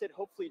missed it,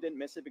 hopefully you didn't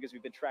miss it because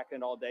we've been tracking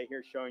it all day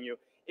here showing you.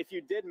 If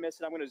you did miss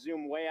it, I'm going to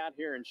zoom way out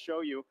here and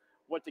show you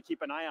what to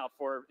keep an eye out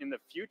for in the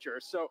future.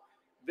 So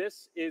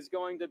this is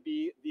going to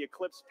be the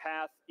eclipse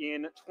path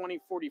in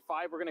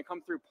 2045. We're going to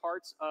come through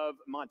parts of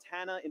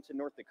Montana into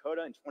North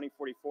Dakota in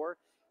 2044.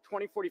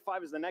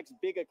 2045 is the next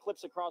big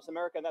eclipse across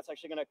America. That's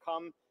actually going to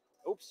come,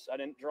 oops, I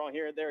didn't draw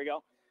here. There we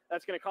go.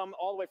 That's going to come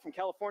all the way from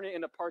California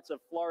into parts of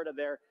Florida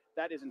there.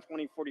 That is in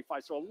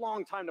 2045. So a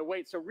long time to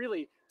wait. So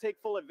really take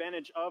full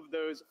advantage of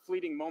those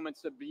fleeting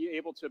moments to be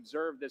able to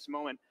observe this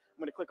moment. I'm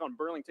going to click on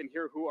Burlington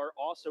here, who are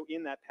also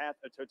in that path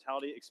of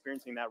totality,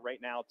 experiencing that right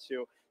now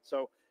too.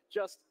 So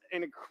just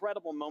an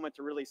incredible moment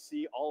to really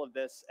see all of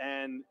this.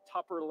 And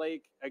Tupper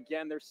Lake,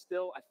 again, they're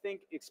still, I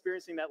think,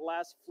 experiencing that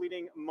last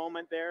fleeting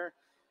moment there.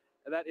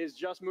 That is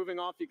just moving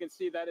off. You can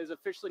see that is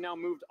officially now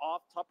moved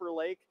off Tupper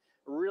Lake.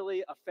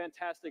 Really a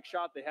fantastic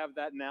shot. They have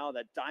that now,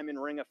 that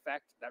diamond ring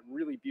effect, that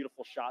really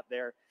beautiful shot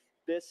there.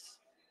 This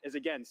is,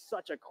 again,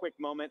 such a quick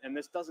moment, and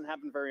this doesn't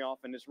happen very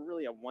often. It's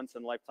really a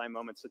once-in-a-lifetime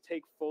moment, so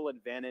take full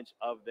advantage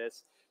of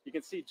this. You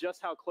can see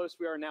just how close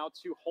we are now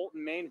to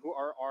Holton, Maine, who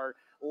are our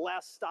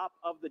last stop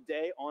of the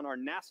day on our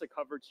NASA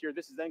coverage here.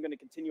 This is then going to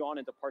continue on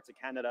into parts of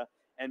Canada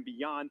and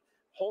beyond.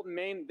 Holton,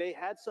 Maine, they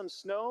had some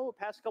snow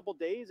past couple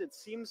days. It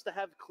seems to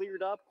have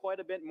cleared up quite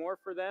a bit more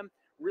for them.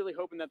 Really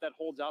hoping that that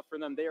holds out for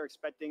them. They are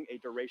expecting a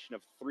duration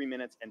of 3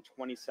 minutes and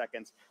 20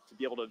 seconds to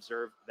be able to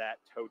observe that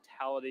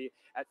totality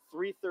at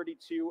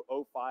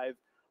 3:32:05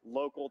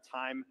 local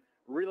time.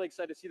 Really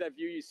excited to see that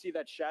view. You see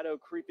that shadow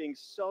creeping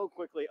so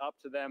quickly up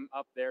to them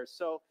up there.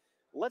 So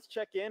let's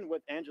check in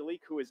with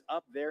Angelique, who is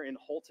up there in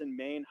Holton,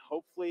 Maine.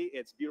 Hopefully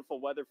it's beautiful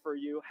weather for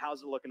you.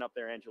 How's it looking up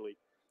there, Angelique?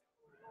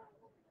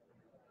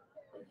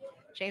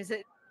 James,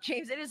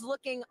 it is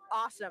looking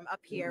awesome up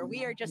here.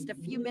 We are just a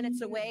few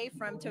minutes away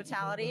from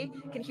totality.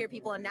 You can hear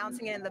people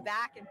announcing it in the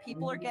back, and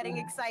people are getting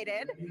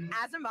excited,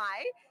 as am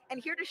I.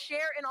 And here to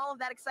share in all of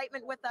that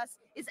excitement with us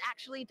is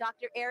actually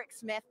Dr. Eric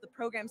Smith, the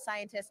program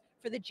scientist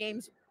for the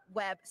James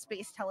Webb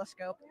Space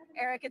Telescope.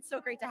 Eric, it's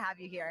so great to have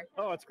you here.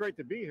 Oh, it's great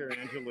to be here,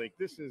 Angelique.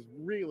 This is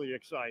really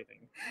exciting.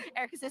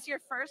 Eric, is this your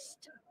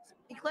first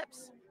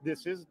eclipse?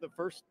 This is the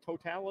first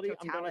totality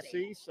I'm going to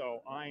see,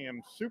 so I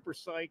am super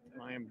psyched,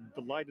 and I am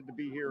delighted to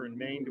be here in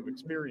Maine to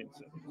experience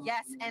it.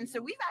 Yes, and so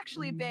we've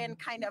actually been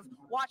kind of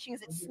watching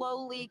as it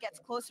slowly gets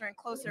closer and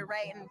closer,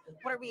 right? And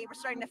what are we're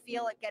starting to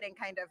feel it getting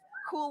kind of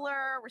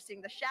cooler. We're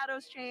seeing the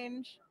shadows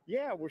change.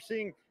 Yeah, we're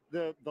seeing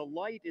the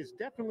light is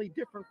definitely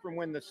different from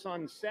when the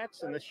sun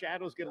sets and the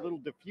shadows get a little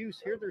diffuse.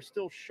 Here they're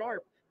still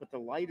sharp, but the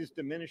light is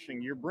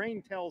diminishing. Your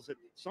brain tells it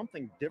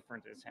something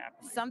different is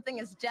happening. Something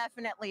is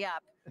definitely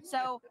up.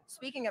 So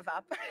speaking of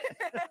up,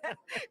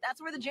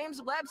 that's where the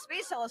James Webb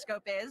Space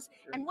Telescope is.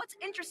 And what's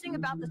interesting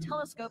about the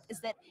telescope is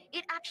that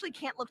it actually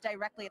can't look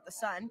directly at the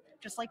sun,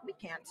 just like we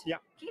can't. Yeah.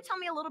 Can you tell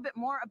me a little bit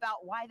more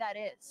about why that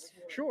is?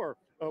 Sure.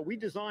 We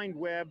designed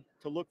Webb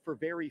to look for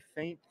very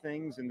faint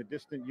things in the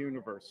distant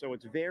universe. So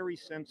it's very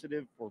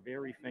sensitive for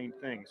very faint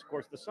things. Of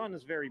course, the sun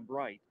is very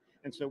bright.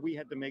 And so we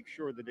had to make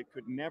sure that it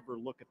could never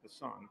look at the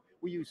sun.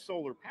 We use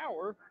solar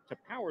power to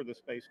power the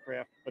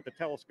spacecraft, but the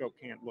telescope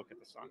can't look at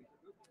the sun.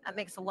 That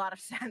makes a lot of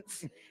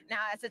sense.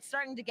 Now, as it's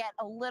starting to get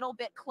a little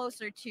bit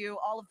closer to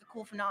all of the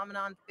cool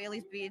phenomenon, the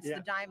Bailey's beads,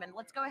 the diamond,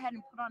 let's go ahead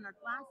and put on our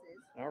glasses.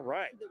 All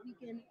right. So that we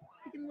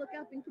can look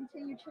up and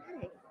continue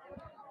chatting.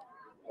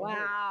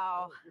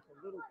 Wow.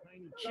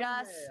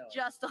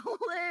 Just a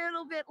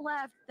little bit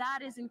left. That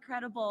is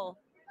incredible.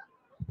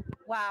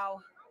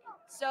 Wow.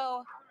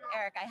 So,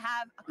 Eric, I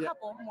have a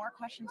couple more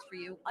questions for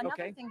you.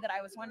 Another thing that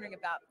I was wondering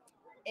about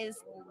is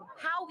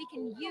how we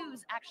can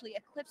use actually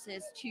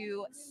eclipses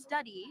to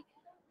study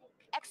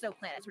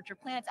exoplanets, which are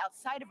planets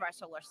outside of our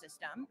solar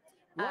system,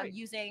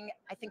 using,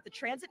 I think, the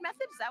transit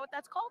method. Is that what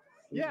that's called?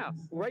 Yeah.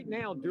 Right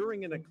now,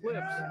 during an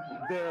eclipse,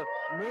 the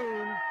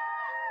moon...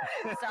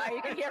 Sorry,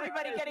 you can hear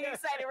everybody getting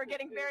excited. We're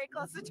getting very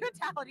close to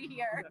totality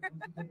here.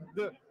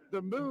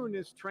 The moon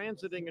is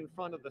transiting in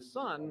front of the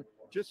sun,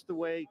 just the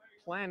way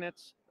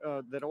planets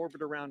that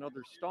orbit around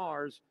other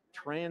stars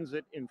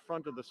transit in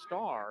front of the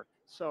star.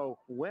 So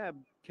Webb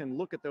can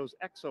look at those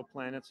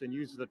exoplanets and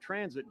use the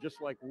transit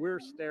just like we're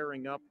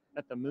staring up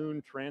at the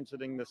moon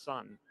transiting the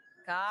sun.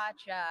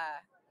 Gotcha.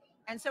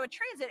 And so a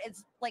transit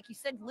is, like you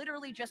said,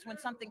 literally just when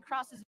something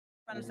crosses in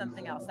front of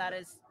something else.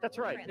 That's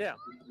right. Transit.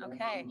 Yeah.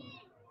 Okay.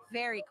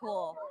 Very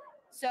cool.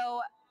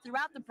 So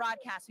throughout the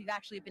broadcast, we've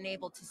actually been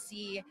able to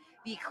see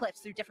the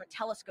eclipse through different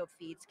telescope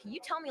feeds. Can you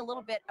tell me a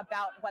little bit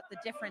about what the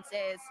difference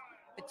is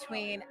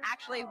between,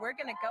 actually, we're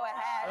going to go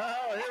ahead.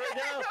 Oh, here we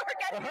go. We're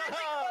getting really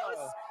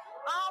close.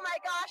 Oh my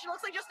gosh, it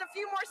looks like just a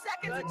few more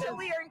seconds until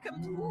we are in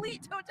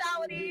complete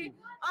totality.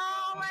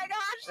 Oh my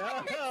gosh.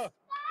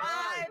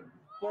 5,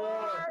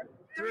 4,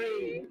 3,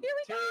 here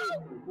we go.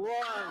 1.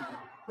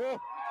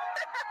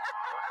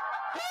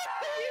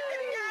 You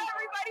can hear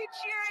everybody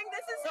cheering.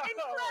 This is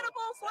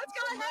incredible. So let's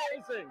go ahead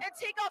and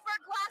take off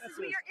our glasses.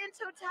 We are in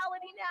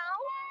totality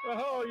now.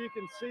 Oh, you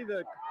can see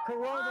the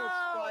coronal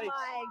spikes.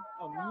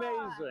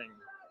 Amazing.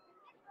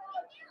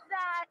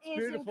 That is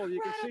beautiful. Incredible.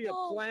 You can see a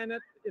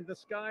planet in the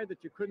sky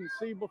that you couldn't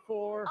see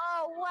before.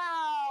 Oh,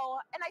 wow.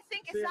 And I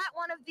think, is that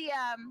one of the,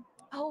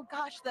 oh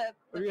gosh,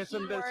 there's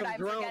some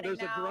drone. There's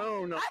a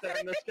drone up there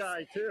in the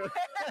sky, too.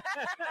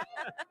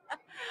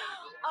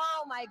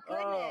 Oh, my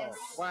goodness.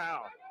 Oh,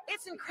 wow.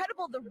 It's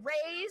incredible. The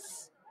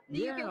rays that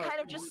you can kind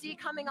of just see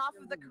coming off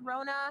of the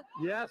corona.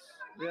 Yes.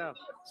 Yeah.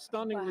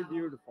 Stunningly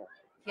beautiful.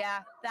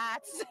 Yeah,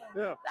 that's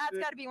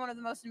got to be one of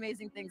the most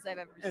amazing things I've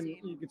ever seen. And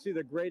you can see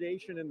the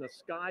gradation in the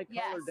sky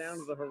color down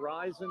to the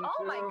horizon.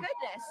 Oh, my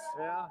goodness.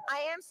 Yeah. I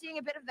am seeing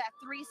a bit of that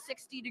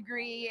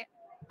 360-degree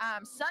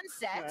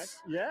sunset.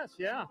 Yes,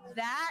 yeah.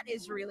 That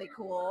is really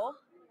cool.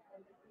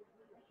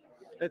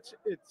 It's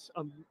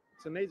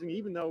amazing.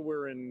 Even though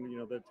we're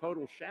in the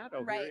total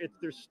shadow here,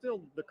 there's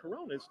still the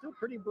corona is still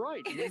pretty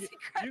bright. It is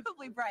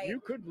incredibly bright. You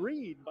could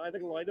read by the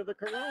light of the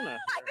corona.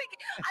 I think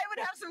I would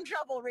have some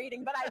trouble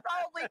reading, but I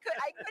probably could.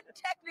 I could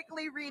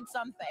technically read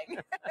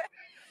something.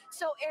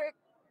 So, Eric.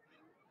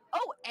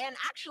 Oh, and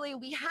actually,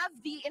 we have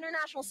the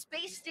International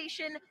Space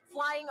Station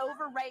flying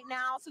over right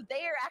now. So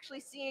they are actually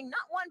seeing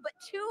not one, but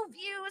 2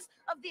 views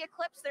of the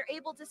eclipse. They're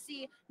able to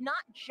see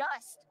not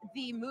just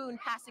the moon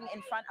passing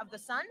in front of the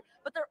sun,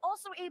 but they're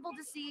also able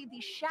to see the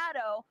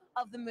shadow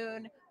of the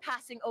moon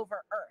passing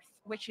over Earth,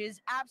 which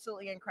is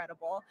absolutely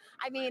incredible.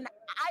 I mean,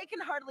 I can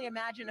hardly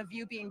imagine a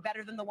view being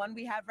better than the one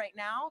we have right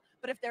now.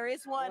 But if there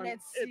is one,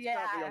 it's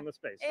probably on the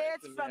space station.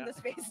 It's from the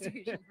space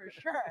station for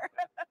sure.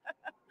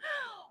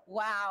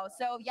 Wow.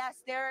 So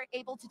yes, they're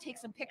able to take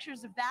some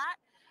pictures of that.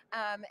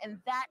 And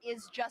that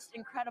is just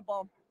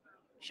incredible.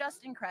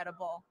 Just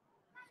incredible.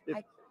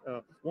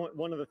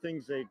 One of the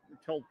things they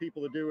told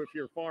people to do if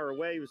you're far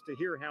away was to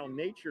hear how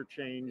nature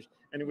changed.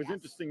 And it was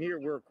interesting here.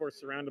 We're, of course,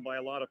 surrounded by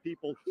a lot of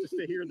people just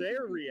to hear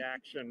their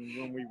reaction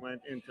when we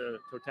went into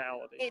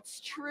totality. It's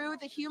true.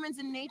 The humans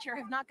in nature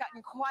have not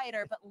gotten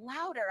quieter, but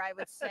louder, I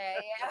would say.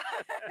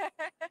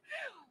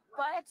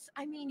 But,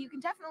 I mean, you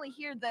can definitely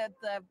hear the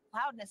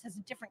loudness has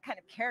a different kind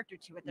of character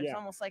to it. There's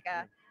almost like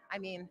a, I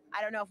mean,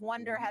 I don't know if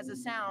wonder has a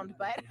sound,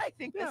 but I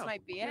think this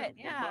might be it.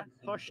 Yeah.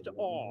 Hushed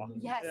awe.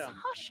 Yes,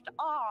 hushed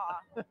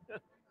awe.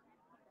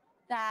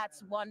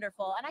 That's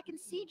wonderful. And I can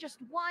see just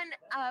one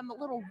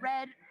little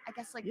red, I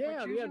guess, like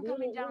protrusion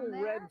coming down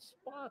little there. Red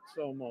spots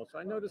almost.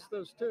 I noticed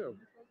those too.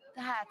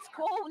 That's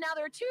cool. Now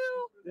there are 2.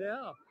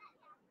 Yeah.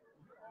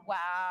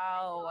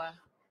 Wow.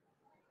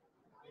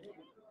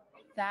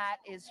 That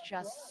is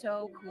just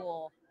so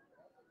cool.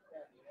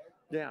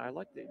 Yeah, I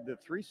like the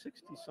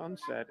 360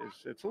 sunset.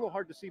 It's a little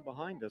hard to see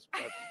behind us,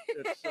 but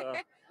it's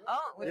Oh,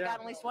 we've yeah.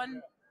 got at least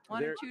one or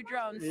There- two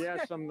drones.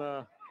 Yeah, some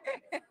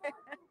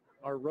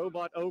our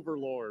robot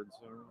overlords.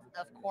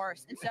 Of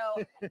course. And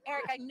so,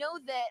 Eric, I know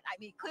that, I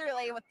mean,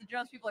 clearly with the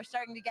drones, people are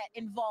starting to get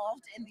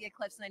involved in the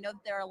Eclipse. And I know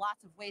that there are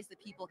lots of ways that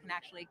people can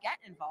actually get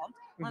involved.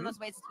 One of Mhm. those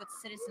ways is with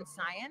citizen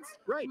science.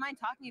 Right. Do you mind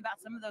talking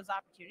about some of those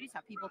opportunities, how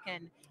people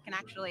can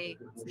actually...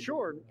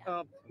 Sure.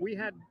 We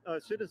had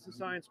citizen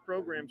science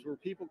programs where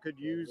people could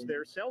use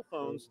their cell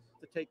phones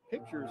to take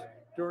pictures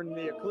during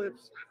the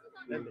eclipse.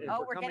 And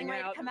Oh, we're getting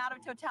ready to come out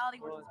of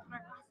totality.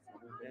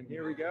 And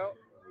here we go.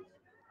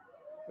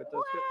 With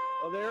those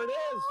oh, there it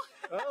is.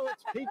 Oh,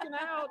 it's peeking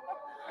out.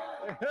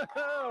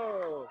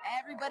 Oh.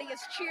 Everybody is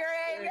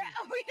cheering.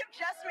 We have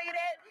just made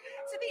it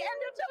to the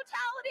end of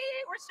totality.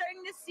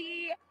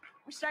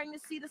 We're starting to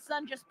see the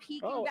sun just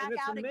peeking back and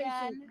it's out amazing.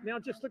 again. Now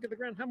just look at the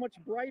ground, how much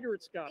brighter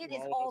it's gotten. It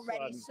is all of a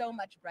already sudden. so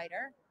much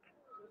brighter.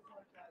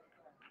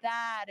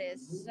 That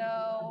is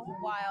so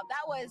wild.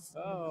 That was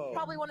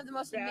probably one of the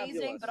most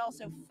amazing, but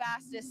also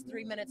fastest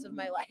 3 minutes of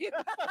my life.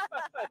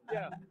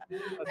 Yeah.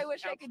 I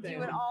wish I could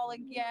do it all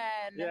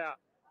again. Yeah.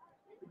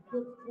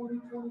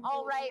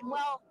 All right.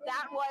 Well,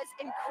 that was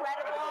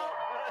incredible.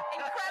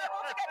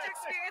 Incredible to get to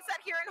experience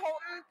that here in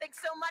Holton. Thanks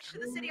so much to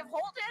the city of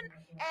Holton.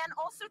 And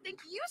also thank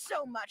you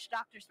so much,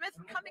 Dr. Smith,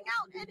 for coming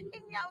out and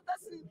hanging out with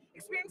us and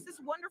experience this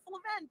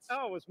wonderful event.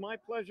 Oh, it was my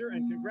pleasure,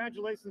 and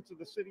congratulations to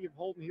the city of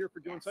Holton here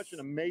for doing such an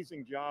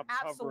amazing job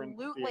covering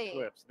the Absolutely.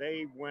 eclipse.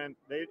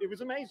 It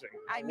was amazing.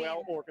 I mean,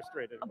 well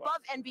orchestrated. it was.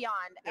 Above and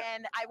beyond.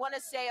 And I want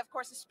to say, of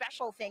course, a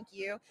special thank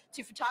you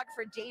to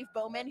photographer Dave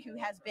Bowman, who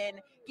has been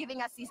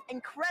giving us these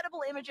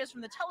incredible images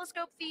from the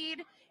telescope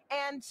feed.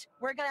 And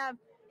we're going to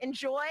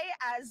enjoy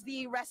as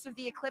the rest of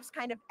the eclipse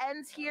kind of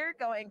ends here,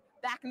 going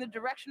back in the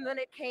direction that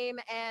it came.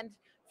 And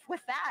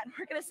with that,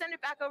 we're going to send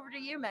it back over to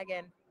you,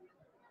 Megan.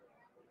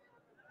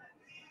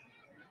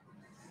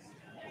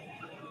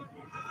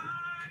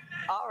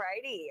 All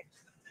righty.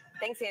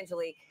 Thanks,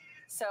 Angelique.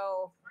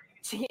 So,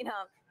 Gina,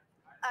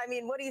 I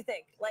mean, what do you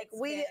think? Like,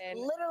 we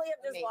literally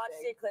have just watched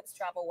the eclipse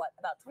travel, what,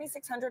 about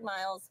 2,600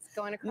 miles? It's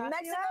going across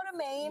Mexico to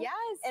Maine. Yes.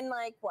 In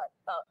like, what,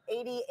 about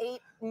 88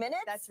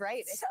 minutes? That's right.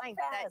 It's so fine.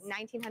 fast. That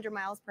 1,900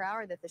 miles per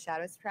hour that the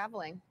shadow is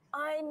traveling.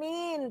 I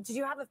mean, did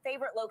you have a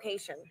favorite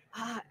location?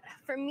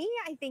 For me,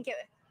 I think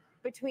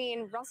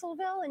between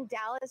Russellville and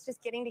Dallas,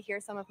 just getting to hear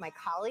some of my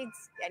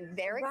colleagues and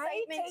their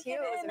excitement Take too it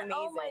was in. amazing.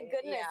 Oh my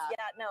goodness. Yeah,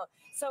 no.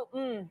 So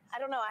I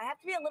don't know. I have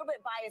to be a little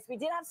bit biased. We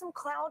did have some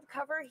cloud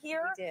cover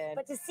here, We did.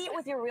 but to see it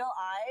with your real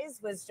eyes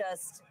was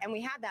just. And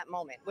we had that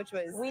moment, which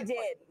was. We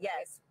did,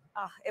 yes.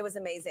 It was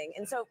amazing.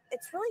 And so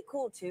it's really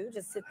cool too,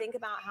 just to think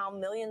about how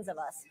millions of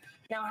us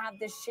now have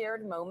this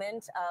shared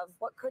moment of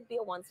what could be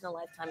a once in a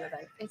lifetime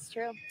event. It's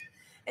true.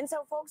 And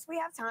so, folks, we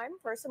have time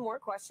for some more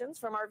questions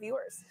from our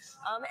viewers.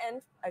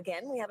 And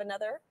again, we have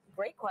another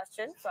great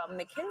question from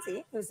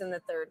Mackenzie, who's in the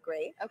 3rd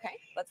grade. Okay.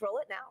 Let's roll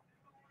it now.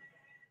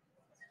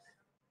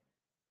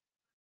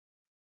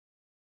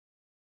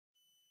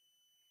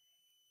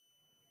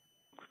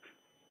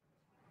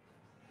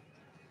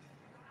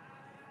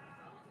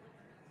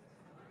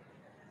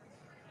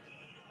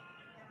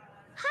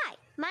 Hi,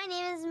 my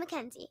name is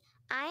Mackenzie.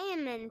 I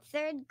am in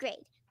 3rd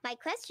grade. My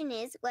question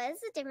is, what is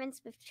the difference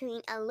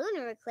between a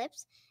lunar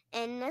eclipse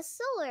and a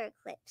solar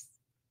eclipse?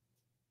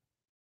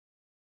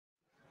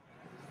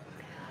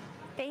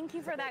 Thank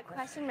you for that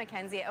question,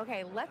 Mackenzie.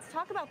 Okay, let's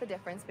talk about the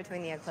difference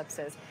between the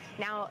eclipses.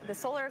 Now, the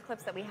solar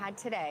eclipse that we had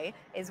today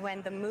is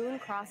when the moon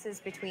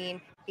crosses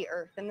between the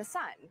Earth and the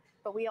sun.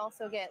 But we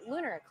also get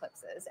lunar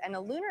eclipses, and a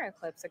lunar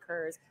eclipse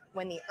occurs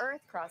when the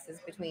Earth crosses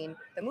between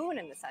the moon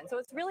and the sun. So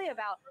it's really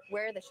about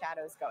where the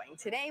shadow is going.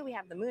 Today, we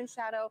have the moon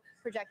shadow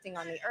projecting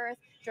on the Earth.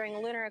 During a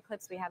lunar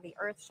eclipse, we have the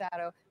Earth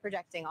shadow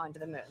projecting onto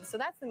the moon. So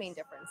that's the main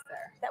difference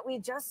there. That we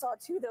just saw,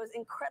 too, those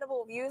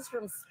incredible views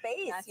from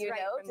space, That's you right,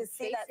 know, from to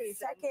see space that station.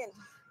 second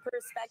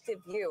perspective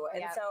view.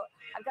 And Yep. so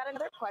I've got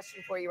another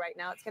question for you right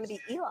now. It's going to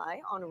be Eli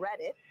on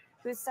Reddit,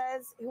 who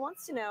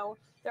wants to know,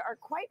 there are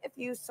quite a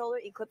few solar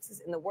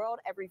eclipses in the world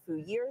every few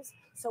years.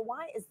 So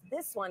why is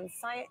this one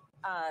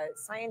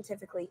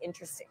scientifically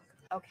interesting?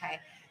 Okay,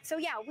 so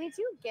yeah, we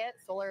do get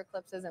solar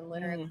eclipses and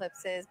lunar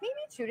eclipses maybe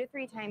 2 to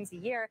 3 times a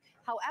year.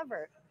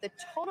 However, the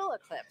total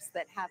eclipse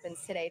that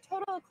happens today,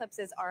 total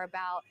eclipses are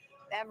about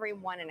every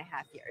 1.5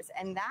 years.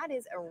 And that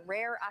is a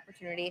rare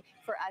opportunity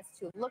for us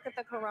to look at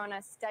the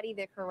corona, study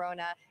the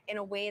corona in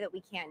a way that we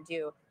can't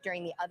do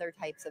during the other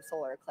types of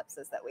solar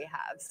eclipses that we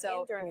have. So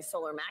and during the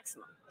solar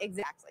maximum.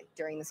 Exactly,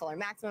 during the solar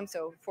maximum.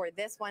 So for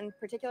this one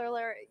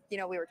particular, you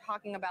know, we were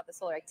talking about the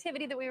solar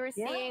activity that we were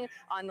seeing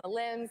on the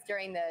limbs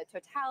during the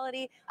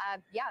totality.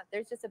 Yeah,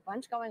 there's just a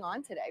bunch going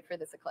on today for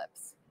this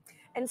eclipse.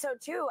 And so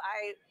too,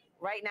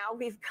 right now,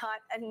 we've got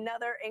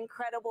another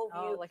incredible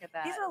view. Oh, look at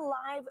that. These are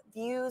live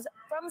views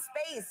from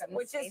space,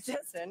 which is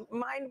just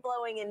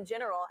mind-blowing in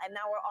general. And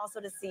now we're also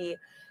to see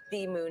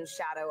the moon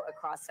shadow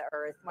across the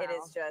Earth. Wow. It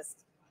is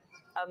just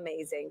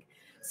Amazing.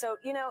 So,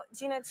 Gina,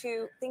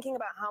 thinking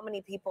about how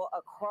many people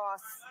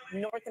across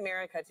North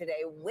America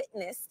today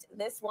witnessed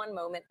this one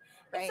moment,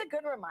 it's a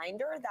good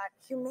reminder that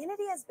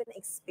humanity has been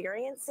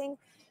experiencing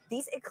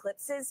these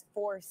eclipses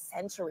for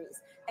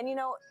centuries. And,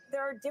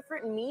 there are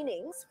different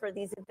meanings for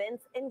these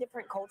events in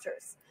different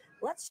cultures.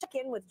 Let's check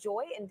in with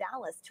Joy in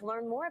Dallas to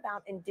learn more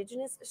about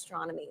indigenous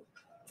astronomy.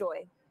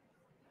 Joy.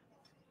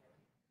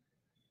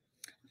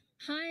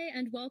 Hi,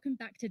 and welcome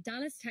back to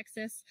Dallas,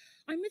 Texas.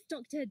 I'm with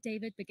Dr.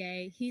 David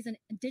Begay. He's an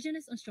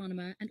indigenous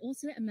astronomer and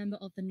also a member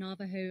of the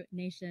Navajo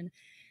Nation.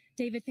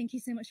 David, thank you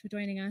so much for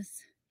joining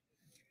us.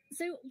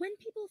 So when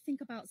people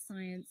think about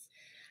science,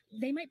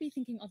 they might be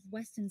thinking of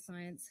Western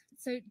science.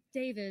 So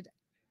David,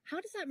 how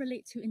does that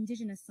relate to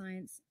indigenous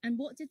science? And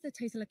what did the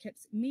total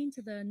eclipse mean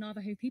to the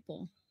Navajo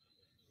people?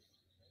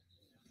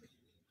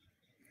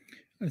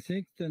 I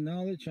think the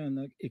knowledge on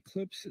the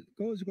eclipse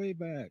goes way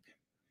back.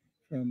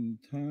 From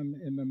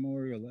time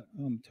immemorial,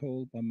 I'm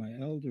told by my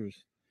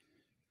elders.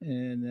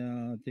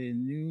 And they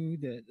knew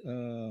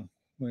that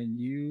when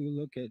you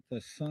look at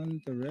the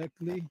sun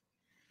directly,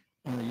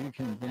 you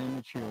can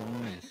damage your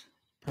eyes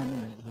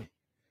permanently.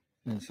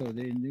 And so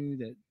they knew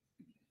that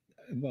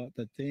about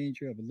the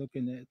danger of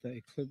looking at the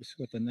eclipse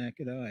with the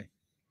naked eye.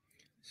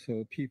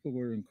 So people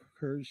were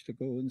encouraged to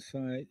go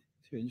inside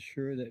to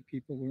ensure that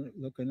people weren't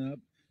looking up,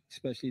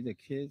 especially the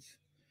kids.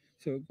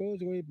 So it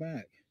goes way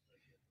back.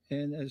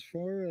 And as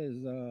far as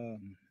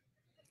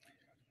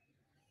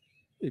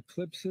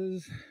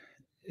eclipses,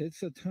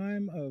 it's a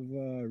time of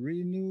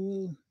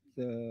renewal,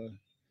 the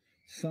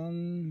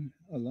sun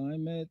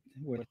alignment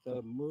with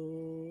the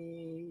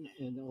moon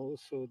and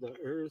also the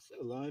earth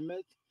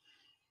alignment.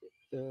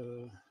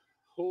 The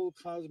whole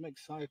cosmic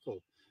cycle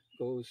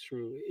goes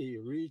through a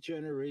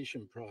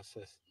regeneration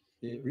process.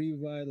 It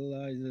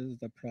revitalizes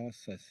the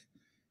process.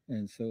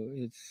 And so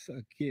it's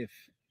a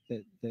gift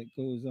that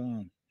goes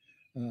on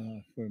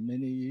for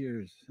many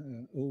years,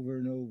 over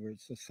and over.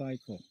 It's a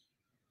cycle.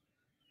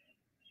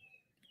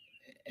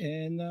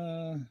 And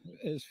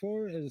as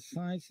far as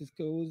science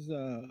goes,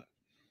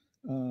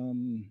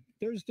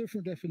 there's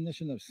different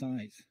definition of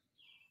science.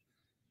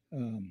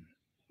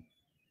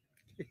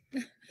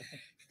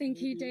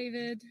 Thank you,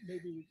 David.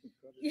 Maybe we could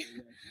cover Yeah.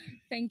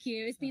 Thank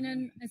you. It's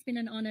been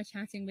an honor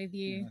chatting with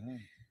you.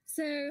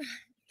 So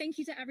thank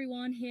you to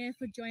everyone here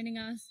for joining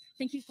us.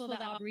 Thank you for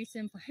the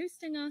Arboretum for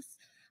hosting us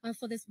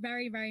for this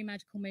very, very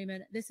magical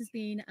moment. This has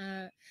been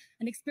an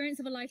experience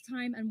of a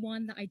lifetime and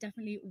one that I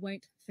definitely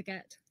won't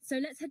forget. So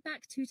let's head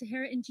back to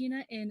Tahira and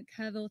Gina in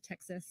Kerrville,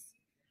 Texas.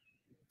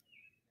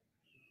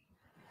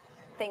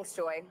 Thanks,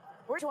 Joy.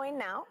 We're joined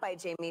now by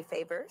Jamie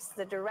Favors,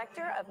 the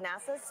director of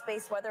NASA's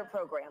Space Weather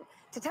Program,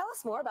 to tell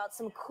us more about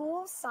some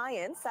cool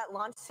science that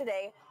launched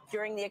today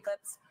during the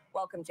eclipse.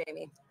 Welcome,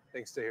 Jamie.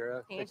 Thanks,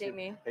 Tahira. Hey, Thanks,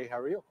 Jamie. Hey, how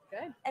are you?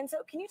 Good. And so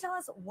can you tell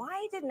us,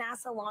 why did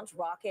NASA launch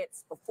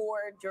rockets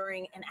before,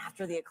 during, and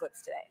after the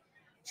eclipse today?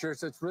 Sure.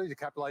 So it's really to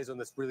capitalize on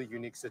this really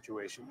unique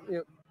situation.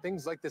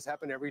 Things like this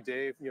happen every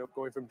day,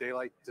 going from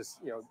daylight to,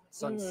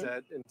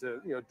 sunset into,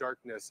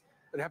 darkness.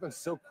 It happens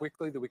so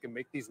quickly that we can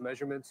make these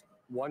measurements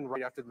one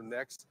right after the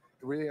next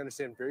to really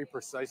understand very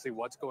precisely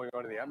what's going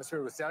on in the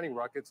atmosphere. With sounding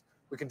rockets,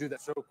 we can do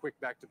that so quick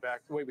back to back,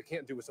 the way we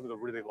can't do with some of the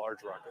really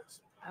large rockets.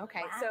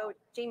 Okay, so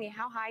Jamie,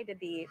 how high did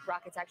the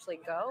rockets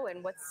actually go,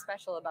 and what's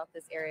special about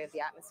this area of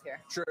the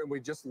atmosphere? Sure, and we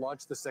just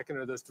launched the second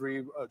of those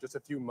three just a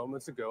few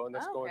moments ago, and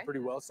that's going pretty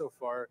well so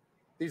far.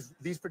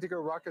 These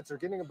particular rockets are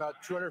getting about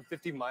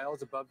 250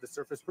 miles above the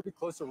surface, pretty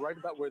close to right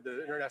about where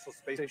the International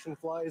Space Station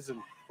flies.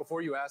 And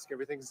before you ask,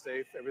 everything's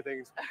safe.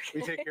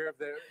 We take care of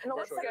the. And it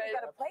looks like we've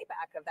got a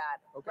playback of that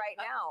right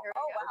now.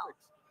 Oh, wow.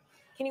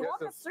 Can you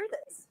walk us through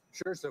this?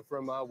 Sure. So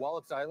from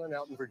Wallops Island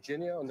out in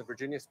Virginia on the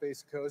Virginia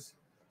Space Coast.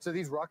 So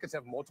these rockets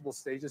have multiple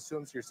stages to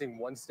them. So you're seeing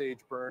one stage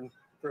burn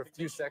for a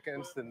few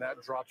seconds, then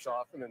that drops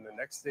off, and then the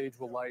next stage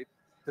will light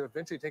to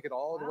eventually take it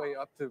all the way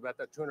up to about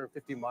that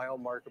 250-mile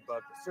mark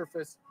above the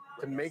surface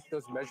to make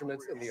those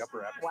measurements in the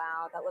upper atmosphere.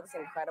 Wow, that looks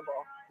incredible.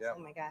 Yeah. Oh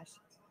my gosh.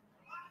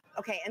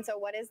 Okay, and so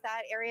what is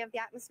that area of the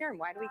atmosphere, and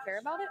why do we care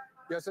about it?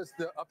 Yes, it's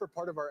the upper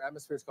part of our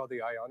atmosphere. It's called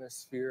the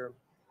ionosphere.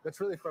 That's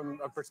really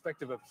from a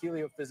perspective of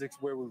heliophysics,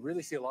 where we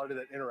really see a lot of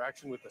that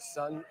interaction with the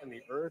sun and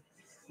the earth.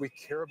 We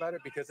care about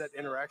it because that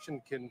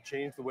interaction can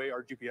change the way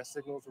our GPS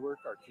signals work,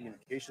 our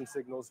communication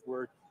signals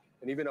work,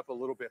 and even up a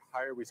little bit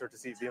higher, we start to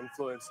see the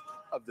influence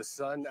of the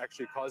sun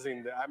actually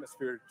causing the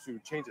atmosphere to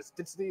change its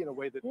density in a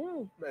way that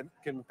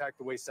can impact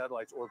the way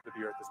satellites orbit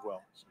the Earth as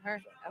well.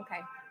 Sure. Okay.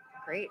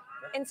 Great.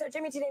 And so,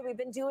 Jimmy, today we've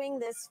been doing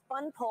this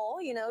fun poll,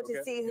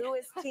 to see who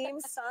is Team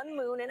Sun,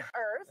 Moon, and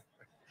Earth.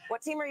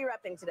 What team are you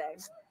repping today?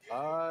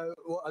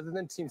 Well, other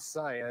than Team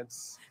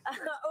Science.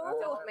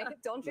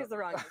 Don't choose the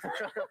wrong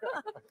answer.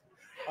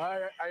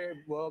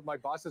 Well, my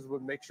bosses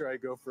would make sure I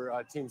go for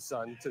Team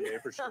Sun today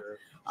for sure.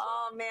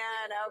 Oh, man.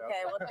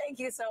 Okay. Well, thank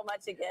you so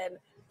much again.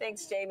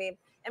 Thanks, Jamie.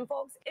 And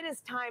folks, it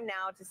is time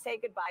now to say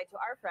goodbye to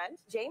our friend,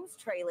 James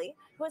Traley,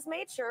 who has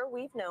made sure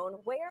we've known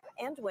where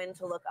and when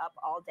to look up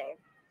all day.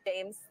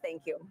 James,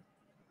 thank you.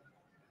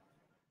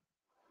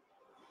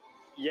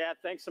 Yeah,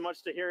 thanks so much,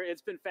 Tahira.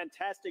 It's been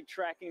fantastic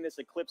tracking this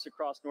eclipse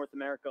across North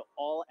America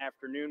all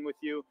afternoon with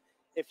you.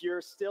 If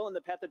you're still in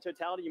the path of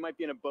totality, you might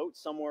be in a boat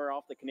somewhere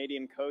off the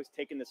Canadian coast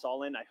taking this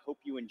all in. I hope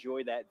you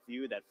enjoy that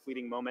view, that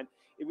fleeting moment.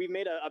 We've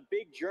made a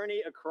big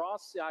journey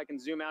across. I can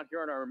zoom out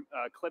here on our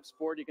eclipse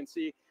board. You can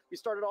see we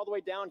started all the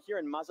way down here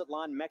in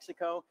Mazatlan,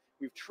 Mexico.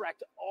 We've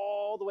trekked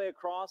all the way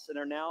across and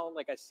are now,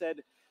 like I said,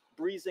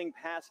 breezing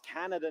past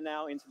Canada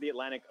now into the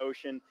Atlantic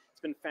Ocean.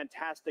 It's been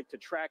fantastic to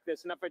track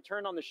this. And if I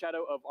turn on the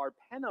shadow of our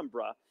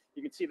penumbra,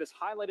 you can see this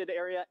highlighted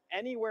area.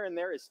 Anywhere in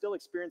there is still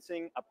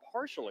experiencing a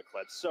partial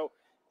eclipse. So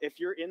if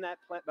you're in that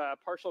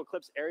partial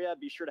eclipse area,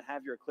 be sure to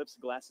have your eclipse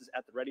glasses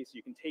at the ready so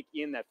you can take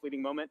in that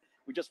fleeting moment.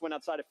 We just went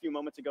outside a few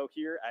moments ago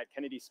here at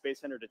Kennedy Space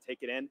Center to take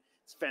it in.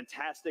 It's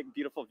fantastic,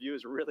 beautiful view.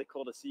 It's really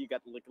cool to see. You got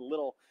like a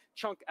little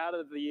chunk out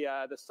of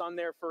the sun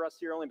there for us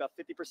here, only about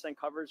 50%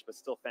 coverage, but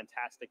still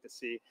fantastic to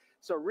see.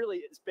 So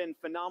really, it's been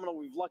phenomenal.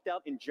 We've lucked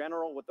out in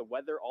general with the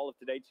weather all of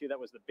today too. That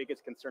was the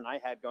biggest concern I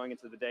had going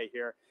into the day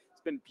here.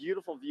 It's been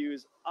beautiful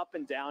views up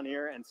and down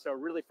here, and so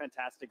really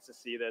fantastic to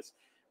see this.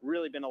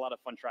 Really been a lot of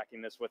fun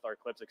tracking this with our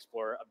Eclipse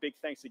Explorer. A big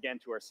thanks again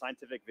to our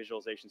scientific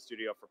visualization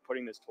studio for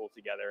putting this tool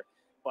together.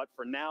 But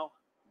for now,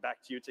 back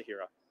to you,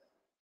 Tahira.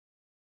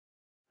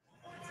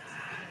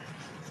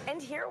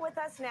 And here with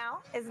us now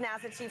is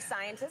NASA Chief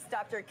Scientist,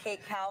 Dr.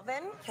 Kate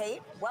Calvin.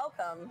 Kate,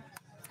 welcome.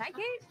 Hi,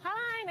 Kate.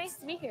 Hi, nice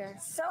to be here.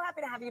 So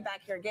happy to have you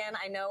back here again.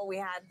 I know we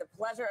had the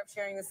pleasure of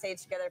sharing the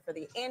stage together for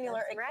the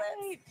annular eclipse.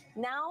 Right.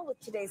 Now, with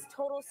today's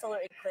total solar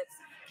eclipse,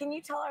 can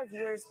you tell our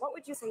viewers what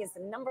would you say is the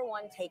number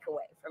one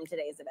takeaway from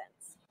today's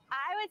events?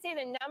 I would say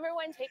the number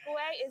one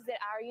takeaway is that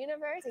our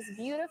universe is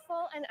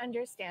beautiful and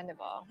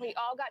understandable. We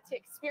all got to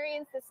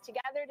experience this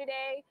together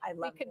today.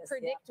 We could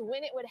predict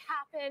when it would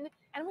happen,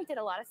 and we did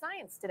a lot of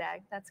science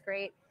today. That's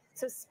great.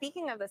 So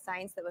speaking of the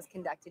science that was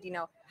conducted,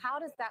 how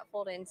does that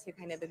fold into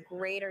kind of the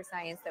greater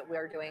science that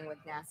we're doing with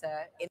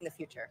NASA in the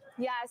future?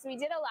 Yeah, so we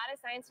did a lot of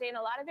science today, and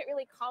a lot of it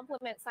really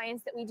complements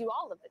science that we do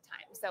all of the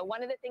time. So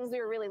one of the things we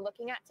were really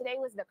looking at today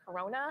was the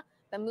corona.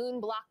 The moon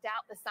blocked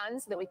out the sun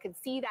so that we could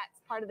see that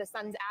part of the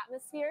sun's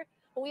atmosphere.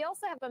 But we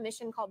also have a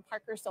mission called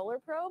Parker Solar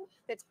Probe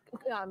that's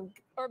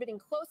orbiting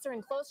closer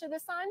and closer to the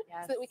sun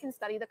so that we can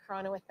study the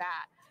corona with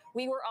that.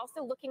 We were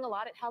also looking a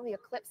lot at how the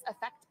eclipse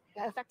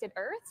affected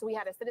Earth. So we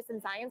had a citizen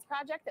science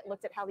project that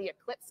looked at how the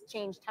eclipse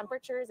changed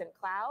temperatures and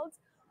clouds.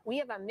 We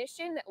have a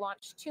mission that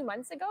launched 2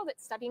 months ago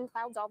that's studying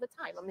clouds all the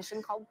time, a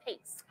mission called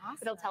PACE. Awesome.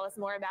 It'll tell us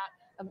more about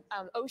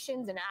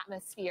oceans and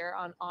atmosphere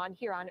on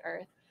here on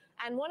Earth.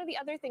 And one of the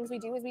other things we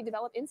do is we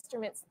develop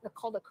instruments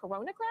called a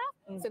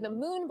coronagraph. So the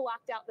moon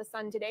blocked out the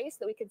sun today so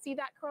that we could see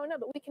that corona,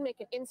 but we can make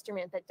an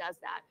instrument that does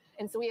that.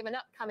 And so we have an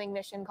upcoming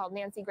mission called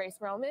Nancy Grace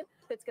Roman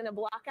that's going to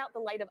block out the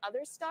light of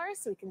other stars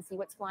so we can see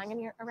what's flying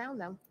in around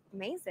them.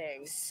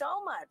 Amazing.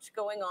 So much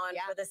going on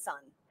for the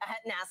sun at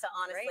NASA,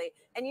 honestly. Right.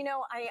 And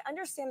I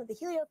understand that the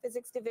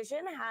Heliophysics division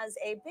has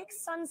a big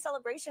sun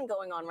celebration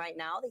going on right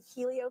now, the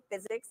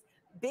Heliophysics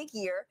Big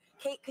Year.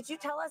 Kate, could you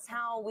tell us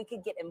how we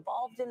could get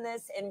involved in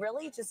this and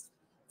really just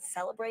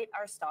celebrate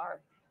our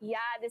star? Yeah,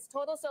 this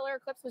total solar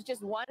eclipse was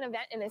just one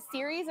event in a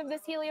series of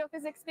this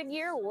Heliophysics Big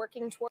Year,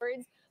 working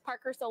towards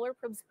Parker Solar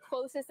Probe's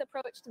closest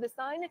approach to the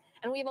sun.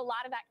 And we have a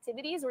lot of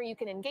activities where you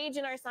can engage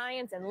in our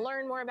science and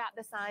learn more about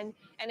the sun.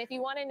 And if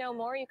you want to know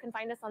more, you can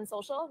find us on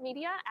social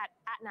media at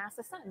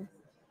NASA Sun.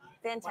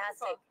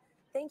 Fantastic. Wonderful.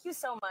 Thank you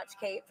so much,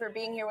 Kate, for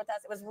being here with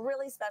us. It was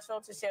really special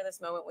to share this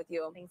moment with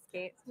you. Thanks,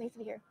 Kate. It's nice to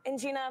be here. And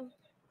Gina,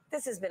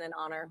 this has been an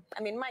honor.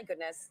 I mean, my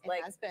goodness,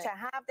 to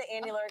have the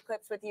annular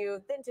eclipse with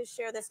you, then to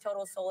share this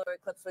total solar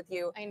eclipse with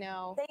you. I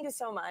know. Thank you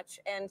so much.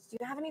 And do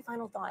you have any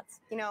final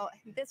thoughts?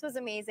 This was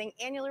amazing.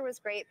 Annular was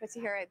great, but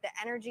to hear the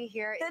energy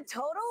here. The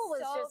total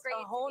was so just great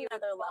a whole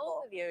nother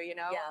level. Both of you,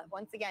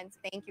 Once again,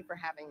 thank you for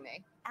having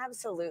me.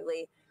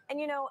 Absolutely. And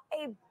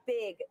a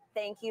big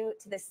thank you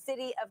to the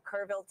city of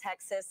Kerrville,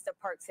 Texas, the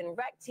Parks and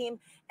Rec team,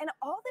 and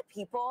all the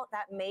people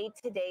that made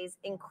today's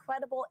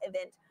incredible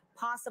event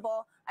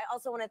possible. I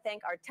also want to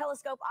thank our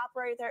telescope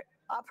operator,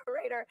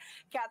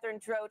 Catherine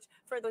Troach,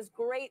 for those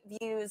great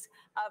views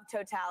of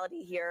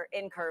totality here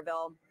in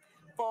Kerrville.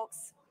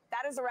 Folks,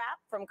 that is a wrap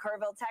from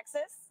Kerrville,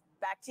 Texas.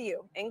 Back to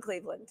you in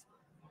Cleveland.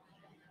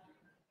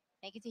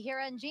 Thank you to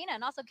Tahira and Gina,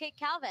 and also Kate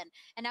Calvin.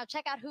 And now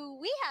check out who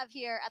we have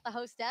here at the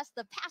host desk,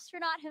 the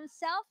Pastronaut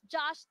himself,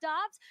 Josh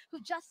Dobbs, who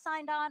just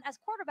signed on as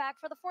quarterback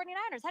for the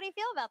 49ers. How do you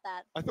feel about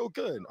that? I feel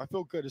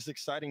good. It's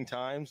exciting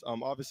times.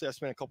 Obviously, I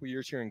spent a couple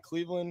years here in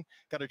Cleveland,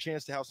 got a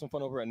chance to have some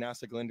fun over at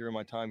NASA Glenn during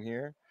my time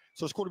here.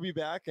 So it's cool to be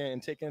back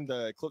and taking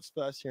the Eclipse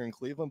Fest here in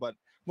Cleveland, but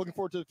looking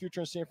forward to the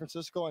future in San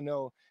Francisco. I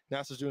know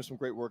NASA's doing some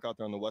great work out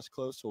there on the West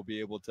Coast, so we'll be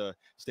able to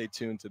stay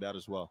tuned to that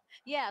as well.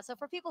 Yeah, so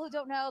for people who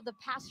don't know, the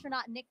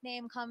Pastronaut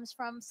nickname comes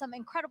from some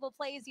incredible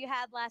plays you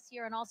had last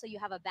year, and also you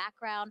have a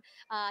background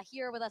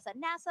here with us at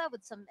NASA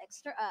with some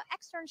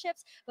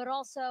externships, but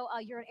also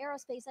you're an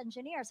aerospace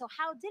engineer. So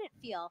how did it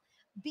feel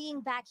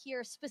being back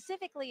here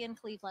specifically in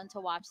Cleveland to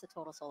watch the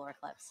total solar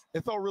eclipse?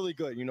 It felt really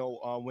good. You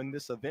know, when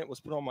this event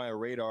was put on my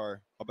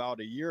radar about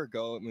a year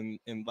ago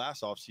in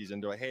last off season,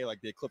 they're like, hey,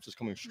 like the eclipse is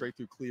coming straight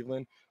through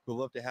Cleveland. We'd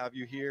love to have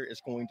you here.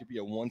 It's going to be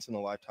a once in a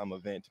lifetime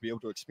event to be able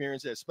to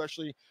experience it,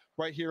 especially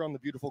right here on the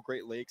beautiful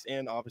Great Lakes,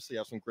 and obviously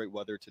have some great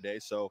weather today.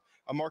 So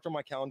I marked on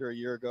my calendar a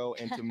year ago,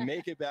 and to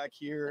make it back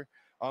here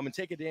and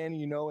take it in,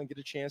 you know, and get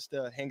a chance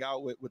to hang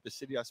out with the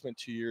city I spent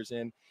 2 years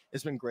in,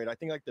 it's been great. I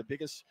think like the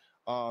biggest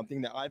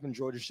thing that I've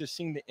enjoyed is just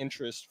seeing the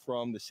interest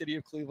from the city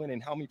of Cleveland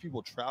and how many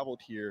people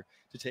traveled here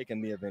to take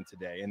in the event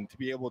today, and to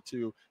be able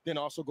to then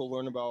also go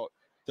learn about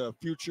the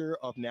future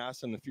of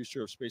NASA and the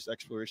future of space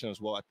exploration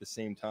as well at the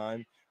same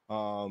time.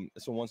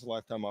 It's a once in a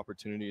lifetime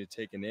opportunity to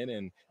take it in,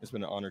 and it's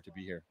been an honor to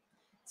be here.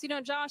 So, you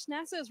know, Josh,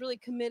 NASA is really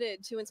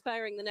committed to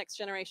inspiring the next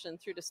generation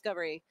through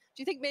discovery.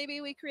 Do you think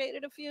maybe we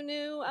created a few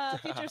new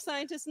future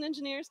scientists and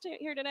engineers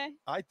here today?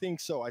 I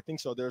think so.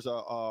 There's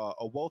a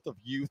wealth of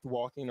youth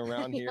walking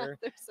around here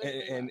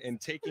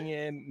and taking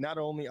in not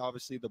only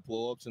obviously the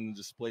blow-ups and the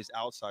displays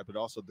outside, but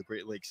also the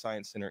Great Lakes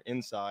Science Center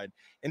inside,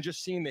 and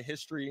just seeing the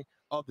history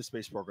of the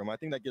space program. I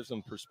think that gives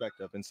them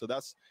perspective. And so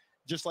that's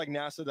just like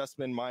NASA, that's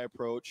been my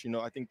approach. You know,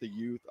 I think the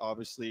youth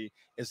obviously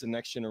is the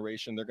next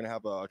generation. They're going to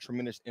have a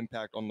tremendous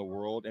impact on the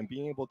world, and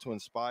being able to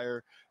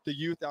inspire the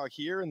youth out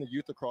here and the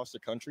youth across the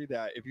country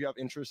that if you have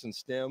interest in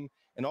STEM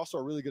and also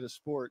are really good at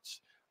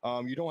sports,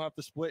 you don't have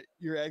to split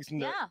your eggs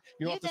into,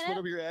 you don't have to split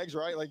up your eggs,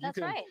 right? Like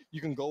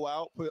you can go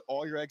out, put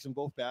all your eggs in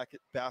both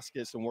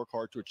baskets and work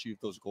hard to achieve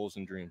those goals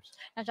and dreams.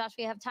 Now, Josh,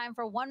 we have time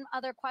for one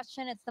other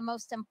question. It's the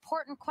most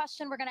important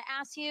question we're going to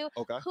ask you.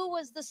 Okay. Who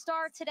was the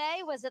star today?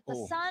 Was it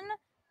the sun,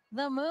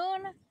 the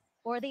moon,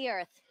 or the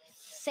earth?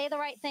 Say the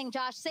right thing,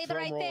 Josh. Say the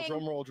right thing.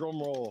 Drum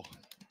roll.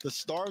 The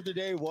star of the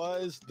day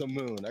was the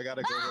moon. I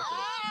gotta go with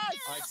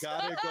it.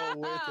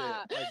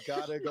 I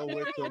gotta go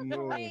with the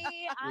moon.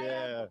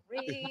 I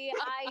agree.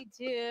 I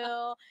do.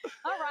 All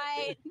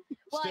right.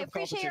 Well, I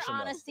appreciate your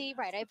honesty.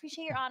 Right. I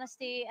appreciate your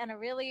honesty, and I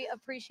really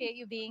appreciate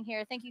you being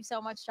here. Thank you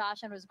so much,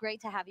 Josh, and it was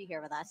great to have you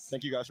here with us.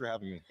 Thank you guys for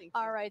having me.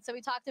 All right. So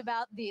we talked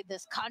about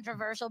this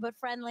controversial but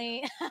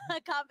friendly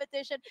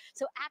competition.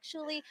 So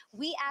actually,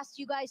 we asked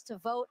you guys to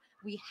vote.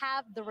 We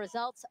have the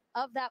results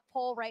of that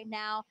poll right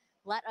now.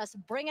 Let us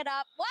bring it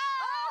up. Wow!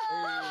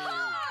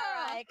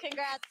 All right.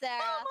 Congrats, Sarah.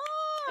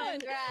 Come on.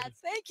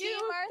 Congrats. Thank you.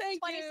 Team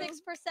Earth,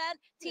 26%.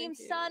 Team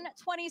Sun,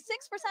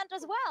 26%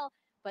 as well.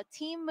 But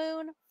Team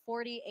Moon,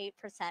 48%.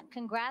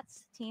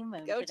 Congrats, Team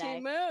Moon. Go today.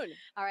 Team Moon.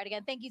 All right.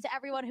 Again, thank you to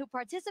everyone who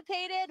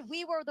participated.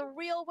 We were the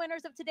real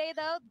winners of today,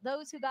 though,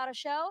 those who got a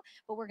show.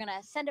 But we're going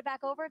to send it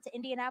back over to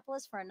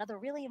Indianapolis for another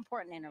really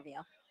important interview.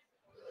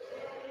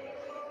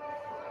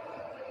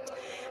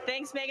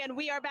 Thanks, Megan.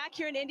 We are back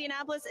here in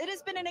Indianapolis. It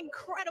has been an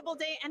incredible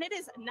day, and it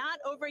is not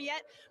over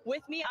yet.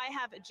 With me, I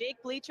have Jake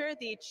Bleacher,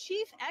 the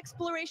Chief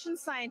Exploration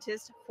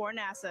Scientist for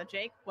NASA.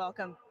 Jake,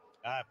 welcome.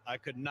 I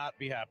could not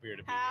be happier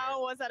to be here.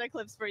 How was that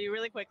eclipse for you,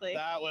 really quickly?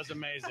 That was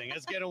amazing.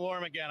 It's getting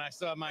warm again. I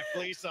still have my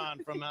fleece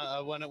on from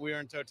when we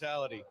were in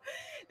totality.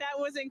 That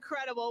was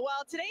incredible.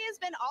 Well, today has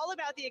been all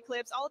about the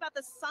eclipse, all about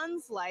the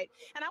sun's light.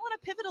 And I want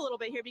to pivot a little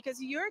bit here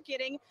because you're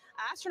getting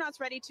astronauts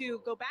ready to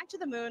go back to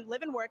the moon,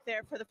 live and work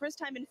there for the first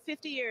time in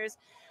 50 years.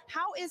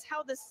 How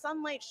the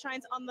sunlight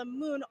shines on the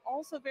moon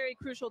also very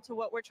crucial to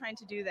what we're trying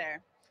to do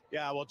there?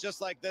 Yeah, well,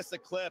 just like this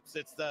eclipse,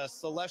 it's the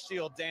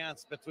celestial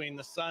dance between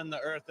the sun, the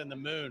earth, and the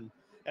moon.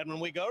 And when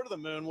we go to the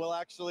moon, we'll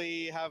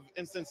actually have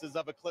instances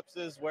of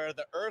eclipses where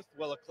the earth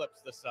will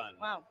eclipse the sun.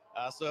 Wow.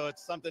 So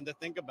it's something to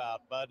think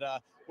about. But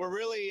we're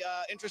really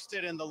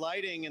interested in the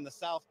lighting in the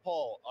South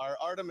Pole. Our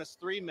Artemis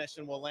 3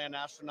 mission will land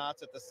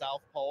astronauts at the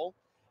South Pole.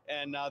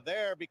 And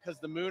there, because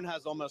the moon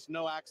has almost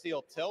no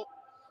axial tilt,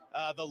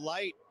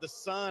 the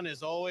sun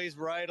is always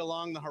right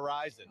along the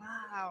horizon.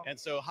 Wow. And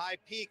so high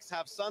peaks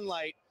have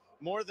sunlight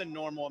more than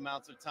normal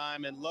amounts of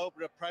time, and low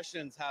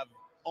depressions have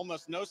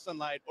almost no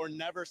sunlight or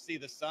never see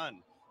the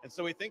sun. And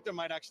so we think there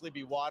might actually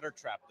be water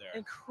trapped there.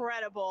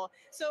 Incredible.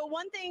 So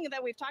one thing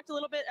that we've talked a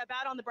little bit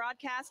about on the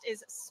broadcast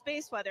is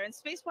space weather. And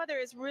space weather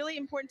is really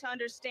important to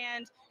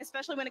understand,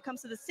 especially when it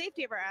comes to the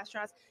safety of our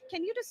astronauts.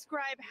 Can you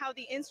describe how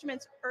the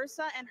instruments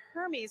Ursa and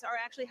Hermes are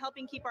actually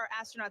helping keep our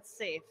astronauts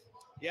safe?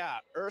 Yeah,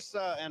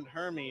 Ursa and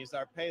Hermes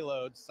are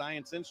payloads,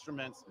 science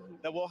instruments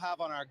that we'll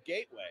have on our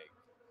Gateway.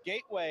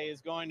 Gateway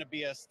is going to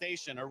be a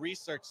station, a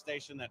research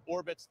station that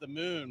orbits the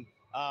moon,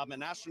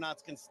 and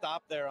astronauts can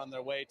stop there on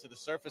their way to the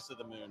surface of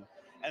the moon.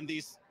 And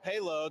these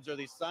payloads or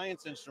these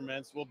science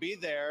instruments will be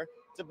there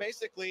to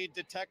basically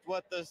detect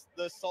what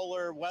the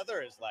solar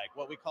weather is like,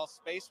 what we call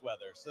space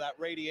weather. So that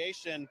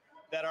radiation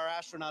that our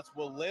astronauts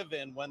will live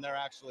in when they're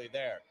actually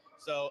there.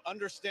 So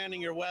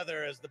understanding your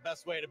weather is the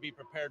best way to be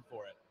prepared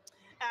for it.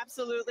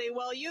 Absolutely.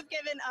 Well, you've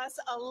given us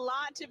a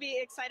lot to be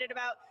excited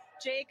about.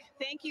 Jake,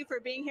 thank you for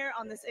being here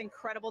on this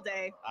incredible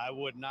day. I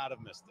would not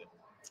have missed it.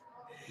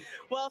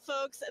 Well,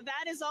 folks,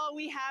 that is all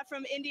we have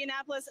from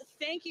Indianapolis.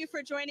 Thank you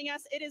for joining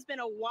us. It has been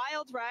a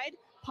wild ride,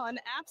 pun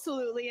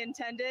absolutely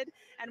intended,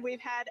 and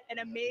we've had an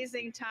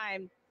amazing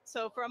time.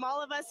 So from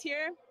all of us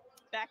here,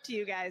 back to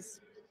you guys.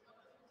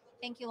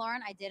 Thank you, Lauren.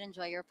 I did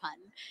enjoy your pun.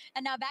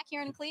 And now back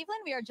here in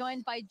Cleveland, we are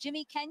joined by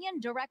Jimmy Kenyon,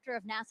 director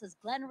of NASA's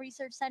Glenn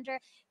Research Center.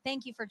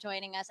 Thank you for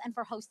joining us and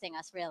for hosting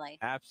us, really.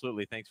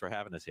 Absolutely. Thanks for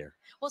having us here.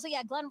 Well, so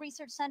yeah, Glenn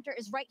Research Center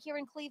is right here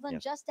in Cleveland,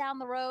 Yes. just down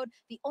the road.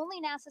 The only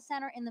NASA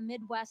center in the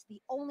Midwest,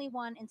 the only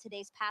one in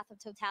today's path of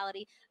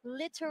totality.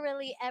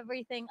 Literally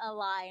everything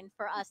aligned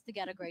for us to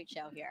get a great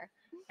show here.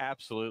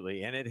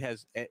 Absolutely. And it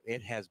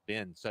has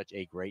been such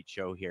a great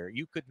show here.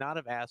 You could not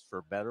have asked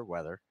for better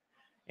weather.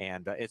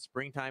 And it's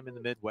springtime in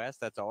the Midwest.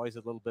 That's always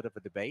a little bit of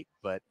a debate,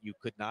 but you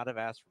could not have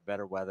asked for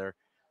better weather.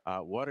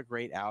 What a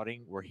great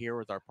outing. We're here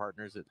with our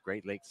partners at the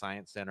Great Lakes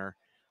Science Center,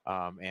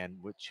 and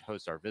which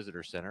hosts our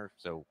visitor center.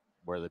 So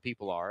where the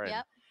people are. And,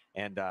 Yep.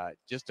 and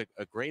just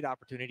a great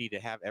opportunity to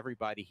have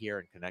everybody here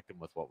and connect them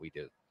with what we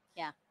do.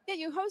 Yeah. Yeah,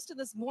 you hosted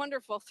this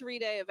wonderful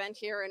 3-day event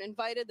here and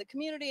invited the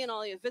community and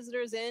all your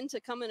visitors in to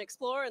come and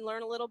explore and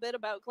learn a little bit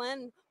about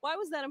Glenn. Why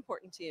was that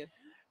important to you?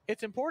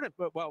 It's important,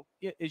 but well,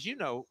 as you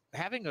know,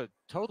 having a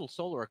total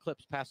solar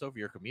eclipse pass over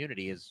your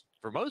community is,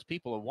 for most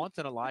people, a once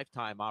in a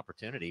lifetime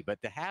opportunity.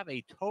 But to have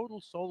a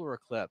total solar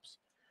eclipse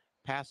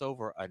pass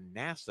over a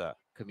NASA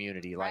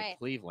community like Right.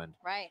 Cleveland,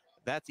 Right.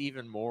 that's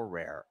even more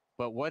rare.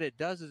 But what it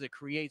does is it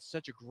creates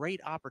such a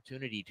great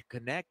opportunity to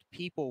connect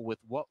people with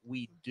what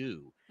we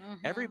do.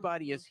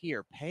 Everybody is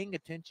here paying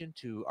attention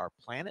to our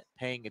planet,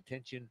 paying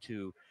attention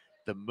to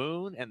the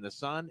moon and the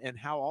sun and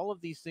how all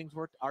of these things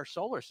work, our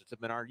solar system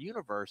and our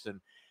universe.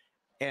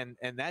 And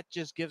that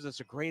just gives us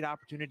a great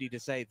opportunity to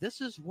say,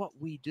 this is what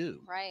we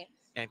do. Right.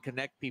 And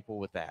connect people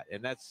with that.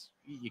 And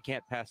you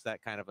can't pass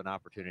that kind of an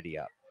opportunity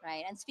up.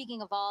 Right. And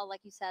speaking of all,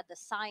 like you said, the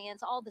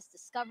science, all this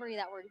discovery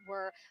that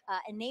we're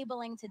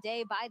enabling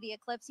today by the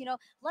eclipse,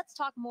 let's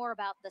talk more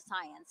about the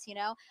science.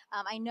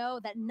 I know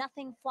that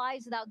nothing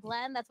flies without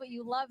Glenn. That's what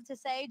you love to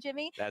say,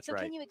 Jimmy. That's so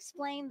right. Can you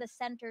explain the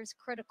center's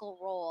critical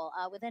role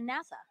within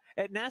NASA?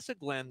 At NASA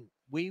Glenn,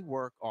 we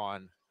work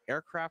on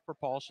aircraft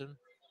propulsion,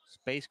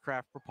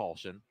 spacecraft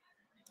propulsion,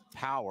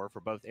 power for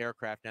both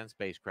aircraft and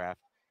spacecraft,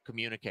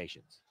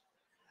 communications.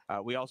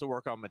 We also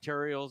work on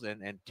materials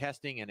and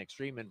testing in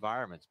extreme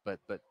environments, but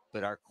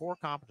our core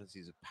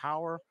competencies of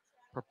power,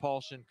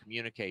 propulsion,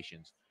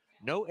 communications.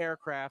 No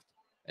aircraft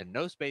and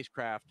no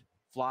spacecraft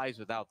flies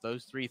without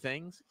those three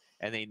things,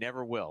 and they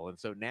never will. And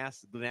so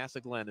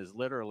NASA Glenn is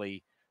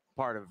literally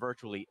part of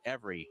virtually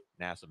every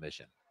NASA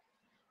mission.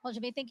 Well,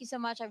 Jimmy, thank you so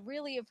much. I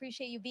really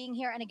appreciate you being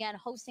here and again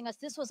hosting us.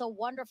 This was a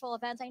wonderful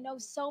event. I know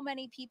so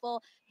many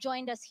people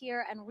joined us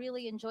here and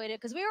really enjoyed it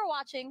because we were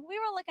watching, we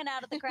were looking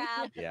out at the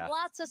crowd, Yeah.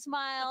 Lots of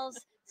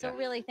smiles. So Yeah.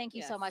 really, thank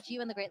you so much,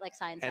 you and the Great Lakes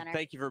Science And Center.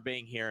 thank you for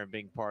being here and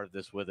being part of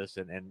this with us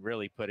and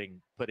really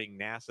putting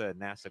NASA and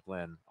NASA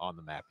Glenn on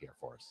the map here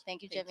for us.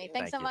 Thank you, Jimmy.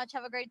 Thanks so you. much.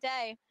 Have a great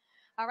day.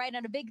 All right,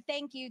 and a big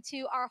thank you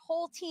to our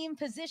whole team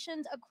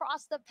positioned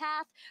across the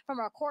path, from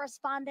our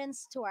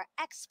correspondents to our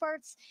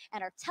experts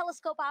and our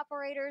telescope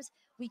operators.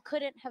 We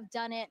couldn't have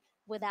done it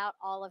without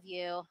all of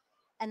you.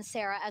 And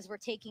Sarah, as we're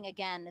taking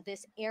again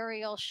this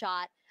aerial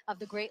shot of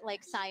the Great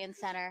Lakes Science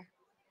Center,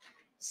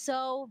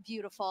 so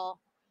beautiful.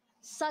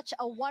 Such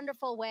a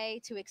wonderful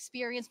way to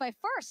experience my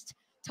first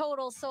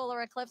total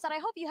solar eclipse. And I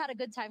hope you had a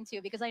good time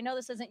too, because I know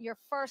this isn't your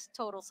first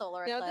total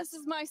solar eclipse. Yeah, this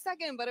is my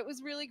second, but it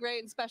was really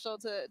great and special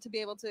to be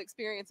able to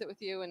experience it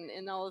with you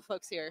and all the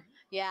folks here.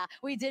 Yeah,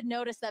 we did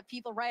notice that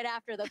people right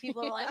after, though,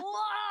 people were like,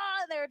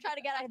 whoa, they were trying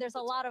to get out. There's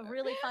a lot of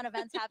really fun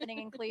events happening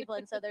in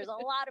Cleveland. So there's a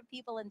lot of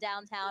people in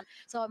downtown.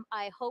 So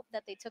I hope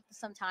that they took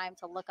some time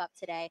to look up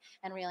today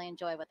and really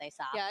enjoy what they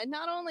saw. Yeah, and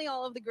not only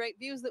all of the great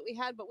views that we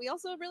had, but we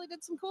also really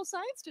did some cool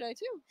science today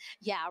too.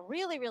 Yeah,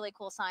 really, really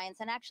cool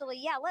science. And actually,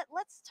 yeah,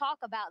 let's talk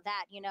about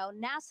that.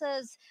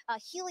 NASA's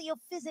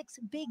heliophysics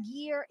big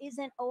year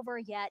isn't over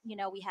yet.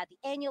 We had the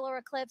annular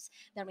eclipse,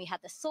 then we had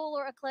the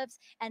solar eclipse,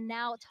 and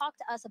now talk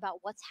to us about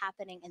what's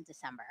happening in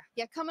December.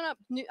 Yeah, coming up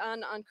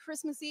on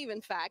Christmas Eve,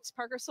 in fact,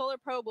 Parker Solar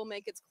Probe will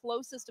make its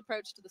closest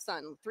approach to the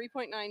sun,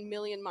 3.9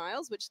 million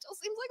miles, which still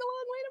seems like a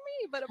long way to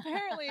me, but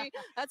apparently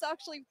that's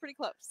actually pretty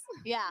close.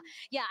 Yeah,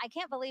 I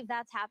can't believe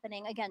that's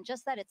happening. Again,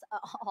 just that it's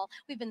all,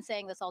 we've been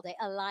saying this all day,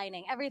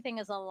 aligning. Everything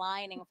is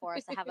aligning for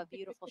us to have a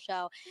beautiful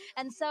show.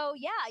 And so,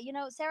 yeah,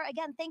 Sarah,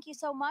 again, thank you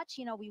so much.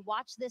 We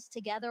watched this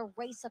together,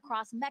 race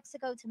across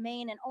Mexico to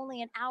Maine in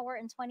only an hour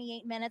and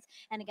 28 minutes.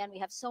 And again, we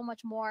have so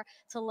much more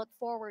to look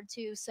forward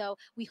to. So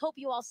we hope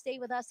you all stay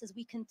with us as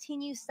we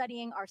continue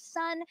studying our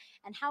sun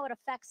and how it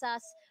affects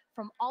us,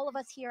 from all of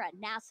us here at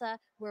NASA,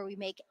 where we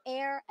make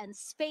air and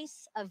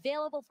space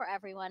available for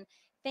everyone.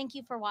 Thank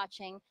you for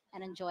watching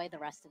and enjoy the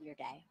rest of your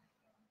day.